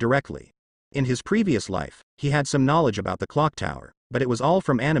opened it directly. In his previous life, he had some knowledge about the clock tower, but it was all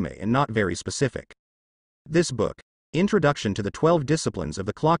from anime and not very specific. This book, Introduction to the 12 Disciplines of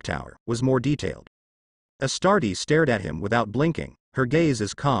the Clock Tower, was more detailed. Astarte stared at him without blinking, her gaze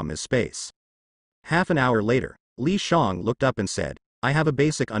as calm as space. Half an hour later, Li Shang looked up and said, I have a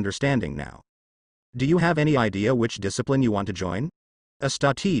basic understanding now. Do you have any idea which discipline you want to join?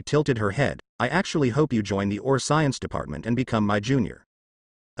 Astarte tilted her head, I actually hope you join the Or Science Department and become my junior.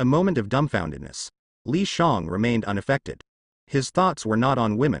 A moment of dumbfoundedness. Li Shang remained unaffected. His thoughts were not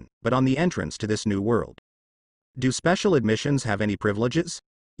on women, but on the entrance to this new world. Do special admissions have any privileges?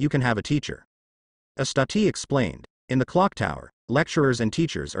 You can have a teacher. Astarte explained, in the clock tower, lecturers and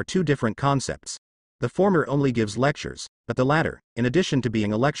teachers are two different concepts. The former only gives lectures, but the latter, in addition to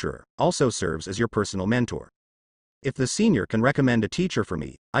being a lecturer, also serves as your personal mentor. If the senior can recommend a teacher for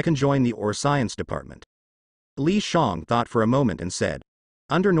me, I can join the Or Science Department. Li Shang thought for a moment and said,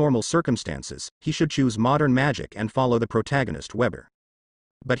 under normal circumstances, he should choose modern magic and follow the protagonist Weber.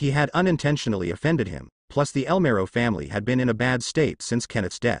 But he had unintentionally offended him, plus the Elmero family had been in a bad state since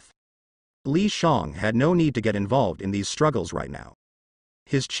Kenneth's death. Li Shang had no need to get involved in these struggles right now.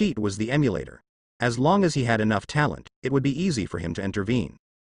 His cheat was the emulator. As long as he had enough talent, it would be easy for him to intervene.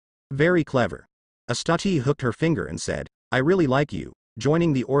 Very clever. Astarte hooked her finger and said, I really like you,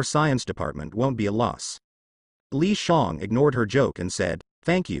 joining the Or Science Department won't be a loss. Li Shang ignored her joke and said,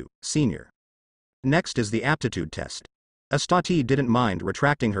 thank you, senior. Next is the aptitude test. Astarte didn't mind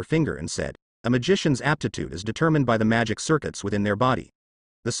retracting her finger and said, a magician's aptitude is determined by the magic circuits within their body.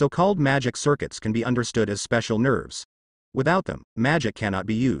 The so-called magic circuits can be understood as special nerves. Without them, magic cannot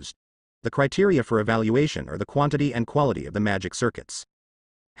be used. The criteria for evaluation are the quantity and quality of the magic circuits.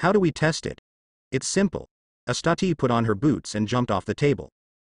 How do we test it? It's simple. Astarte put on her boots and jumped off the table.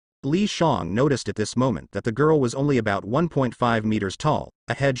 Li Shang noticed at this moment that the girl was only about 1.5 meters tall,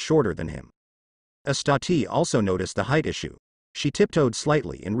 a head shorter than him. Astarte also noticed the height issue. She tiptoed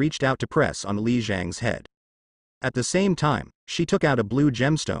slightly and reached out to press on Li Zhang's head. At the same time, she took out a blue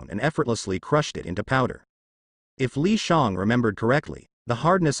gemstone and effortlessly crushed it into powder. If Li Shang remembered correctly, the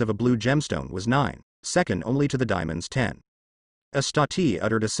hardness of a blue gemstone was 9, second only to the diamond's 10. Astarte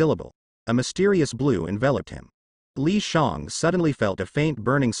uttered a syllable. A mysterious blue enveloped him. Li Shang suddenly felt a faint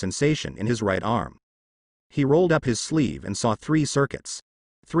burning sensation in his right arm. He rolled up his sleeve and saw 3 circuits.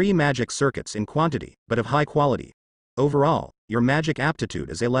 3 magic circuits in quantity, but of high quality. Overall, your magic aptitude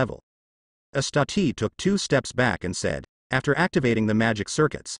is A level. Astarte took 2 steps back and said, after activating the magic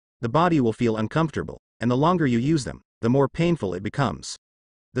circuits, the body will feel uncomfortable, and the longer you use them, the more painful it becomes.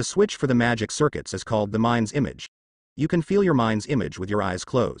 The switch for the magic circuits is called the mind's image. You can feel your mind's image with your eyes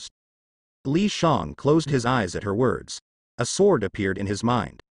closed. Li Shang closed his eyes at her words. A sword appeared in his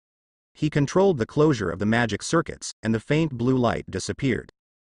mind. He controlled the closure of the magic circuits, and the faint blue light disappeared.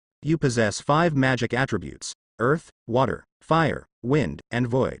 You possess 5 magic attributes: earth, water, fire, wind, and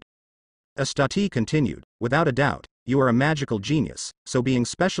void. Astarte continued, without a doubt, you are a magical genius, so being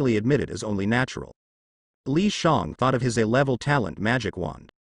specially admitted is only natural. Li Shang thought of his A-level talent magic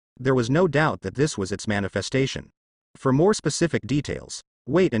wand. There was no doubt that this was its manifestation. For more specific details,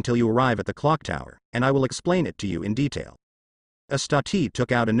 wait until you arrive at the clock tower, and I will explain it to you in detail. Astarte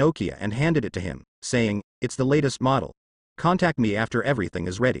took out a Nokia and handed it to him, saying, it's the latest model. Contact me after everything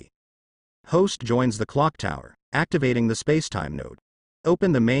is ready. Host joins the clock tower, activating the spacetime node.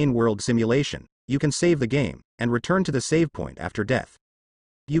 Open the main world simulation, you can save the game, and return to the save point after death.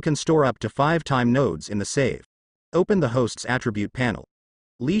 You can store up to 5 time nodes in the save. Open the host's attribute panel.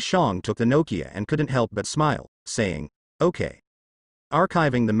 Li Shang took the Nokia and couldn't help but smile, saying, okay.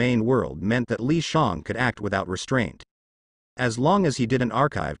 Archiving the main world meant that Li Shang could act without restraint. As long as he didn't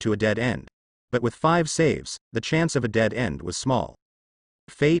archive to a dead end. But with 5 saves, the chance of a dead end was small.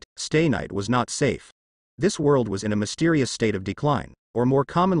 Fate, Stay Night was not safe. This world was in a mysterious state of decline, or more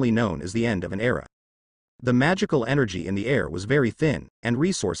commonly known as the end of an era. The magical energy in the air was very thin, and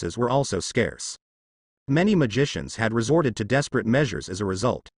resources were also scarce. Many magicians had resorted to desperate measures as a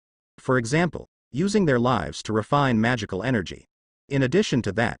result. For example, using their lives to refine magical energy. In addition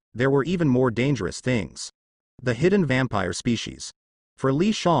to that, there were even more dangerous things. The hidden vampire species. For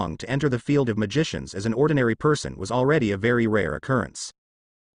Li Shang to enter the field of magicians as an ordinary person was already a very rare occurrence.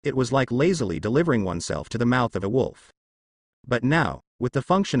 It was like lazily delivering oneself to the mouth of a wolf. But now, with the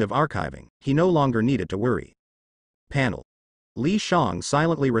function of archiving, he no longer needed to worry. Panel. Li Shang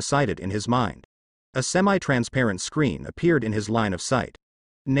silently recited in his mind. A semi-transparent screen appeared in his line of sight.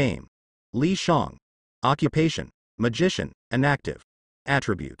 Name: Li Shang. Occupation: magician, inactive.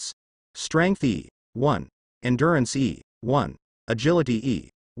 Attributes: Strength E, 1. Endurance E, 1. Agility E,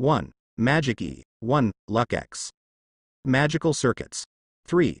 1. Magic E, 1. Luck X. Magical circuits: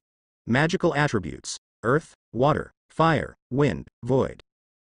 3. Magical attributes: Earth, Water, Fire, Wind, Void.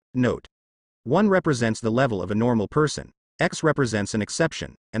 Note: 1 represents the level of a normal person, X represents an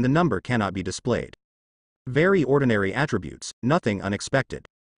exception, and the number cannot be displayed. Very ordinary attributes, nothing unexpected.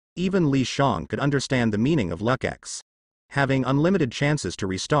 Even Li Shang could understand the meaning of Luck X. Having unlimited chances to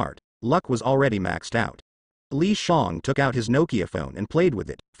restart, luck was already maxed out. Li Shang took out his Nokia phone and played with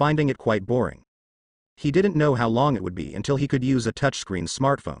it, finding it quite boring. He didn't know how long it would be until he could use a touchscreen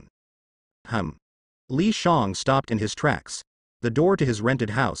smartphone. Li Shang stopped in his tracks. The door to his rented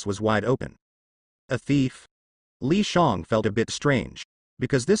house was wide open. A thief? Li Shang felt a bit strange,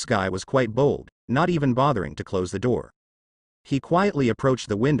 because this guy was quite bold, not even bothering to close the door. He quietly approached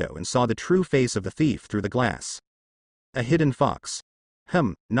the window and saw the true face of the thief through the glass. A hidden fox.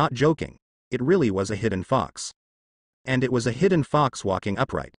 Not joking. It really was a hidden fox. And it was a hidden fox walking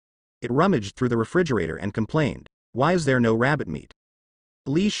upright. It rummaged through the refrigerator and complained, "Why is there no rabbit meat?"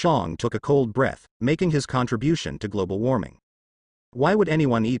 Li Shang took a cold breath, making his contribution to global warming. Why would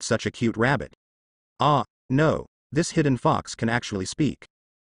anyone eat such a cute rabbit? Ah, no, this hidden fox can actually speak.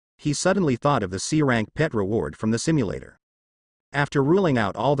 He suddenly thought of the C-rank pet reward from the simulator. After ruling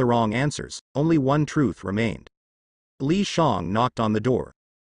out all the wrong answers, only one truth remained. Li Shang knocked on the door.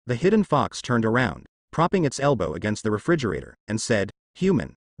 The hidden fox turned around, propping its elbow against the refrigerator, and said,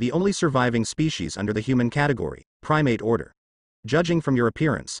 "Human, the only surviving species under the human category, primate order. Judging from your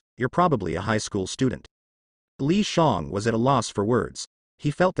appearance, you're probably a high school student." Li Shang was at a loss for words.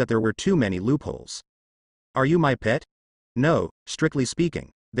 He felt that there were too many loopholes. "Are you my pet?" "No, strictly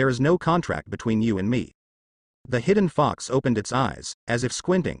speaking, there is no contract between you and me." The hidden fox opened its eyes, as if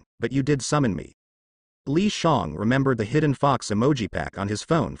squinting, "But you did summon me." Li Shang remembered the hidden fox emoji pack on his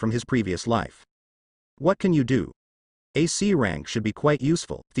phone from his previous life. "What can you do?" "A C rank should be quite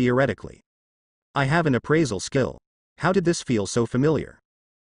useful, theoretically." "I have an appraisal skill." "How did this feel so familiar?"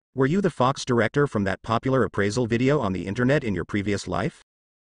 "Were you the fox director from that popular appraisal video on the internet in your previous life?"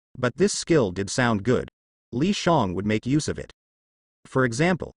 But this skill did sound good. Li Shang would make use of it. For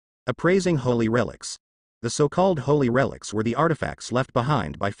example, appraising holy relics. The so-called holy relics were the artifacts left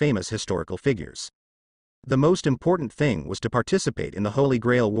behind by famous historical figures. The most important thing was to participate in the Holy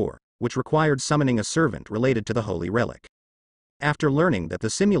Grail War, which required summoning a servant related to the holy relic. After learning that the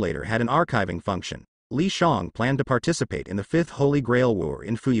simulator had an archiving function, Li Shang planned to participate in the 5th Holy Grail War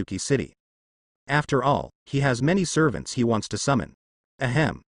in Fuyuki City. After all, he has many servants he wants to summon.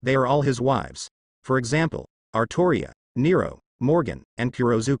 They are all his wives. For example, Artoria, Nero, Morgan, and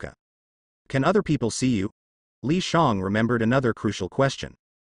Kurozuka. "Can other people see you?" Li Shang remembered another crucial question.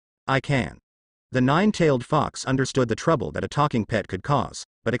 "I can." The nine-tailed fox understood the trouble that a talking pet could cause,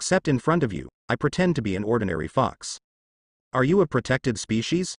 "But except in front of you, I pretend to be an ordinary fox." "Are you a protected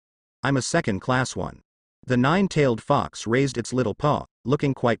species?" "I'm a second-class one." The nine-tailed fox raised its little paw,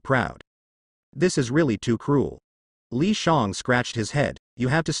 looking quite proud. "This is really too cruel." Li Shang scratched his head. "You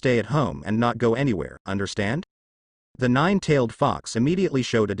have to stay at home and not go anywhere, understand?" The nine-tailed fox immediately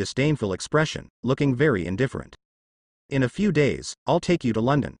showed a disdainful expression, looking very indifferent. "In a few days, I'll take you to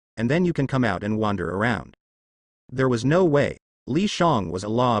London, and then you can come out and wander around." There was no way. Li Shang was a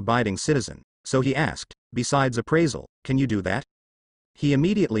law-abiding citizen, so he asked, "Besides appraisal, can you do that?" He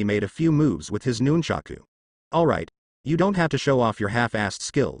immediately made a few moves with his nunchaku. "Alright, you don't have to show off your half-assed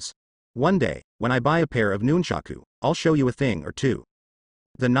skills. One day, when I buy a pair of nunchaku, I'll show you a thing or two."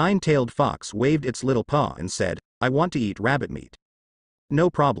 The nine-tailed fox waved its little paw and said, "I want to eat rabbit meat." "No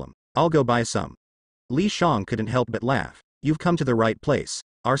problem, I'll go buy some." Li Shang couldn't help but laugh. "You've come to the right place.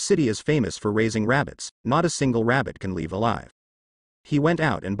 Our city is famous for raising rabbits, not a single rabbit can leave alive." He went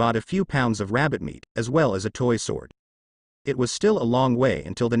out and bought a few pounds of rabbit meat, as well as a toy sword. It was still a long way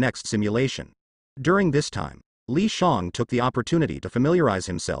until the next simulation. During this time, Li Shang took the opportunity to familiarize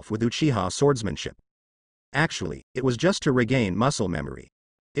himself with Uchiha swordsmanship. Actually, it was just to regain muscle memory.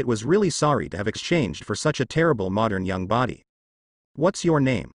 It was really sorry to have exchanged for such a terrible modern young body. "What's your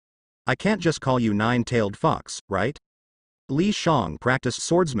name?" "I can't just call you Nine-Tailed Fox, right?" Li Shang practiced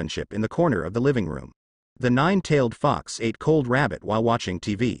swordsmanship in the corner of the living room. The nine-tailed fox ate cold rabbit while watching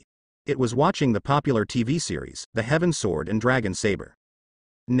TV. It was watching the popular TV series, The Heaven Sword and Dragon Saber.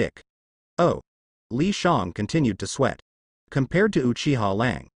 Nick. Oh. Li Shang continued to sweat. Compared to Uchiha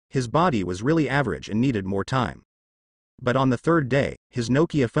Lang, his body was really average and needed more time. But on the third day, his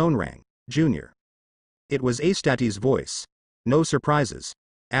Nokia phone rang. Junior. It was Astati's voice. No surprises.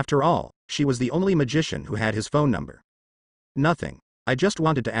 After all, she was the only magician who had his phone number. Nothing. I just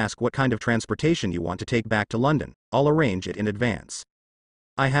wanted to ask what kind of transportation you want to take back to London. I'll arrange it in advance.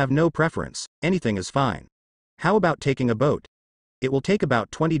 I have no preference, anything is fine. How about taking a boat? It will take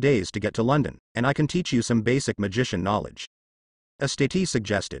about 20 days to get to London, and I can teach you some basic magician knowledge. Astati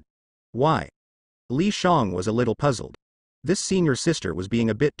suggested. Why? Li Shang was a little puzzled. This senior sister was being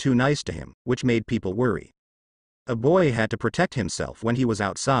a bit too nice to him, which made people worry. A boy had to protect himself when he was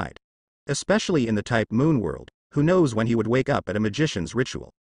outside. Especially in the type moon world, who knows when he would wake up at a magician's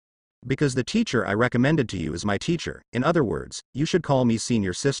ritual. Because the teacher I recommended to you is my teacher, in other words, you should call me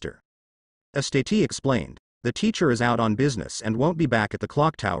senior sister. Astati explained. The teacher is out on business and won't be back at the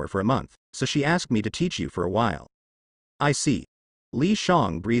clock tower for a month, so she asked me to teach you for a while. I see. Li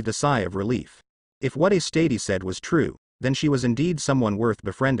Shang breathed a sigh of relief. If what Astati said was true, then she was indeed someone worth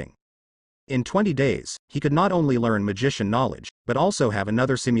befriending. In 20 days, he could not only learn magician knowledge, but also have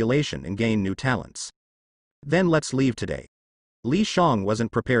another simulation and gain new talents. Then let's leave today. Li Shang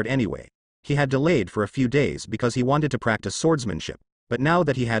wasn't prepared anyway. He had delayed for a few days because he wanted to practice swordsmanship, but now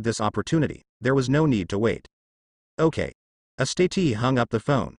that he had this opportunity, there was no need to wait. Okay. Astati hung up the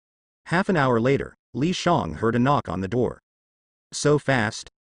phone. Half an hour later, Li Shang heard a knock on the door. So fast?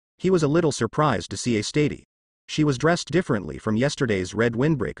 He was a little surprised to see Astati. She was dressed differently from yesterday's red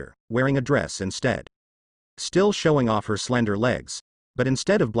windbreaker, wearing a dress instead. Still showing off her slender legs, but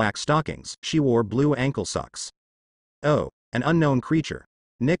instead of black stockings, she wore blue ankle socks. Oh, an unknown creature.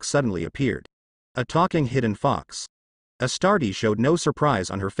 Nick suddenly appeared. A talking hidden fox. Astati showed no surprise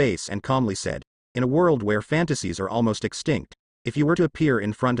on her face and calmly said, in a world where fantasies are almost extinct, if you were to appear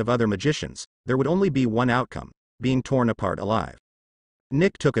in front of other magicians, there would only be one outcome, being torn apart alive.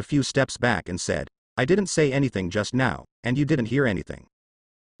 Nick took a few steps back and said, I didn't say anything just now, and you didn't hear anything.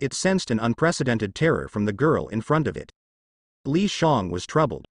 It sensed an unprecedented terror from the girl in front of it. Li Shang was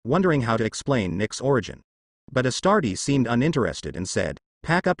troubled, wondering how to explain Nick's origin. But Astati seemed uninterested and said,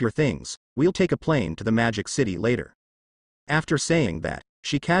 pack up your things, we'll take a plane to the Magic City later. After saying that,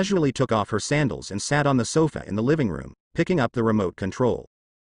 she casually took off her sandals and sat on the sofa in the living room, picking up the remote control.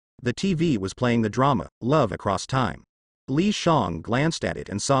 The TV was playing the drama, Love Across Time. Li Shang glanced at it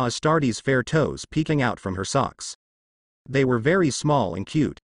and saw Astati's fair toes peeking out from her socks. They were very small and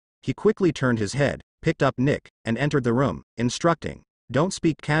cute. He quickly turned his head, picked up Nick, and entered the room, instructing, don't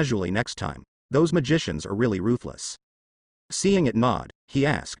speak casually next time, those magicians are really ruthless. Seeing it nod, he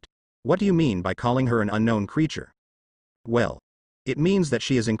asked, what do you mean by calling her an unknown creature? Well, it means that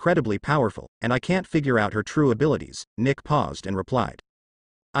she is incredibly powerful, and I can't figure out her true abilities. Nick paused and replied.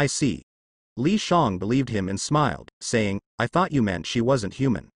 I see. Li Shang believed him and smiled, saying, I thought you meant she wasn't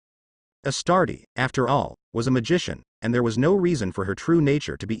human. Astati, after all, was a magician, and there was no reason for her true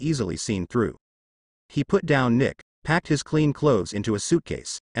nature to be easily seen through. He put down Nick, packed his clean clothes into a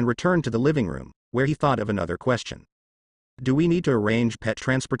suitcase, and returned to the living room, where he thought of another question. Do we need to arrange pet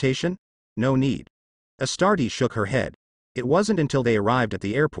transportation? No need. Astati shook her head. It wasn't until they arrived at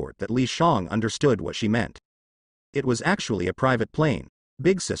the airport that Li Shang understood what she meant. It was actually a private plane,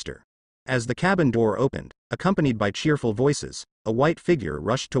 Big Sister. As the cabin door opened, accompanied by cheerful voices, a white figure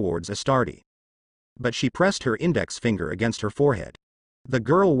rushed towards Astati. But she pressed her index finger against her forehead. The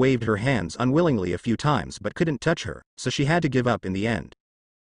girl waved her hands unwillingly a few times but couldn't touch her, so she had to give up in the end.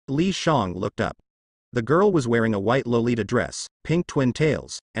 Li Shang looked up. The girl was wearing a white Lolita dress, pink twin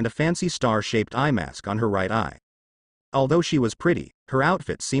tails, and a fancy star-shaped eye mask on her right eye. Although she was pretty, her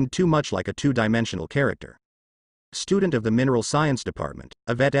outfit seemed too much like a two-dimensional character. Student of the Mineral Science Department,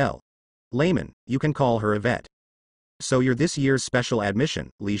 Yvette L. Layman, you can call her Yvette. So you're this year's special admission,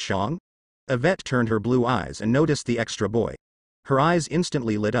 Li Shang? Yvette turned her blue eyes and noticed the extra boy. Her eyes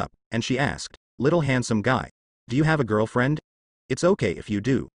instantly lit up, and she asked, little handsome guy, do you have a girlfriend? It's okay if you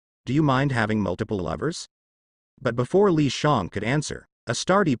do. Do you mind having multiple lovers? But before Li Shang could answer,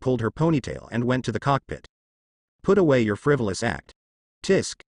 Astati pulled her ponytail and went to the cockpit. Put away your frivolous act.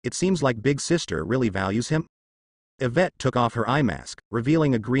 Tisk, it seems like Big Sister really values him? Yvette took off her eye mask,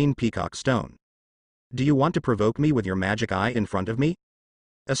 revealing a green peacock stone. Do you want to provoke me with your magic eye in front of me?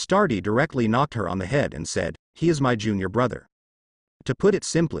 Astati directly knocked her on the head and said, he is my junior brother. To put it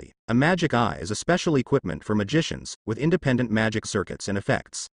simply, a magic eye is a special equipment for magicians, with independent magic circuits and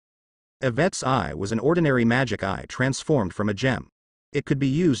effects. Yvette's eye was an ordinary magic eye transformed from a gem. It could be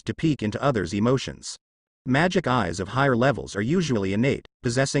used to peek into others' emotions. Magic eyes of higher levels are usually innate,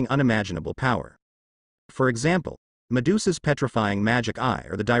 possessing unimaginable power. For example, Medusa's petrifying magic eye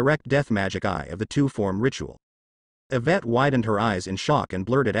or the direct death magic eye of the two-form ritual. Yvette widened her eyes in shock and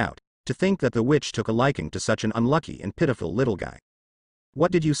blurted out, to think that the witch took a liking to such an unlucky and pitiful little guy.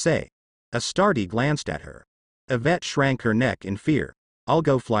 What did you say? Astarte glanced at her. Yvette shrank her neck in fear. I'll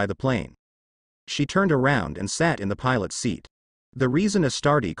go fly the plane. She turned around and sat in the pilot's seat. The reason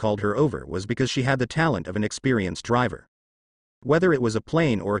Astarte called her over was because she had the talent of an experienced driver. Whether it was a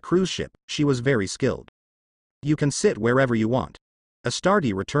plane or a cruise ship, she was very skilled. You can sit wherever you want.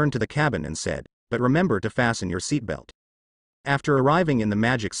 Astarte returned to the cabin and said, but remember to fasten your seatbelt. After arriving in the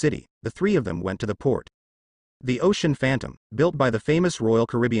Magic City, the three of them went to the port. The Ocean Phantom, built by the famous Royal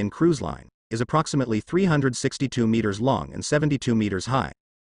Caribbean Cruise Line, is approximately 362 meters long and 72 meters high.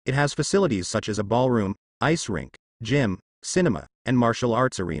 It has facilities such as a ballroom, ice rink, gym, cinema, and martial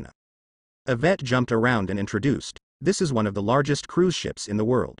arts arena. Yvette jumped around and introduced, this is one of the largest cruise ships in the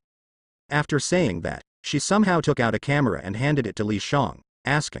world. After saying that, she somehow took out a camera and handed it to Li Shang,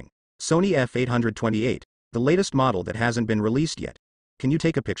 asking, Sony F828, the latest model that hasn't been released yet. Can you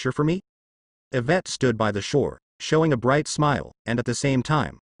take a picture for me? Yvette stood by the shore, showing a bright smile, and at the same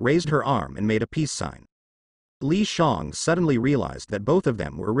time, raised her arm and made a peace sign. Li Shang suddenly realized that both of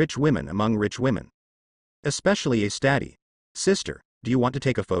them were rich women among rich women. Especially Astarte. Sister, do you want to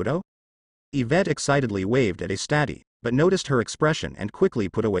take a photo? Yvette excitedly waved at Astarte, but noticed her expression and quickly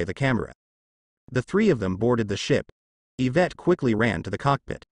put away the camera. The three of them boarded the ship. Yvette quickly ran to the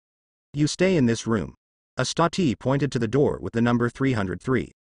cockpit. You stay in this room. Astarte pointed to the door with the number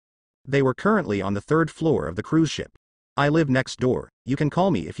 303. They were currently on the third floor of the cruise ship. I live next door, you can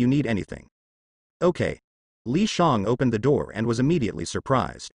call me if you need anything. Okay. Li Shang opened the door and was immediately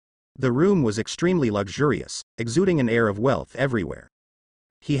surprised. The room was extremely luxurious, exuding an air of wealth everywhere.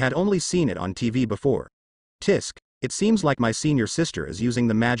 He had only seen it on TV before. Tisk, it seems like my senior sister is using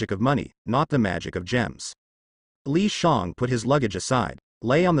the magic of money, not the magic of gems. Li Shang put his luggage aside,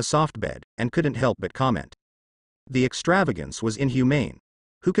 lay on the soft bed, and couldn't help but comment. The extravagance was inhumane.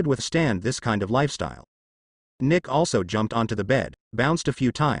 Who could withstand this kind of lifestyle? Nick also jumped onto the bed, bounced a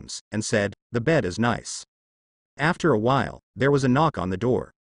few times, and said, the bed is nice. After a while, there was a knock on the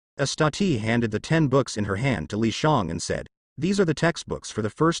door. Astarte handed the 10 books in her hand to Li Shang and said, these are the textbooks for the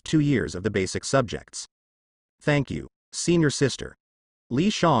first 2 years of the basic subjects. Thank you, senior sister. Li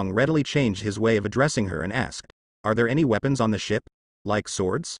Shang readily changed his way of addressing her and asked, are there any weapons on the ship? Like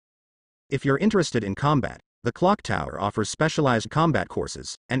swords? If you're interested in combat, the clock tower offers specialized combat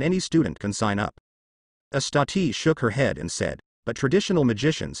courses, and any student can sign up. Astarte shook her head and said, but traditional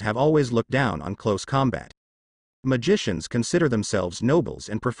magicians have always looked down on close combat. Magicians consider themselves nobles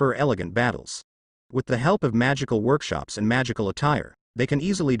and prefer elegant battles. With the help of magical workshops and magical attire, they can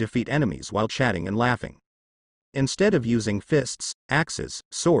easily defeat enemies while chatting and laughing. Instead of using fists, axes,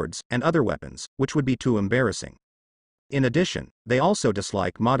 swords, and other weapons, which would be too embarrassing. In addition, they also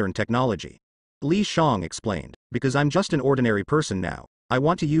dislike modern technology. Li Shang explained, because I'm just an ordinary person now, I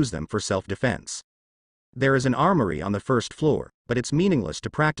want to use them for self-defense. There is an armory on the first floor, but it's meaningless to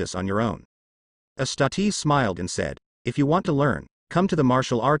practice on your own. Astarte smiled and said, if you want to learn, come to the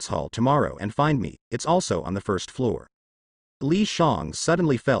martial arts hall tomorrow and find me, it's also on the first floor. Li Shang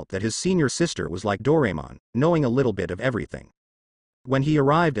suddenly felt that his senior sister was like Doraemon, knowing a little bit of everything. When he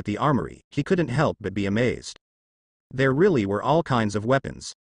arrived at the armory, he couldn't help but be amazed. There really were all kinds of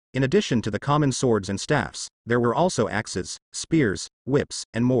weapons. In addition to the common swords and staffs, there were also axes, spears, whips,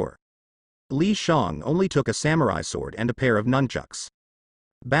 and more. Li Shang only took a samurai sword and a pair of nunchucks.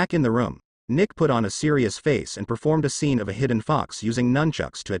 Back in the room, Nick put on a serious face and performed a scene of a hidden fox using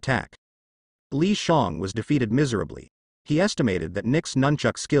nunchucks to attack. Li Shang was defeated miserably. He estimated that Nick's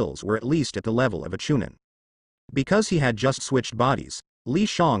nunchuck skills were at least at the level of a chunin. Because he had just switched bodies, Li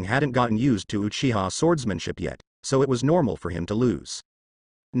Shang hadn't gotten used to Uchiha swordsmanship yet, so it was normal for him to lose.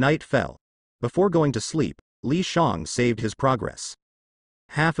 Night fell. Before going to sleep, Li Shang saved his progress.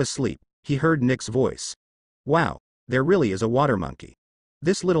 Half asleep, he heard Nick's voice. Wow, there really is a water monkey.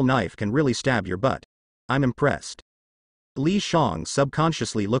 This little knife can really stab your butt. I'm impressed. Li Shang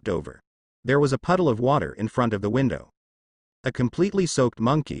subconsciously looked over. There was a puddle of water in front of the window. A completely soaked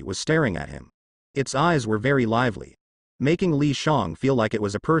monkey was staring at him. Its eyes were very lively, making Li Shang feel like it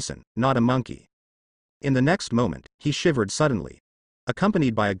was a person, not a monkey. In the next moment, he shivered suddenly,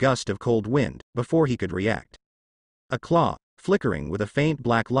 accompanied by a gust of cold wind, before he could react. A claw, flickering with a faint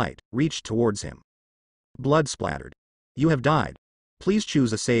black light, reached towards him. Blood splattered. You have died. Please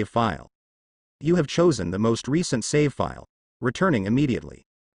choose a save file. You have chosen the most recent save file. Returning immediately.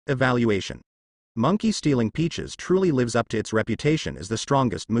 Evaluation. Monkey stealing peaches truly lives up to its reputation as the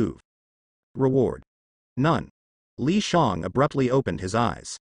strongest move. Reward. None. Li Shang abruptly opened his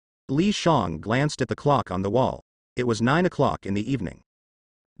eyes. Li Shang glanced at the clock on the wall. It was 9 o'clock in the evening.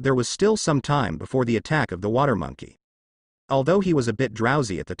 There was still some time before the attack of the water monkey. Although he was a bit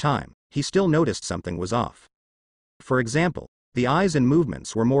drowsy at the time, he still noticed something was off. For example, the eyes and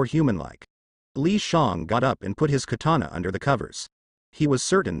movements were more human-like. Li Shang got up and put his katana under the covers. He was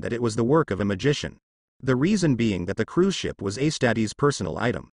certain that it was the work of a magician. The reason being that the cruise ship was Astati's personal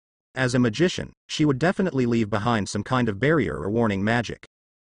item. As a magician, she would definitely leave behind some kind of barrier or warning magic.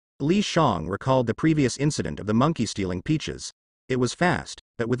 Li Shang recalled the previous incident of the monkey stealing peaches. It was fast,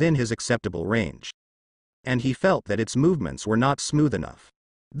 but within his acceptable range. And he felt that its movements were not smooth enough.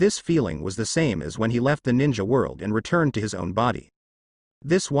 This feeling was the same as when he left the ninja world and returned to his own body.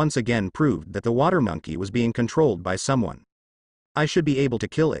 This once again proved that the water monkey was being controlled by someone. I should be able to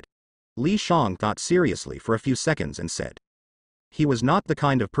kill it. Li Shang thought seriously for a few seconds and said. He was not the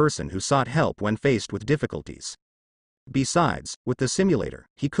kind of person who sought help when faced with difficulties. Besides, with the simulator,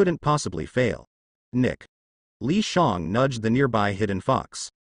 he couldn't possibly fail. Nick. Li Shang nudged the nearby hidden fox.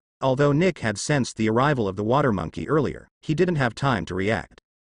 Although Nick had sensed the arrival of the water monkey earlier, he didn't have time to react.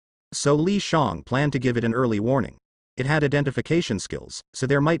 So Li Shang planned to give it an early warning. It had identification skills, so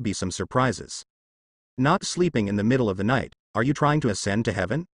there might be some surprises. Not sleeping in the middle of the night, are you trying to ascend to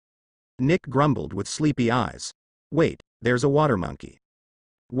heaven? Nick grumbled with sleepy eyes. Wait, there's a water monkey.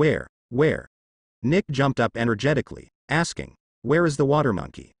 Where? Nick jumped up energetically, asking, where is the water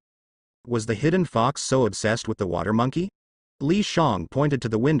monkey? Was the hidden fox so obsessed with the water monkey? Li Shang pointed to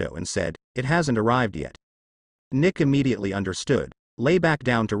the window and said, it hasn't arrived yet. Nick immediately understood, lay back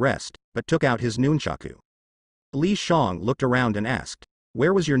down to rest, but took out his nunchaku. Li Shang looked around and asked,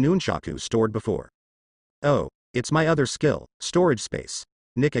 where was your nunchaku stored before? Oh, it's my other skill, storage space,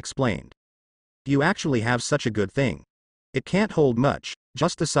 Nick explained. You actually have such a good thing. It can't hold much,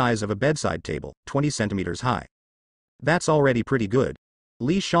 just the size of a bedside table, 20 centimeters high. That's already pretty good.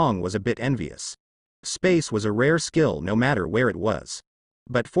 Li Shang was a bit envious. Space was a rare skill no matter where it was.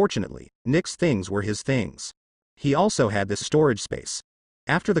 But fortunately, Nick's things were his things. He also had this storage space.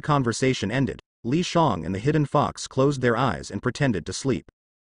 After the conversation ended, Li Shang and the hidden fox closed their eyes and pretended to sleep.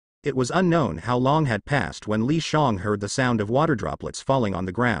 It was unknown how long had passed when Li Shang heard the sound of water droplets falling on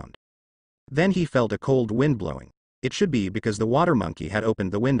the ground. Then he felt a cold wind blowing. It should be because the water monkey had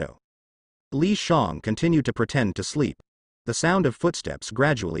opened the window. Li Shang continued to pretend to sleep. The sound of footsteps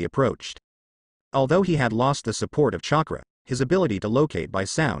gradually approached. Although he had lost the support of chakra, his ability to locate by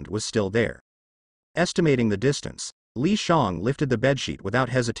sound was still there. Estimating the distance, Li Shang lifted the bedsheet without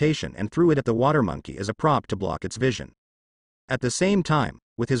hesitation and threw it at the water monkey as a prop to block its vision. At the same time,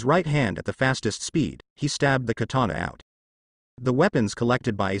 with his right hand at the fastest speed, he stabbed the katana out. The weapons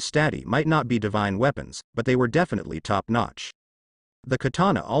collected by Astati might not be divine weapons, but they were definitely top-notch. The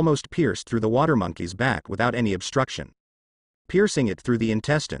katana almost pierced through the water monkey's back without any obstruction, piercing it through the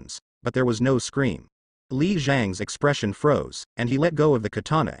intestines, but there was no scream. Li Zhang's expression froze, and he let go of the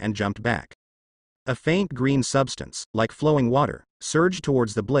katana and jumped back. A faint green substance, like flowing water, surged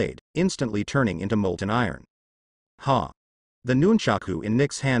towards the blade, instantly turning into molten iron. Ha! The nunchaku in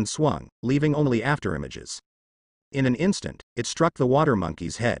Nick's hand swung, leaving only afterimages. In an instant, it struck the water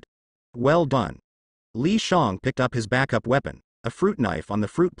monkey's head. Well done. Li Shang picked up his backup weapon, a fruit knife on the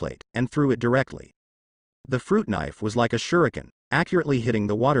fruit plate, and threw it directly. The fruit knife was like a shuriken, accurately hitting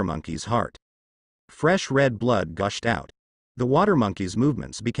the water monkey's heart. Fresh red blood gushed out. The water monkey's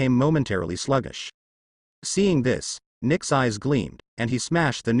movements became momentarily sluggish. Seeing this, Nick's eyes gleamed, and he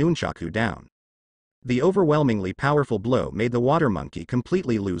smashed the nunchaku down. The overwhelmingly powerful blow made the water monkey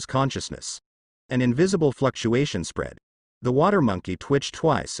completely lose consciousness. An invisible fluctuation spread. The water monkey twitched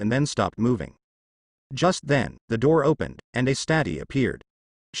twice and then stopped moving. Just then, the door opened, and Astati appeared.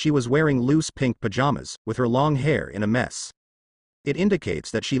 She was wearing loose pink pajamas, with her long hair in a mess. It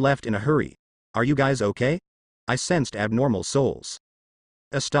indicates that she left in a hurry. Are you guys okay? I sensed abnormal souls.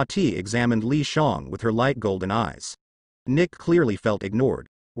 Astati examined Li Shang with her light golden eyes. Nick clearly felt ignored.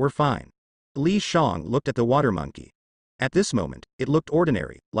 We're fine. Li Shang looked at the water monkey. At this moment, it looked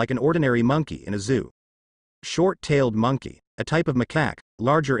ordinary, like an ordinary monkey in a zoo. Short-tailed monkey, a type of macaque,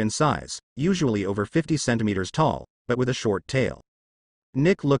 larger in size, usually over 50 centimeters tall, but with a short tail.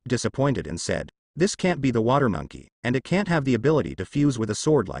 Nick looked disappointed and said, this can't be the water monkey, and it can't have the ability to fuse with a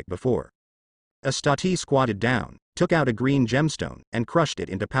sword like before. Astati squatted down, took out a green gemstone, and crushed it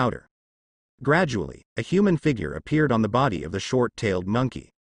into powder. Gradually, a human figure appeared on the body of the short-tailed monkey.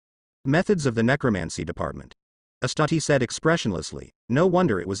 Methods of the necromancy department. Astati said expressionlessly, no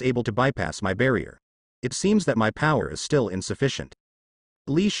wonder it was able to bypass my barrier. It seems that my power is still insufficient.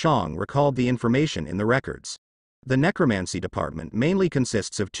 Li Shang recalled the information in the records. The necromancy department mainly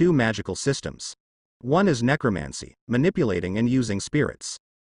consists of two magical systems. One is necromancy, manipulating and using spirits.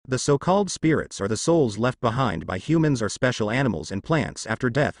 The so-called spirits are the souls left behind by humans or special animals and plants after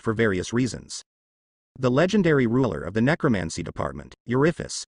death for various reasons. The legendary ruler of the necromancy department,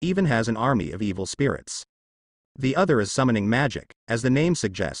 Euryphus, even has an army of evil spirits. The other is summoning magic, as the name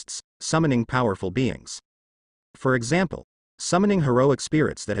suggests, summoning powerful beings. For example, summoning heroic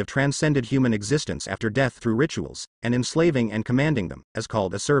spirits that have transcended human existence after death through rituals, and enslaving and commanding them, as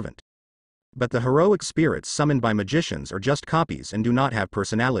called a servant. But the heroic spirits summoned by magicians are just copies and do not have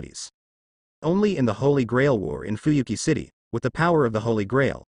personalities. Only in the Holy Grail War in Fuyuki City, with the power of the Holy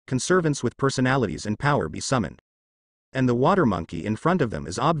Grail, can servants with personalities and power be summoned. And the water monkey in front of them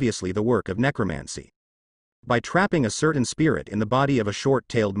is obviously the work of necromancy. By trapping a certain spirit in the body of a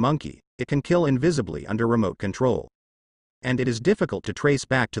short-tailed monkey, it can kill invisibly under remote control. And it is difficult to trace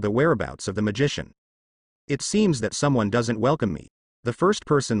back to the whereabouts of the magician. It seems that someone doesn't welcome me. The first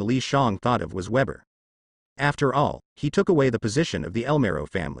person Li Shang thought of was Weber. After all, he took away the position of the Elmero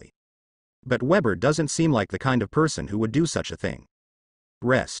family. But Weber doesn't seem like the kind of person who would do such a thing.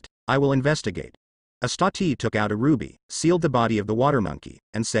 Rest, I will investigate. Astati took out a ruby, sealed the body of the water monkey,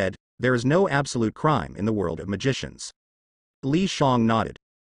 and said, there is no absolute crime in the world of magicians. Li Shang nodded.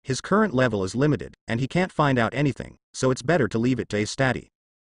 His current level is limited, and he can't find out anything, so it's better to leave it to Astati.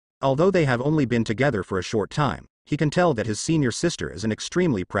 Although they have only been together for a short time, he can tell that his senior sister is an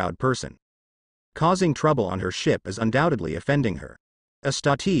extremely proud person. Causing trouble on her ship is undoubtedly offending her.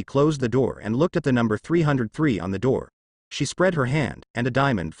 Astati closed the door and looked at the number 303 on the door. She spread her hand, and a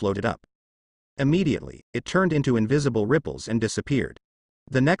diamond floated up. Immediately, it turned into invisible ripples and disappeared.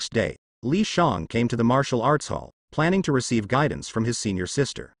 The next day, Li Shang came to the martial arts hall, planning to receive guidance from his senior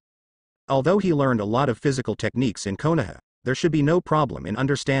sister. Although he learned a lot of physical techniques in Konoha, there should be no problem in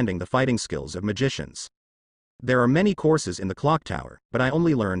understanding the fighting skills of magicians. There are many courses in the clock tower, but I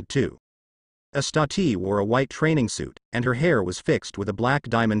only learned 2. Astati wore a white training suit, and her hair was fixed with a black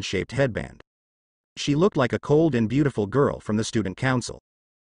diamond-shaped headband. She looked like a cold and beautiful girl from the student council.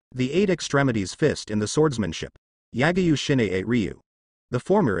 The 8 extremities fist in the swordsmanship, Yagayu Shinei Ryu. The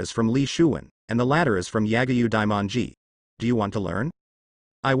former is from Li Shuwen, and the latter is from Yagayu Daimonji. Do you want to learn?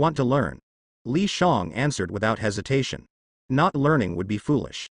 I want to learn. Li Shang answered without hesitation. Not learning would be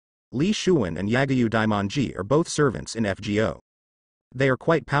foolish. Li Shuwen and Yagayu Daimonji are both servants in FGO. They are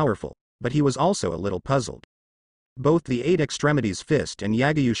quite powerful, but he was also a little puzzled. Both the 8 extremities fist and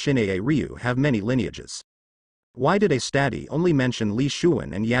Yagayu Shinei Ryu have many lineages. Why did Astati only mention Li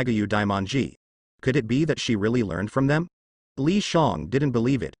Shuwen and Yagayu Daimonji? Could it be that she really learned from them? Li Shang didn't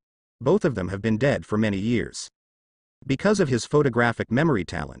believe it. Both of them have been dead for many years. Because of his photographic memory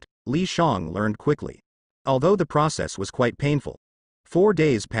talent, Li Shang learned quickly. Although the process was quite painful. 4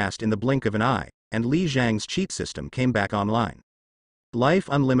 days passed in the blink of an eye, and Li Zhang's cheat system came back online. Life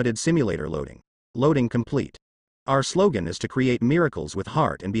Unlimited Simulator loading. Loading complete. Our slogan is to create miracles with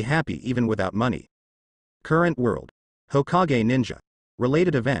heart and be happy even without money. Current world. Hokage Ninja.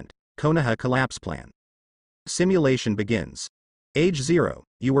 Related event, Konoha collapse plan. Simulation begins. Age 0,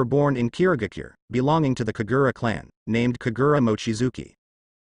 you were born in Kirigakure, belonging to the Kagura clan, named Kagura Mochizuki.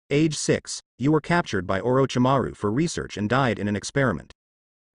 Age 6, you were captured by Orochimaru for research and died in an experiment.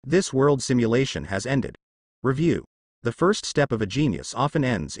 This world simulation has ended. Review. The first step of a genius often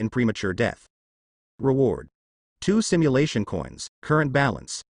ends in premature death. Reward. 2 simulation coins, current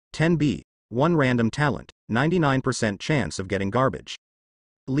balance, 10B, 1 random talent, 99% chance of getting garbage.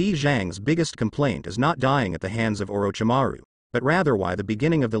 Li Zhang's biggest complaint is not dying at the hands of Orochimaru, but rather why the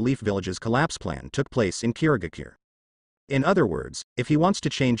beginning of the Leaf Village's collapse plan took place in Kirigakure. In other words, if he wants to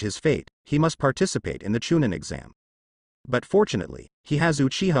change his fate, he must participate in the Chunin exam. But fortunately, he has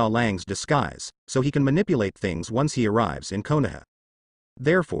Uchiha Lang's disguise, so he can manipulate things once he arrives in Konoha.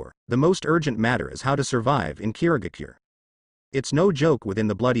 Therefore, the most urgent matter is how to survive in Kirigakure. It's no joke within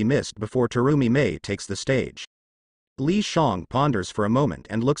the bloody mist before Terumi Mei takes the stage. Li Shang ponders for a moment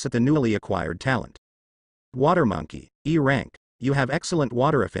and looks at the newly acquired talent. Water Monkey, E rank, you have excellent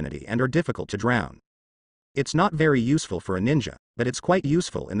water affinity and are difficult to drown. It's not very useful for a ninja, but it's quite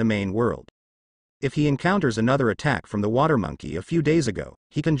useful in the main world. If he encounters another attack from the water monkey a few days ago,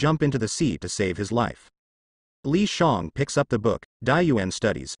 he can jump into the sea to save his life. Li Shang picks up the book, Daiyuan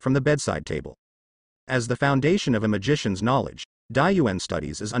Studies, from the bedside table. As the foundation of a magician's knowledge, Daiyuan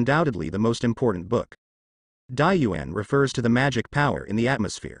Studies is undoubtedly the most important book. Daiyuan refers to the magic power in the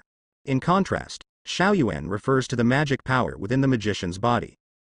atmosphere. In contrast, Shaoyuan refers to the magic power within the magician's body.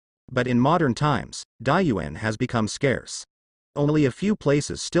 But in modern times, Daiyuan has become scarce. Only a few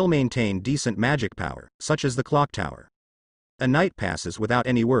places still maintain decent magic power, such as the clock tower. A night passes without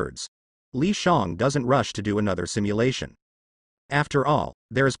any words. Li Shang doesn't rush to do another simulation. After all,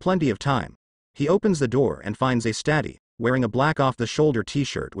 there is plenty of time. He opens the door and finds Astati, wearing a black off-the-shoulder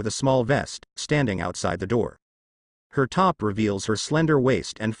t-shirt with a small vest, standing outside the door. Her top reveals her slender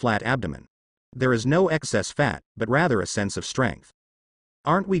waist and flat abdomen. There is no excess fat, but rather a sense of strength.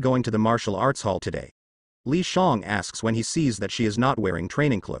 "Aren't we going to the martial arts hall today?" Li Shang asks when he sees that she is not wearing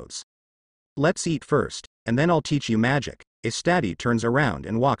training clothes. "Let's eat first, and then I'll teach you magic." A statue turns around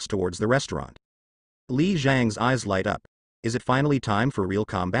and walks towards the restaurant. Li Zhang's eyes light up. Is it finally time for real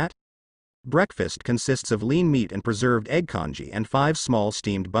combat? Breakfast consists of lean meat and preserved egg congee and 5 small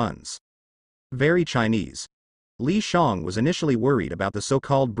steamed buns. Very Chinese. Li Shang was initially worried about the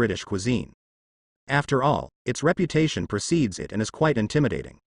so-called British cuisine. After all, its reputation precedes it and is quite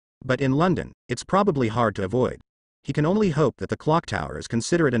intimidating. But in London, it's probably hard to avoid. He can only hope that the clock tower is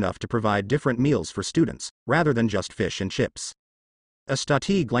considerate enough to provide different meals for students, rather than just fish and chips. A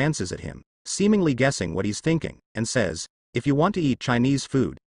statue glances at him, seemingly guessing what he's thinking, and says, "If you want to eat Chinese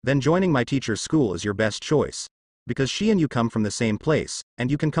food, then joining my teacher's school is your best choice, because she and you come from the same place,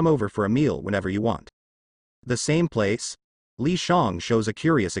 and you can come over for a meal whenever you want." The same place? Li Shang shows a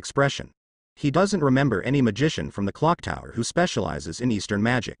curious expression. He doesn't remember any magician from the clock tower who specializes in Eastern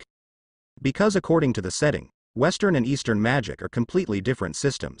magic. Because according to the setting, Western and Eastern magic are completely different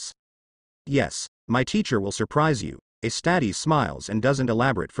systems. "Yes, my teacher will surprise you," a statue smiles and doesn't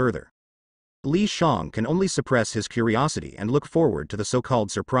elaborate further. Li Shang can only suppress his curiosity and look forward to the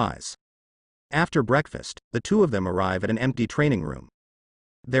so-called surprise. After breakfast, the two of them arrive at an empty training room.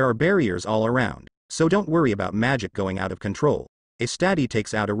 There are barriers all around, so don't worry about magic going out of control. A statue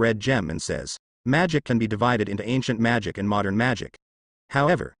takes out a red gem and says, "Magic can be divided into ancient magic and modern magic.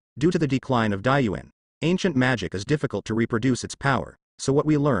 However, due to the decline of Daiyuan, ancient magic is difficult to reproduce its power, so what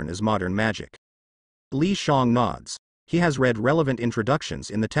we learn is modern magic." Li Shang nods. He has read relevant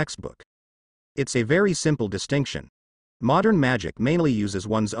introductions in the textbook. It's a very simple distinction. Modern magic mainly uses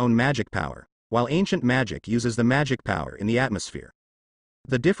one's own magic power, while ancient magic uses the magic power in the atmosphere.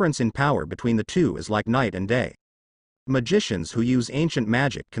 The difference in power between the two is like night and day. Magicians who use ancient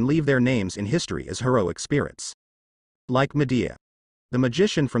magic can leave their names in history as heroic spirits. Like Medea. The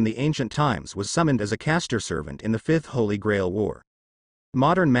magician from the ancient times was summoned as a caster servant in the Fifth Holy Grail War.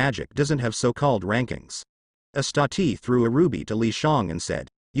 Modern magic doesn't have so-called rankings. A statue threw a ruby to Li Shang and said,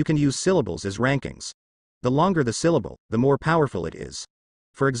 "You can use syllables as rankings. The longer the syllable, the more powerful it is.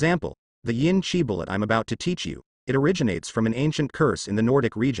 For example, the yin chi bullet I'm about to teach you, it originates from an ancient curse in the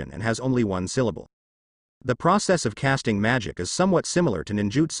Nordic region and has only one syllable." The process of casting magic is somewhat similar to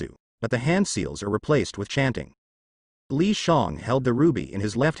ninjutsu, but the hand seals are replaced with chanting. Li Shang held the ruby in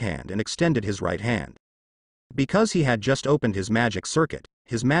his left hand and extended his right hand. Because he had just opened his magic circuit,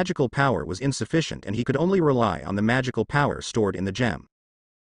 his magical power was insufficient and he could only rely on the magical power stored in the gem.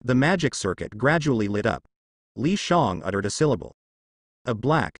 The magic circuit gradually lit up. Li Shang uttered a syllable. A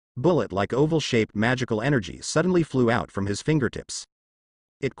black, bullet-like oval-shaped magical energy suddenly flew out from his fingertips.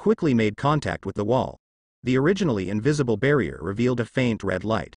 It quickly made contact with the wall. The originally invisible barrier revealed a faint red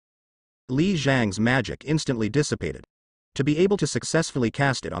light. Li Zhang's magic instantly dissipated. To be able to successfully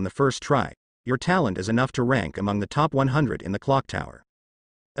cast it on the first try, your talent is enough to rank among the top 100 in the clock tower.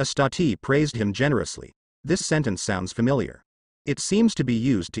 A statue praised him generously. This sentence sounds familiar. It seems to be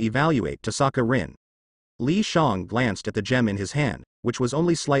used to evaluate Tasaka Rin. Li Shang glanced at the gem in his hand, which was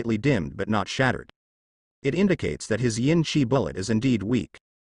only slightly dimmed but not shattered. It indicates that his yin chi bullet is indeed weak.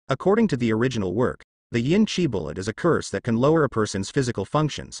 According to the original work, the yin chi bullet is a curse that can lower a person's physical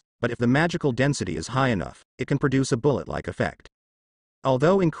functions, but if the magical density is high enough, it can produce a bullet-like effect.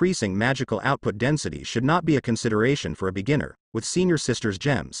 Although increasing magical output density should not be a consideration for a beginner, with senior sister's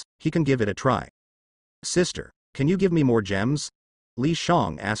gems, he can give it a try. "Sister, can you give me more gems?" Li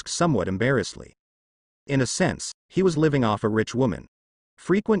Shang asked somewhat embarrassedly. In a sense, he was living off a rich woman.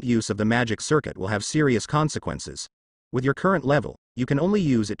 Frequent use of the magic circuit will have serious consequences. With your current level, you can only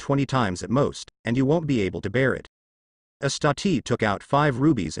use it 20 times at most, and you won't be able to bear it. A statue took out 5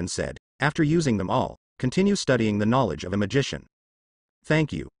 rubies and said, "After using them all, continue studying the knowledge of a magician."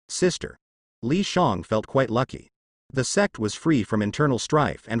 "Thank you, sister." Li Shang felt quite lucky. The sect was free from internal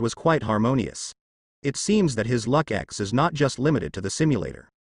strife and was quite harmonious. It seems that his luck X is not just limited to the simulator.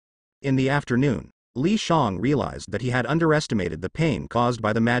 In the afternoon, Li Shang realized that he had underestimated the pain caused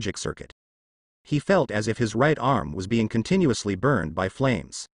by the magic circuit. He felt as if his right arm was being continuously burned by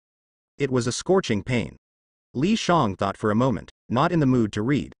flames. It was a scorching pain. Li Shang thought for a moment, not in the mood to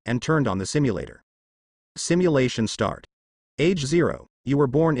read, and turned on the simulator. Simulation start. Age 0, you were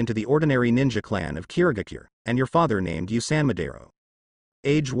born into the ordinary ninja clan of Kirigakure, and your father named you Sanmadero.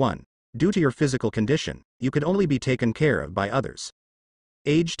 Age 1, due to your physical condition, you could only be taken care of by others.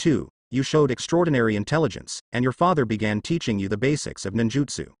 Age 2, you showed extraordinary intelligence, and your father began teaching you the basics of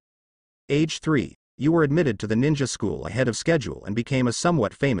ninjutsu. Age 3, you were admitted to the ninja school ahead of schedule and became a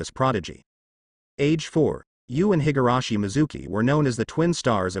somewhat famous prodigy. Age 4, you and Higurashi Mizuki were known as the twin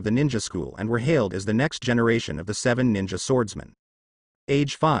stars of the ninja school and were hailed as the next generation of the 7 ninja swordsmen.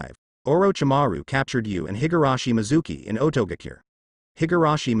 Age 5, Orochimaru captured you and Higurashi Mizuki in Otogakure.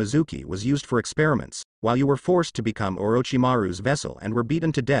 Higurashi Mizuki was used for experiments, while you were forced to become Orochimaru's vessel and were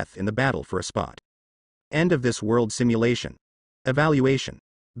beaten to death in the battle for a spot. End of this world simulation. Evaluation.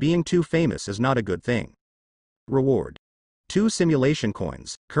 Being too famous is not a good thing. Reward. 2 simulation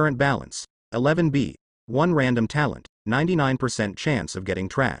coins, current balance, 11B, 1 random talent, 99% chance of getting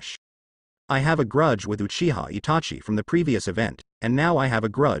trash. I have a grudge with Uchiha Itachi from the previous event, and now I have a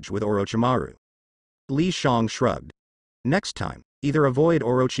grudge with Orochimaru. Li Shang shrugged. Next time, either avoid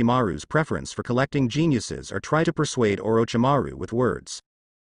Orochimaru's preference for collecting geniuses or try to persuade Orochimaru with words.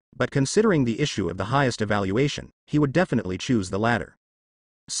 But considering the issue of the highest evaluation, he would definitely choose the latter.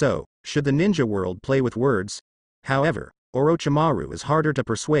 So, should the ninja world play with words? However, Orochimaru is harder to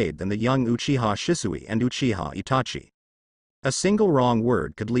persuade than the young Uchiha Shisui and Uchiha Itachi. A single wrong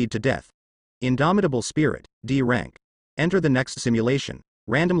word could lead to death. Indomitable spirit, D rank. Enter the next simulation,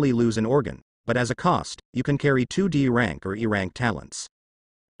 randomly lose an organ, but as a cost, you can carry 2 D rank or E rank talents.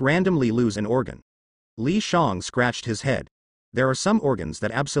 Randomly lose an organ. Li Shang scratched his head. There are some organs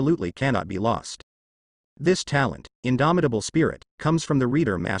that absolutely cannot be lost. This talent, Indomitable Spirit, comes from the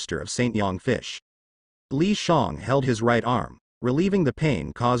reader master of Saint Yang Fish. Li Shang held his right arm, relieving the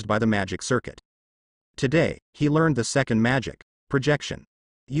pain caused by the magic circuit. Today, he learned the second magic, projection.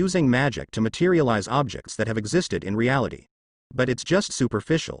 Using magic to materialize objects that have existed in reality. But it's just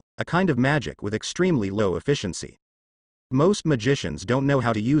superficial, a kind of magic with extremely low efficiency. Most magicians don't know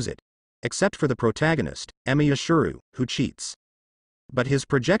how to use it, except for the protagonist, Emiyashuru, who cheats. But his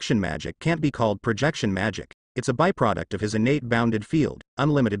projection magic can't be called projection magic, it's a byproduct of his innate bounded field,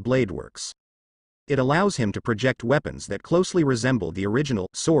 unlimited blade works. It allows him to project weapons that closely resemble the original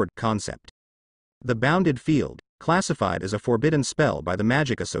sword concept. The bounded field, classified as a forbidden spell by the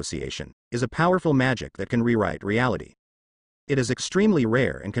Magic Association, is a powerful magic that can rewrite reality. It is extremely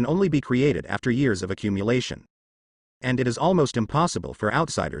rare and can only be created after years of accumulation. And it is almost impossible for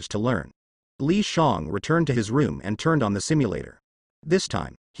outsiders to learn. Li Shang returned to his room and turned on the simulator. This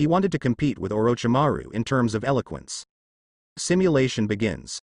time, he wanted to compete with Orochimaru in terms of eloquence. Simulation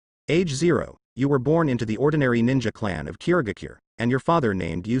begins. Age 0, you were born into the ordinary ninja clan of Kirigakure, and your father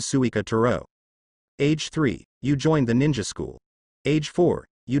named you Suika Taro. Age 3, you joined the ninja school. Age 4,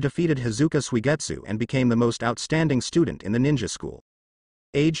 you defeated Hazuka Suigetsu and became the most outstanding student in the ninja school.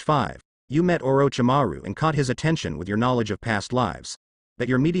 Age 5, you met Orochimaru and caught his attention with your knowledge of past lives. But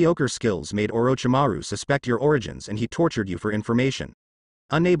your mediocre skills made Orochimaru suspect your origins and he tortured you for information.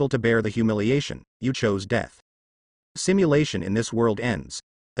 Unable to bear the humiliation, you chose death. Simulation in this world ends.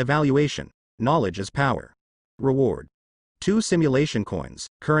 Evaluation. Knowledge is power. Reward. 2 simulation coins,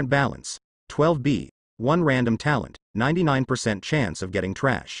 current balance, 12B, 1 random talent, 99% chance of getting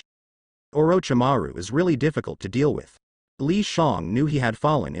trash. Orochimaru is really difficult to deal with. Li Shang knew he had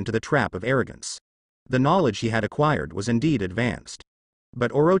fallen into the trap of arrogance. The knowledge he had acquired was indeed advanced.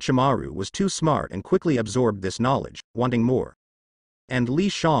 But Orochimaru was too smart and quickly absorbed this knowledge, wanting more. And Li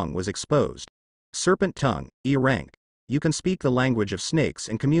Shang was exposed. Serpent tongue, E rank. You can speak the language of snakes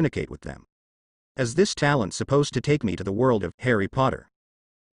and communicate with them. Is this talent supposed to take me to the world of Harry Potter?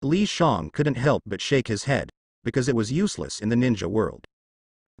 Li Shang couldn't help but shake his head, because it was useless in the ninja world.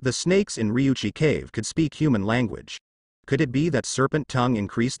 The snakes in Ryuchi Cave could speak human language. Could it be that serpent tongue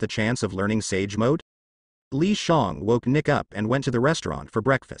increased the chance of learning sage mode? Li Shang woke Nick up and went to the restaurant for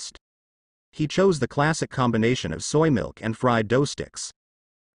breakfast. He chose the classic combination of soy milk and fried dough sticks.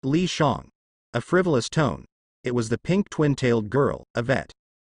 Li Shang. A frivolous tone. It was the pink twin-tailed girl, Yvette.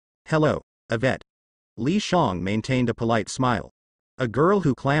 Hello, Yvette. Li Shang maintained a polite smile. A girl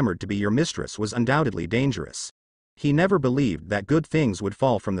who clamored to be your mistress was undoubtedly dangerous. He never believed that good things would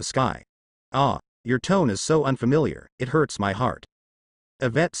fall from the sky. Ah, your tone is so unfamiliar, it hurts my heart.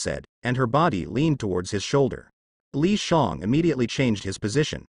 Yvette said, and her body leaned towards his shoulder. Li Shang immediately changed his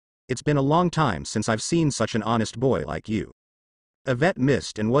position. It's been a long time since I've seen such an honest boy like you. Yvette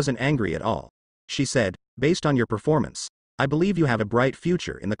missed and wasn't angry at all. She said, based on your performance, I believe you have a bright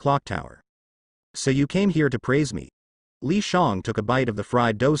future in the clock tower. So you came here to praise me? Li Shang took a bite of the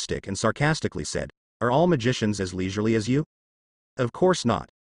fried dough stick and sarcastically said, are all magicians as leisurely as you? Of course not.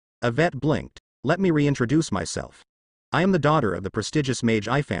 Yvette blinked. Let me reintroduce myself. I am the daughter of the prestigious Mage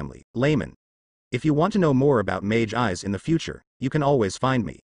Eye family, Layman. If you want to know more about Mage Eyes in the future, you can always find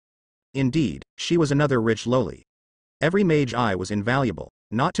me. Indeed, she was another rich loli. Every Mage Eye was invaluable,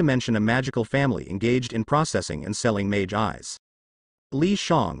 not to mention a magical family engaged in processing and selling Mage Eyes. Li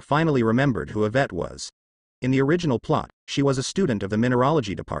Shang finally remembered who Yvette was. In the original plot, she was a student of the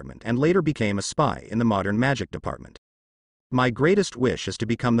mineralogy department and later became a spy in the modern magic department. My greatest wish is to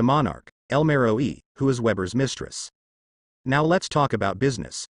become the monarch, Elmero-e, who is Weber's mistress. Now let's talk about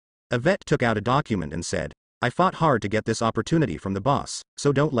business. Yvette took out a document and said, I fought hard to get this opportunity from the boss,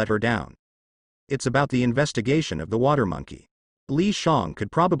 so don't let her down. It's about the investigation of the water monkey. Li Shang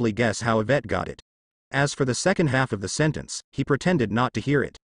could probably guess how Yvette got it. As for the second half of the sentence, he pretended not to hear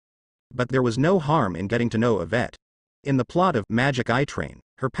it. But there was no harm in getting to know Yvette. In the plot of Magic Eye Train,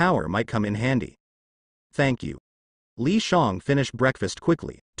 her power might come in handy. Thank you. Li Shang finished breakfast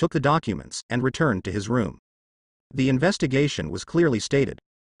quickly, took the documents, and returned to his room. The investigation was clearly stated.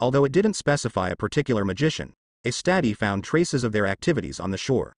 Although it didn't specify a particular magician, a study found traces of their activities on the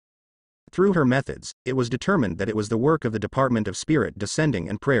shore. Through her methods, it was determined that it was the work of the Department of Spirit Descending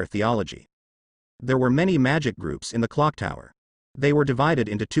and Prayer Theology. There were many magic groups in the clock tower. They were divided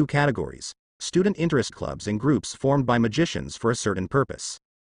into two categories: student interest clubs and groups formed by magicians for a certain purpose.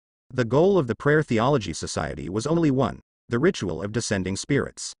 The goal of the Prayer Theology Society was only one: the ritual of descending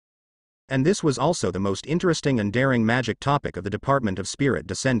spirits. And this was also the most interesting and daring magic topic of the Department of Spirit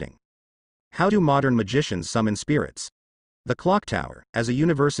Descending. How do modern magicians summon spirits? The clock tower, as a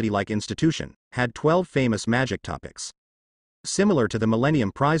university-like institution, had 12 famous magic topics. Similar to the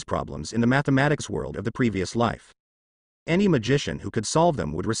Millennium Prize problems in the mathematics world of the previous life. Any magician who could solve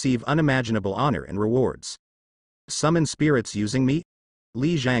them would receive unimaginable honor and rewards. Summon spirits using me?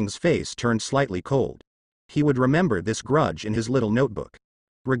 Li Zhang's face turned slightly cold. He would remember this grudge in his little notebook.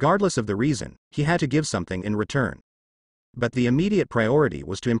 Regardless of the reason, he had to give something in return. But the immediate priority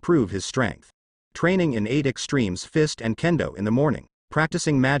was to improve his strength. Training in 8 extremes fist and kendo in the morning,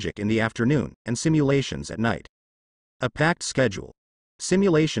 practicing magic in the afternoon, and simulations at night. A packed schedule.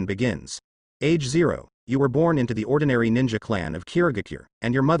 Simulation begins. Age 0, you were born into the ordinary ninja clan of Kirigakure,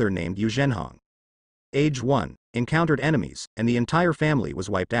 and your mother named you Zhenhong. Age 1, encountered enemies, and the entire family was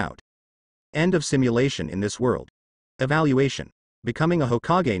wiped out. End of simulation in this world. Evaluation. Becoming a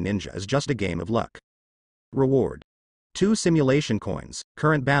Hokage ninja is just a game of luck. Reward. 2 simulation coins,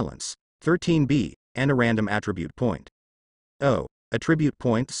 current balance, 13B, and a random attribute point. Oh, attribute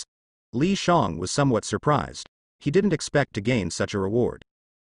points? Li Shang was somewhat surprised. He didn't expect to gain such a reward.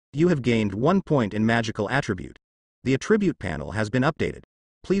 You have gained 1 point in magical attribute. The attribute panel has been updated.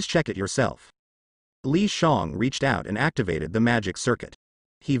 Please check it yourself. Li Shang reached out and activated the magic circuit.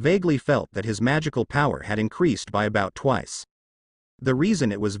 He vaguely felt that his magical power had increased by about twice. The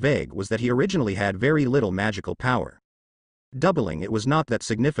reason it was vague was that he originally had very little magical power. Doubling it was not that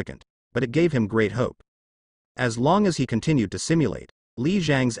significant, but it gave him great hope. As long as he continued to simulate, Li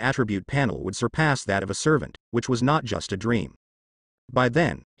Zhang's attribute panel would surpass that of a servant, which was not just a dream. By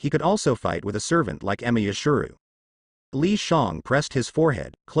then, he could also fight with a servant like Emma Yashuru. Li Shang pressed his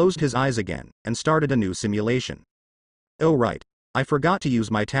forehead, closed his eyes again, and started a new simulation. Oh right, I forgot to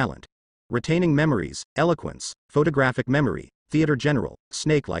use my talent. Retaining memories, eloquence, photographic memory, theater general,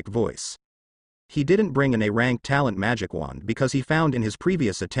 snake-like voice. He didn't bring an A-rank talent magic wand because he found in his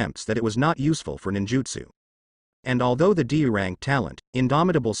previous attempts that it was not useful for ninjutsu. And although the D-rank talent,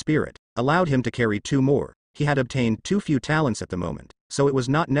 Indomitable Spirit, allowed him to carry 2 more, he had obtained too few talents at the moment, so it was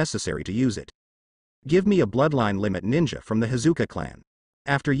not necessary to use it. Give me a bloodline limit ninja from the Hazuka clan.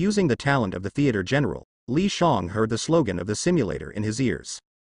 After using the talent of the theater general, Li Shang heard the slogan of the simulator in his ears.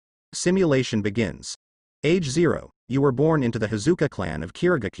 Simulation begins. Age 0, you were born into the Hazuka clan of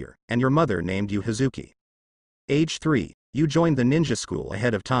Kirigakure, and your mother named you Hazuki. Age 3, you joined the ninja school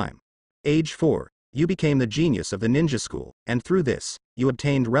ahead of time. Age 4, you became the genius of the ninja school, and through this, you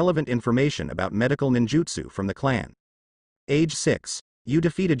obtained relevant information about medical ninjutsu from the clan. Age 6, you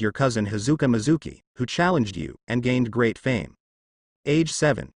defeated your cousin Hazuka Mizuki, who challenged you, and gained great fame. Age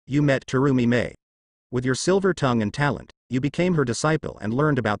 7, you met Terumi Mei. With your silver tongue and talent, you became her disciple and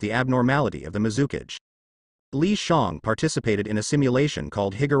learned about the abnormality of the Mizukage. Li Shang participated in a simulation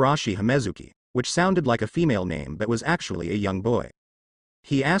called Higurashi Himezuki, which sounded like a female name but was actually a young boy.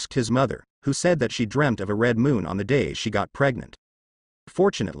 He asked his mother, who said that she dreamt of a red moon on the day she got pregnant.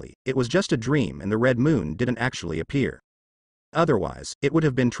 Fortunately, it was just a dream and the red moon didn't actually appear. Otherwise, it would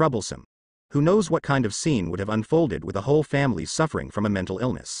have been troublesome. Who knows what kind of scene would have unfolded with a whole family suffering from a mental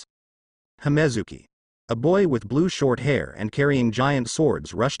illness. Himezuki. A boy with blue short hair and carrying giant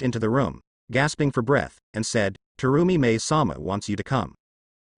swords rushed into the room, gasping for breath, and said, Terumi Mei-sama wants you to come.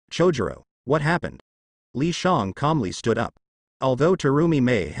 Chojuro, what happened? Li Shang calmly stood up. Although Terumi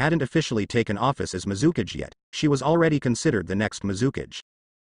Mei hadn't officially taken office as Mizukage yet, she was already considered the next Mizukage.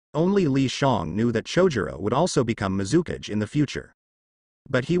 Only Li Shang knew that Chojuro would also become Mizukage in the future.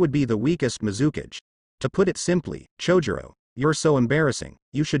 But he would be the weakest Mizukage. To put it simply, Chojuro, You're so embarrassing,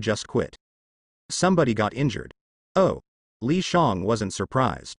 you should just quit. Somebody got injured. Oh. Li Shang wasn't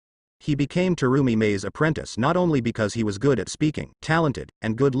surprised. He became Terumi Mei's apprentice not only because he was good at speaking, talented,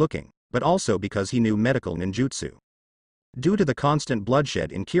 and good-looking, but also because he knew medical ninjutsu. Due to the constant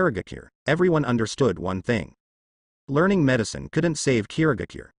bloodshed in Kirigakure, everyone understood one thing. Learning medicine couldn't save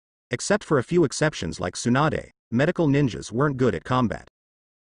Kirigakure. Except for a few exceptions like Tsunade, medical ninjas weren't good at combat.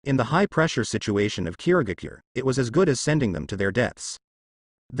 In the high-pressure situation of Kirigakure, it was as good as sending them to their deaths.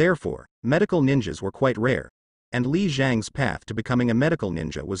 Therefore, medical ninjas were quite rare, and Li Zhang's path to becoming a medical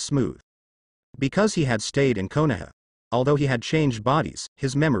ninja was smooth. Because he had stayed in Konoha, although he had changed bodies,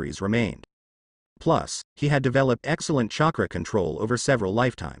 his memories remained. Plus, he had developed excellent chakra control over several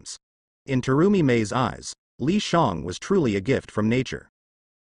lifetimes. In Terumi Mei's eyes, Li Shang was truly a gift from nature.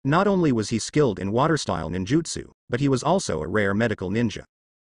 Not only was he skilled in water-style ninjutsu, but he was also a rare medical ninja.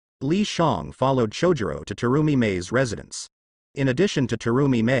 Li Shang followed Chojuro to Terumi Mei's residence. In addition to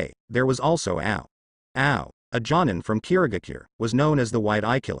Terumi Mei, there was also Ao. Ao, a Jonin from Kirigakure, was known as the White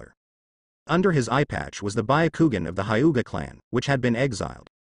Eye Killer. Under his eye patch was the Byakugan of the Hyuga clan, which had been exiled.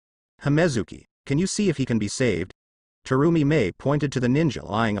 Hamezuki, can you see if he can be saved? Terumi Mei pointed to the ninja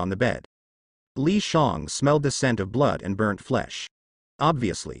lying on the bed. Li Shang smelled the scent of blood and burnt flesh.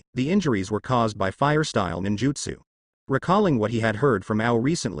 Obviously, the injuries were caused by fire-style ninjutsu. Recalling what he had heard from Ao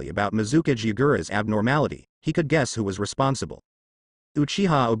recently about Mizuka Jigura's abnormality, he could guess who was responsible.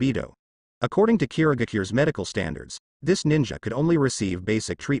 Uchiha Obito. According to Kirigakure's medical standards, this ninja could only receive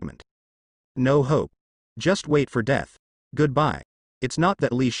basic treatment. No hope. Just wait for death. Goodbye. It's not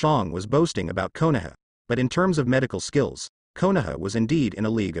that Li Shang was boasting about Konoha, but in terms of medical skills, Konoha was indeed in a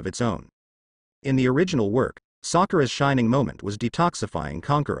league of its own. In the original work, Sakura's shining moment was detoxifying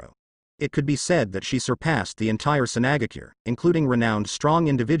Kankuro. It could be said that she surpassed the entire Sanagakure, including renowned strong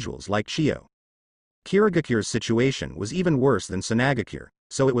individuals like Chiyo. Kirigakure's situation was even worse than Sanagakure,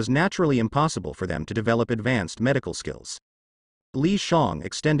 so it was naturally impossible for them to develop advanced medical skills. Li Shang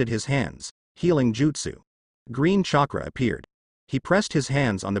extended his hands, healing jutsu. Green chakra appeared. He pressed his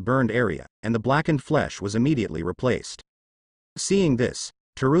hands on the burned area, and the blackened flesh was immediately replaced. Seeing this,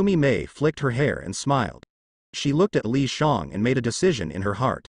 Terumi Mei flicked her hair and smiled. She looked at Li Shang and made a decision in her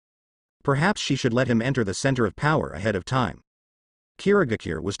heart. Perhaps she should let him enter the center of power ahead of time.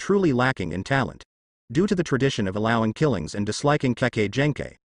 Kirigakure was truly lacking in talent. Due to the tradition of allowing killings and disliking Kekkei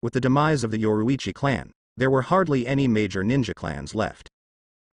Genkai, with the demise of the Yoruichi clan, there were hardly any major ninja clans left.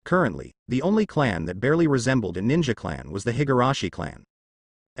 Currently, the only clan that barely resembled a ninja clan was the Higurashi clan.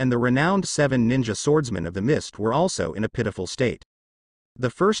 And the renowned 7 ninja swordsmen of the mist were also in a pitiful state. The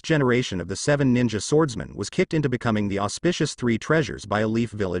first generation of the 7 ninja swordsmen was kicked into becoming the auspicious 3 treasures by a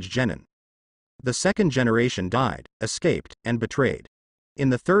leaf village genin. The second generation died, escaped, and betrayed. In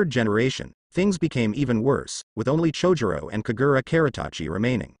the third generation, things became even worse, with only Chojuro and Kagura Karitachi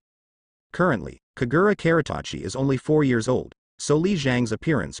remaining. Currently, Kagura Karitachi is only 4 years old, so Li Zhang's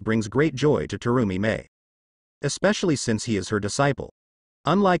appearance brings great joy to Terumi Mei. Especially since he is her disciple.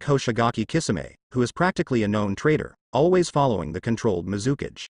 Unlike Hoshigaki Kisame, who is practically a known traitor, always following the controlled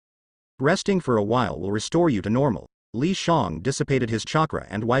Mizukage. Resting for a while will restore you to normal. Li Shang dissipated his chakra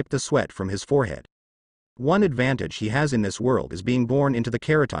and wiped the sweat from his forehead. One advantage he has in this world is being born into the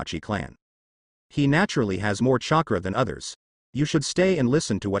Karitachi clan. He naturally has more chakra than others. You should stay and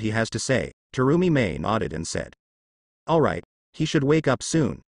listen to what he has to say. Terumi Mei nodded and said. Alright, he should wake up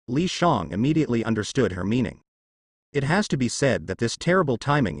soon. Li Shang immediately understood her meaning. It has to be said that this terrible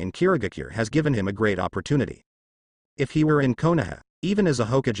timing in Kirigakure has given him a great opportunity. If he were in Konoha, even as a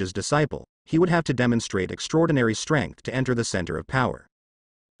Hokage's disciple, he would have to demonstrate extraordinary strength to enter the center of power.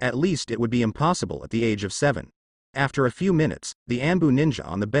 At least it would be impossible at the age of 7. After a few minutes, the Anbu ninja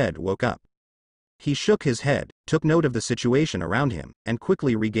on the bed woke up. He shook his head, took note of the situation around him, and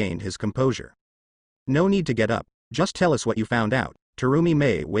quickly regained his composure. No need to get up, just tell us what you found out. Terumi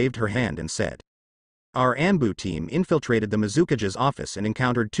Mei waved her hand and said. Our Anbu team infiltrated the Mizukage's office and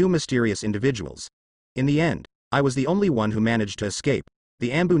encountered 2 mysterious individuals. In the end, I was the only one who managed to escape.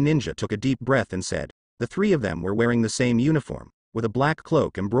 The Anbu ninja took a deep breath and said, the 3 of them were wearing the same uniform, with a black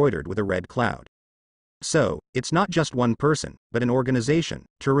cloak embroidered with a red cloud. So, it's not just one person, but an organization.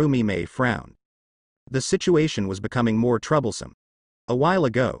 Terumi Mei frowned. The situation was becoming more troublesome. A while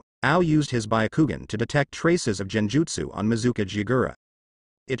ago, Ao used his Byakugan to detect traces of genjutsu on Mizuka Jigura.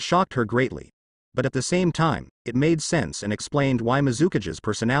 It shocked her greatly. But at the same time, it made sense and explained why Mizukage's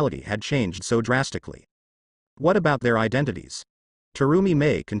personality had changed so drastically. What about their identities? Terumi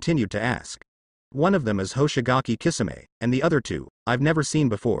Mei continued to ask. One of them is Hoshigaki Kisame, and the other 2, I've never seen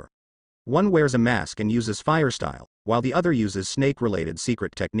before. One wears a mask and uses fire style, while the other uses snake-related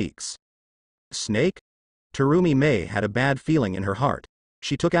secret techniques. Snake? Terumi Mei had a bad feeling in her heart.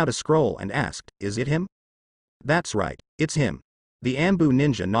 She took out a scroll and asked, "Is it him?" "That's right, it's him." The Ambu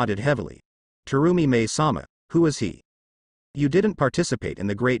ninja nodded heavily. "Terumi Mei-sama, who is he?" "You didn't participate in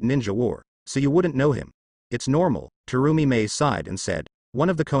the Great Ninja War, so you wouldn't know him." "It's normal," Terumi Mei sighed and said. "One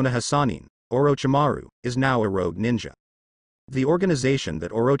of the Konoha Sannin, Orochimaru, is now a rogue ninja." "The organization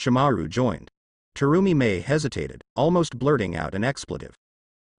that Orochimaru joined." Terumi Mei hesitated, almost blurting out an expletive.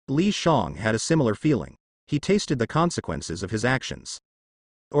 Li Shang had a similar feeling. He tasted the consequences of his actions.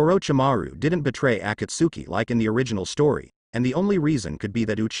 Orochimaru didn't betray Akatsuki like in the original story, and the only reason could be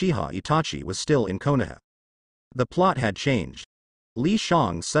that Uchiha Itachi was still in Konoha. The plot had changed. Li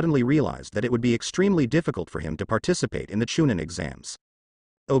Shang suddenly realized that it would be extremely difficult for him to participate in the Chunin exams.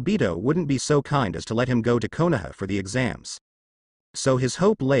 Obito wouldn't be so kind as to let him go to Konoha for the exams. So his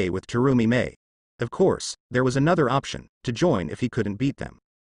hope lay with Terumi Mei. Of course, there was another option, to join if he couldn't beat them.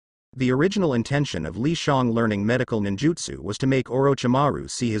 The original intention of Li Shang learning medical ninjutsu was to make Orochimaru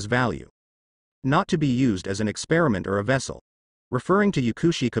see his value. Not to be used as an experiment or a vessel. Referring to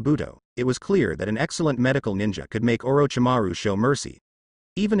Yakushi Kabuto, it was clear that an excellent medical ninja could make Orochimaru show mercy.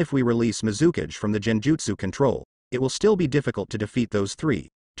 Even if we release Mizukage from the genjutsu control, it will still be difficult to defeat those three.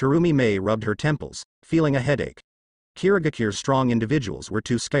 Terumi Mei rubbed her temples, feeling a headache. Kirigakure's strong individuals were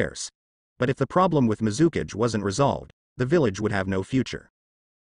too scarce. But if the problem with Mizukage wasn't resolved, the village would have no future.